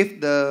 to give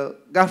the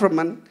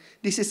government,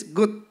 this is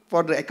good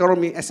for the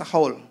economy as a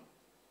whole.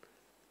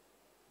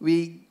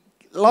 We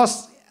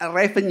lost a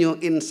revenue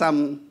in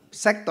some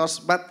sectors,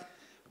 but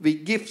we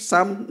give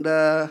some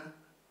the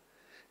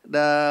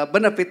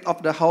benefit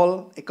of the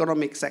whole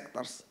economic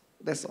sectors.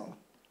 That's all.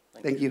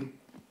 Thank you.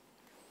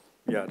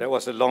 Yeah, that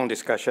was a long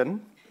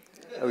discussion.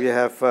 We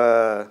have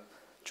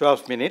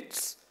 12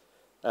 minutes.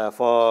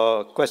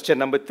 For question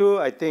number 2,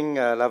 I think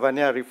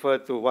Lavanya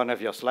referred to one of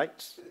your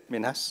slides.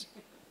 Minhas.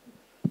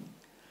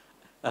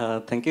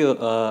 Thank you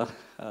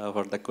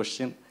for the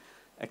question.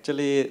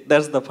 Actually,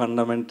 that's the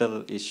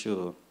fundamental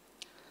issue.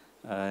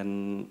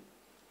 And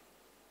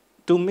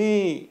to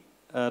me,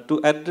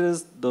 to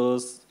address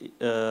those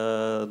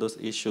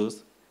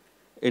issues,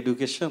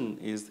 education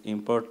is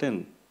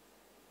important.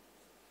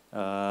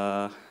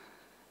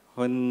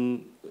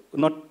 When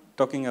not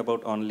talking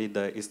about only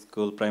the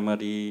school,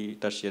 primary,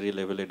 tertiary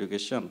level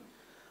education,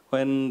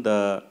 when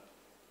they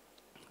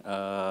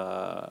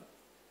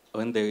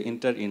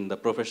enter in the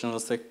professional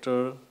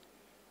sector,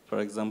 for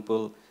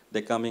example,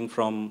 they're coming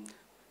from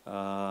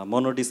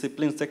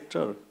monodiscipline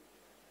sector.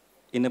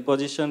 In a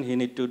position, he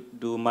need to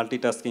do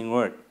multitasking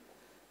work.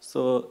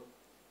 So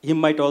he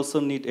might also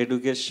need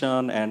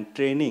education and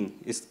training,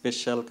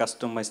 special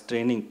customized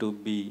training to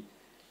be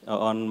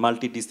on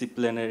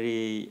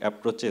multidisciplinary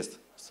approaches,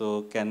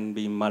 so can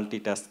be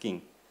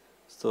multitasking.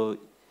 So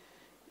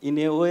in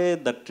a way,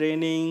 the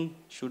training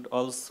should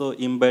also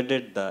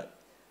embed the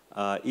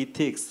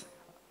ethics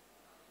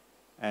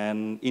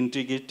and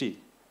integrity.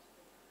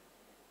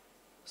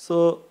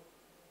 So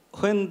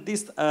when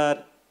these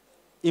are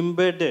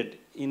embedded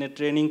in a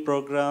training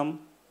program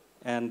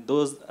and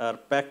those are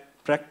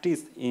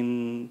practiced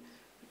in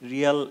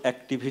real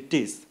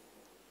activities,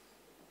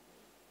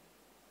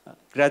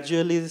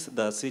 gradually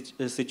the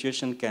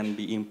situation can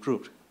be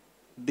improved.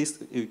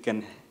 This you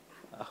can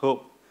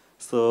hope.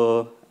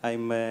 So I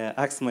may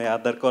ask my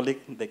other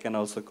colleague, they can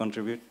also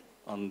contribute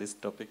on this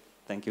topic.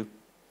 Thank you.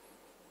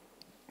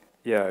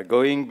 Yeah,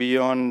 going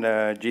beyond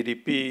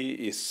GDP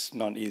is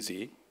not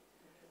easy,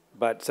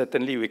 but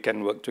certainly we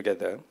can work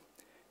together.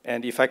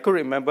 And if I could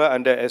remember,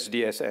 under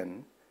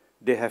SDSN,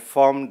 they have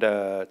formed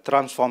a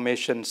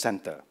transformation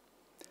center.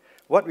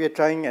 What we are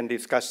trying and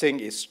discussing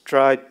is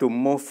try to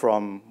move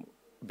from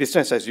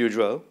business as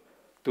usual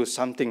to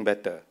something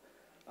better.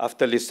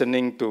 After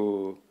listening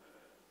to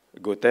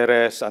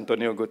Guterres,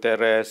 Antonio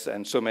Guterres,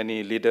 and so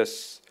many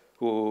leaders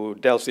who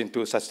delves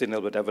into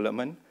sustainable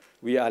development,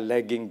 we are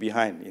lagging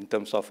behind in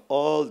terms of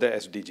all the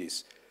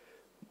SDGs.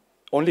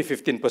 Only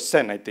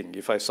 15%, I think,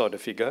 if I saw the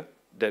figure,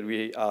 that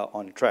we are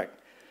on track.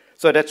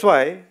 So that's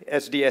why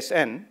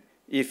SDSN,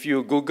 if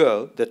you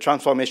Google the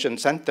Transformation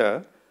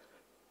Center,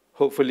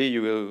 hopefully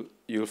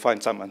you'll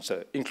find some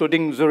answer,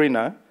 including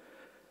Zurina.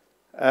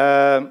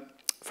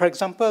 For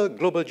example,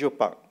 Global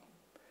Geopark.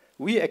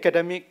 We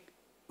academic,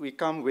 we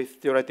come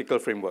with theoretical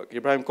framework.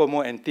 Ibrahim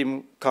Komo and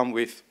team come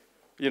with,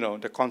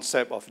 the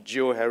concept of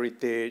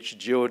geo-heritage,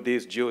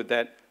 geo-this,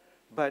 geo-that.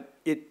 But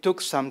it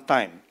took some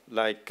time,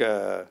 like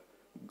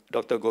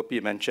Dr. Gopi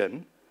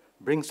mentioned,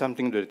 bring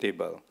something to the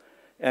table.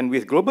 And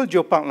with Global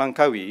Geopark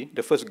Langkawi,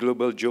 the first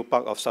global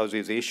geopark of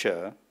Southeast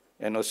Asia,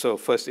 and also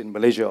first in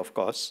Malaysia, of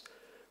course,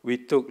 we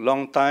took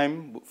long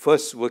time,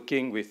 first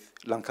working with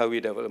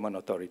Langkawi Development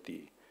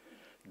Authority.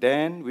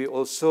 Then we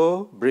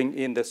also bring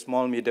in the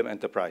small, medium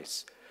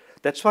enterprise.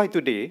 That's why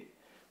today,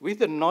 with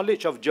the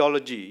knowledge of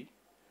geology,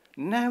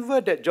 never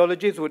that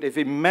geologists would have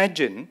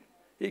imagined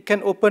it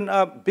can open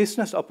up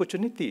business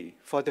opportunity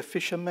for the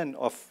fishermen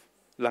of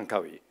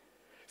Langkawi.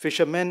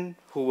 Fishermen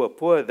who were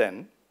poor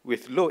then,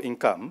 with low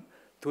income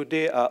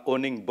today are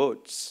owning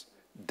boats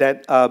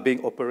that are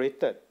being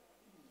operated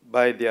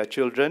by their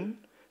children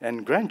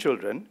and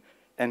grandchildren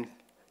and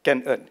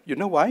can earn. You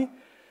know why?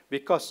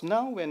 Because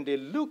now when they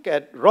look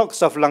at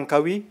rocks of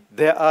Langkawi,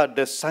 there are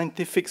the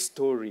scientific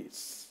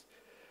stories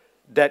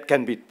that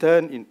can be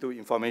turned into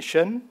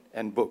information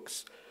and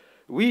books.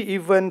 We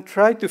even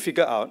try to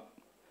figure out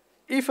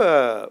if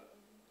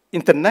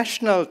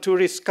international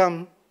tourists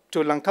come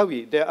to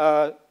Langkawi, there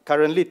are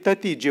currently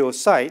 30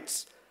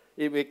 geosites.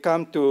 It will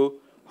come to,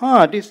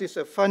 this is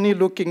a funny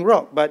looking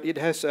rock, but it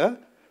has a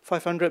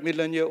 500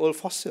 million year old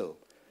fossil.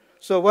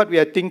 So what we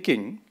are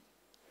thinking,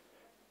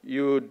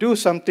 you do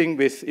something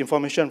with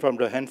information from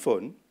the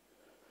handphone,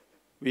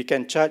 we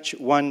can charge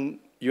 $1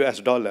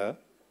 US,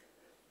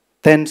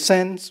 10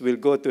 cents will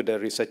go to the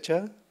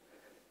researcher,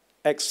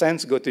 X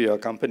cents go to your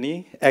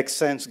company, X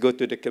cents go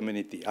to the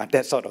community,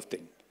 that sort of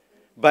thing.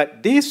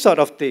 But this sort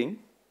of thing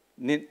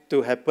need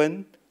to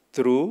happen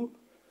through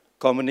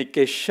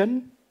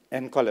communication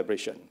and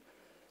collaboration.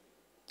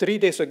 3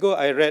 days ago,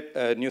 I read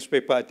a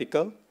newspaper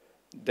article.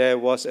 There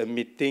was a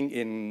meeting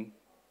in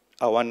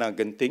Awana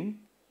Genting,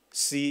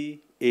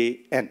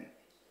 CAN.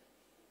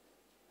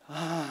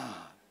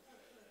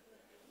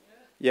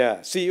 Yeah,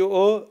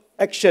 CEO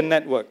Action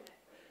Network.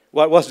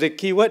 What was the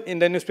keyword in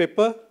the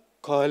newspaper?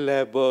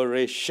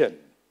 Collaboration.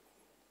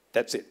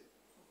 That's it.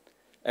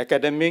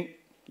 Academic,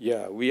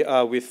 yeah, we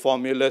are with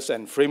formulas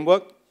and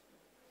framework.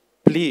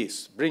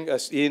 Please bring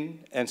us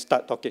in and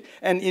start talking.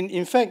 And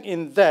in fact,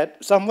 in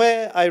that,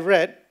 somewhere I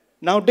read,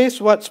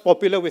 nowadays what's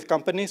popular with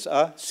companies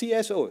are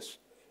CSOs,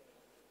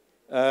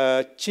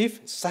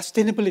 Chief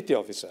Sustainability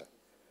Officer.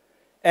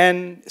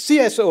 And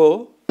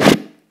CSO,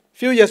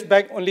 few years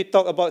back, only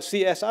talk about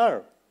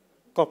CSR,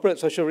 Corporate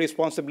Social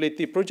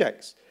Responsibility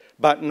projects.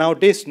 But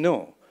nowadays,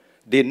 no.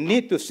 They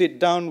need to sit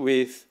down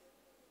with,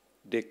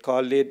 they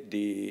call it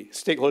the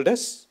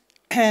stakeholders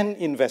and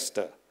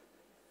investor.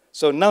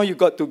 So now you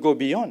got to go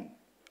beyond.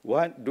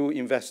 What do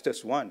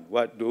investors want?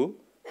 What do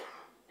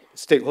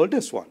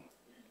stakeholders want?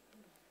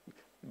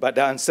 But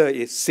the answer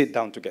is sit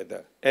down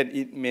together. And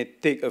it may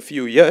take a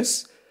few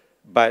years,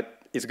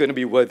 but it's going to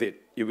be worth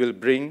it. It will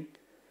bring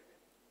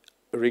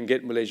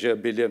ringgit Malaysia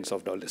billions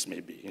of dollars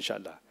maybe,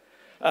 inshallah.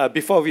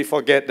 Before we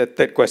forget the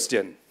third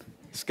question,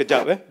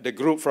 sekejap, the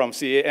group from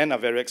CAN are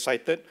very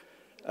excited.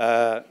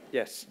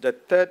 Yes, the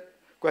third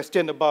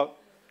question about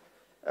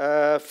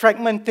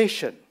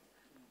fragmentation.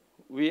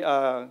 We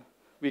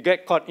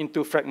get caught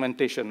into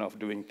fragmentation of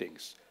doing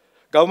things.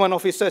 Government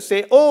officers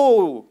say,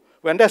 oh,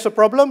 when there's a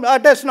problem,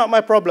 that's not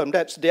my problem,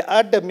 that's the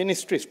other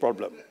ministry's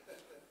problem.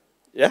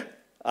 Yeah?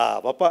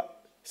 Bapak,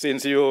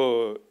 since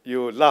you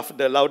laugh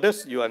the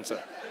loudest, you answer.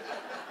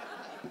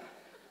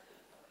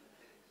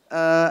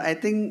 I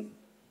think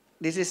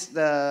this is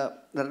the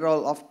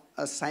role of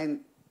a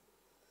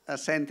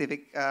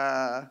scientific,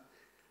 an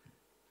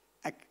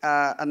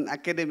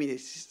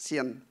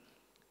academician,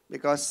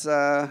 because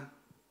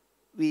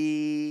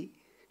we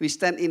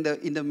stand in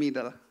the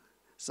middle,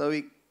 so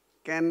we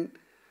can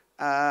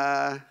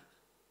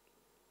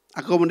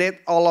accommodate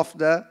all of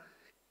the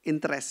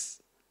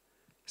interests.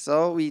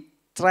 So we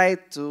try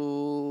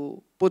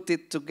to put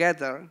it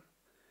together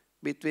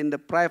between the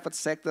private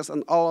sectors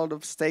and all of the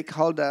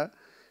stakeholders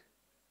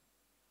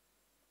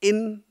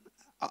in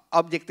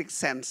objective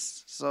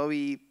sense. So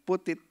we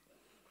put it,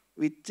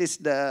 which is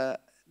the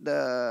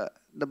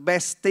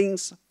best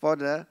things for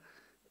the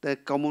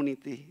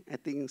community. I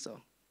think so.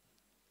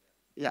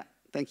 Yeah,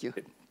 thank you.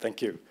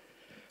 Thank you.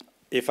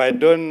 If I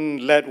don't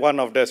let one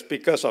of the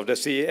speakers of the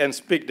CAN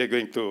speak, they're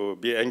going to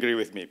be angry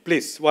with me.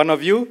 Please, one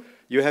of you,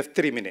 you have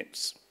 3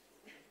 minutes.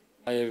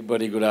 Hi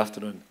everybody, good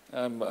afternoon.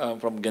 I'm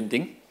from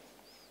Genting,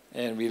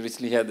 and we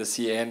recently had the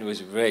CAN, which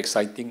was very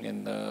exciting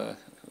and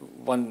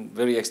one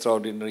very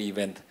extraordinary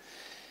event.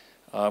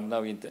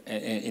 Now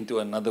into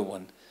another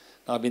one.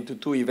 Now I've been to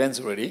 2 events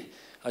already.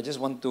 I just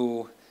want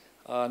to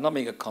not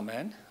make a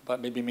comment,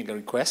 but maybe make a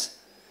request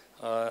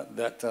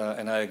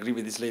and I agree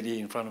with this lady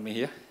in front of me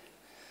here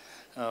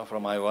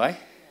from IOI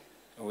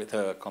with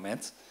her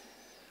comments,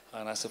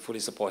 and I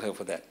fully support her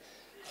for that.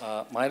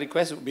 My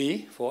request would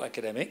be for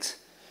academics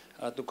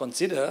to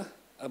consider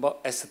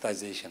about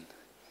aestheticization.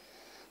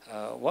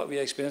 What we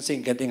are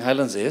experiencing in Genting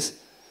Highlands is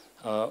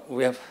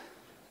we have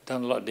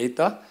done a lot of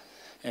data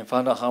and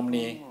found out how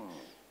many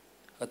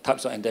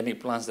types of endemic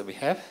plants that we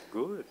have,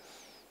 Good.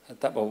 the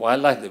type of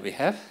wildlife that we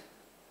have.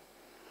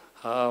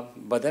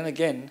 But then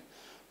again,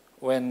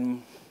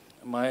 when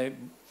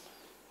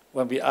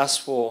we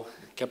ask for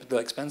capital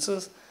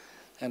expenses,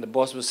 and the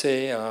boss will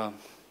say, how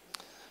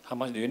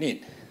much do you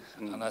need?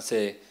 And I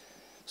say,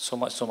 so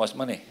much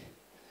money.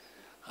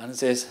 And he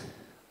says,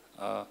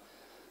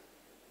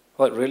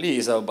 what really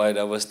is our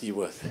biodiversity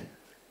worth?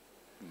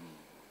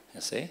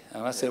 You see?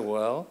 And I say,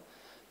 well,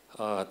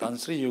 Tan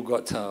Sri, you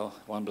got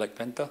 1 black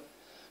panther,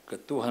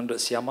 got 200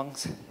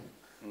 siamangs,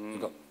 you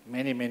got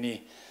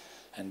many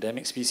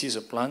endemic species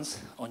of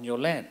plants on your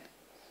land,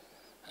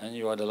 and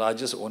you are the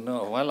largest owner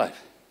of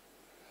wildlife.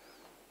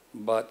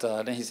 But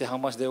then he said how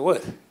much they're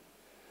worth.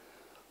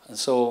 And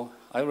so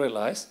I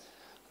realized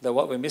that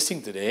what we're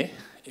missing today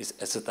is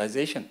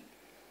assetization.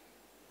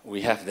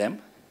 We have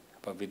them,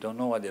 but we don't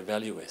know what their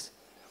value is.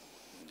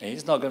 And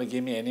he's not going to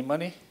give me any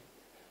money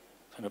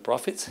from the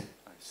profits,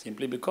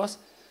 simply because,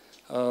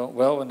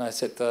 well, when I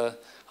said,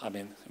 I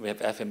mean, we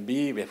have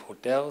F&B, we have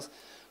hotels,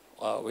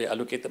 we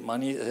allocated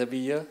money every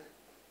year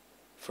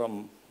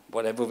from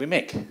whatever we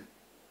make,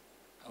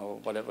 or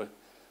whatever.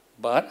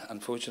 But,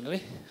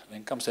 unfortunately,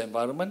 when it comes to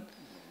environment,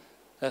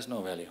 there's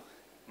no value.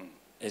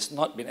 It's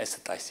not been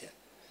assetized yet,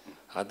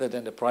 other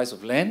than the price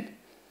of land,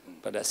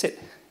 but that's it.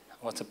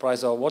 What's the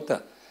price of our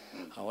water?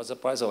 What's the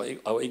price of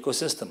our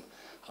ecosystem?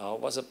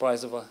 What's the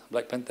price of a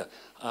Black Panther?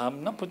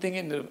 I'm not putting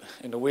it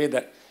in the way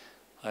that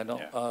I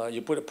know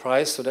you put a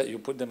price so that you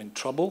put them in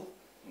trouble,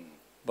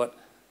 but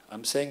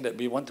I'm saying that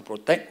we want to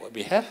protect what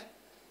we have,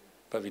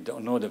 but we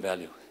don't know the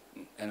value.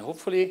 And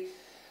hopefully,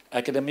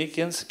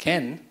 academicians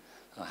can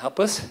help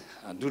us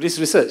do this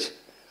research.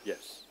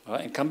 Yes.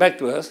 And come back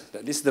to us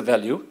that this is the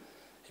value.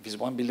 If it's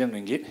 1 billion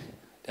ringgit,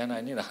 then I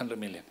need 100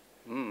 million.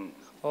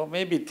 Or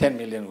maybe 10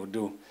 million would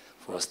do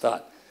for a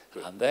start.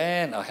 Good. And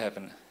then I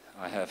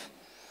have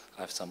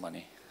some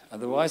money.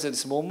 Otherwise, at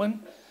this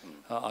moment,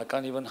 I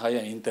can't even hire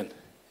an intern.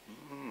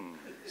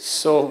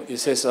 So it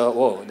says,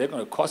 whoa, they're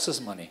going to cost us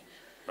money.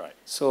 Right.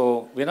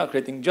 So we're not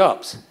creating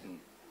jobs.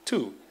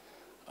 Two,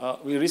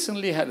 we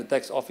recently had the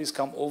tax office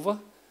come over,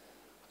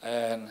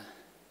 and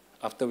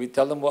after we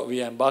tell them what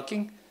we are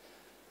embarking,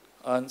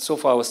 and so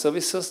for our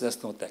services,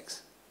 there's no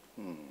tax.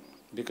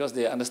 Because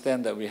they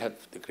understand that we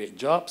have to create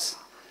jobs,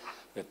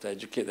 we have to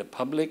educate the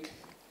public.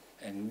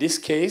 In this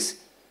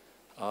case,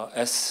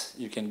 as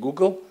you can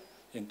Google,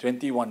 in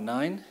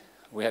 2019,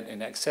 we had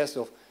in excess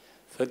of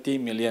 30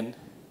 million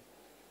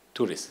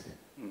tourists.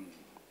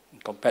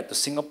 Compared to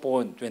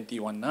Singapore in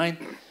 2019,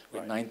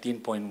 with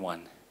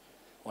 19.1.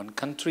 One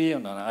country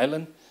on an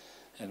island,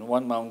 and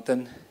one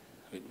mountain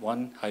with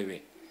one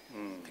highway.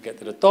 To get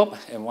to the top,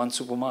 and one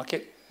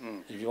supermarket,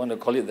 if you want to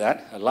call it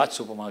that, a large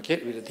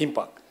supermarket with a theme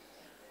park.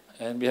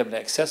 And we have an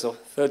excess of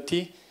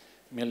 30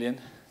 million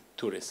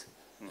tourists.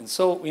 And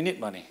so we need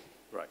money.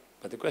 Right.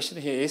 But the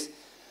question here is,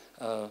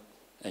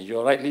 and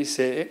you rightly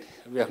say it,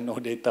 we have no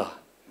data.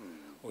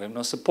 We have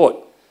no support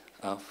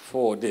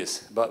for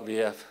this, but we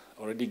have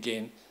already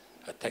gained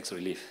a tax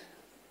relief.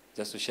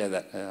 Just to share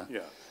that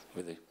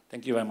with you.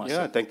 Thank you very much.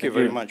 Yeah, sir. thank you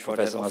very much for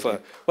that Professor offer.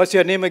 Mazlin. What's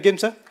your name again,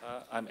 sir?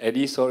 I'm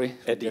Eddie, sorry.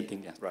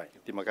 Eddie. Yeah. Right.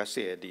 Terima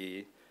kasih,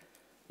 Eddie.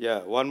 Yeah,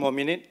 one more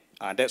minute.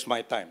 That's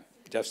my time,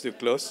 just to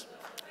close.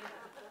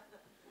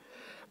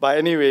 But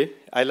anyway,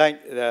 I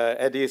like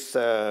Eddie's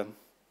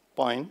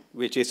point,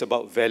 which is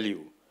about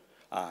value.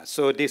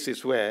 So this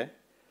is where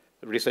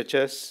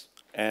researchers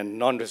and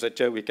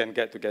non-researchers, we can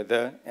get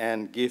together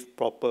and give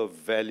proper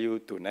value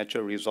to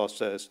natural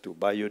resources, to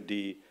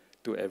biodiversity,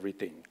 to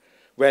everything.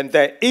 When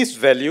there is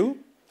value,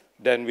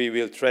 then we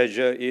will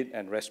treasure it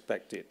and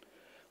respect it.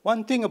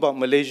 One thing about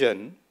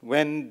Malaysian,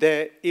 when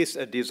there is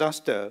a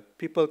disaster,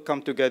 people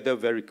come together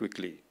very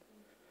quickly,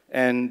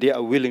 and they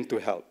are willing to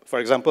help. For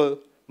example,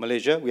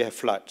 Malaysia, we have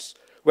floods.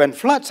 When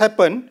floods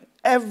happen,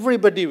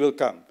 everybody will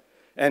come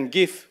and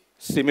give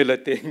similar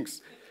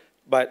things.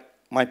 But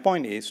my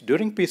point is,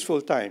 during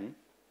peaceful time,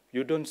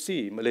 you don't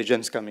see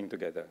Malaysians coming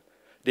together.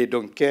 They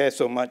don't care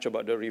so much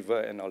about the river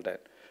and all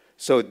that.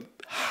 So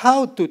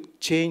how to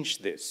change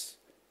this?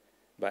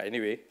 But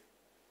anyway,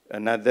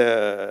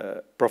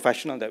 another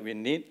professional that we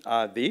need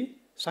are the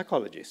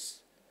psychologists.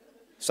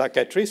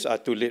 Psychiatrists are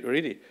too late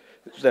already,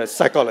 the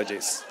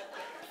psychologists.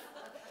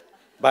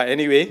 But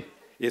anyway,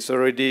 it's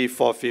already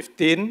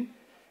 4:15.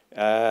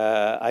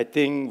 I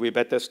think we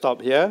better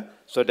stop here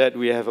so that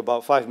we have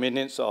about 5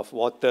 minutes of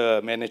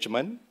water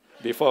management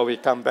before we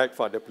come back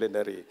for the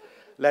plenary.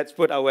 Let's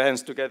put our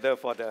hands together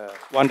for the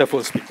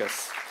wonderful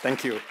speakers.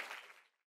 Thank you.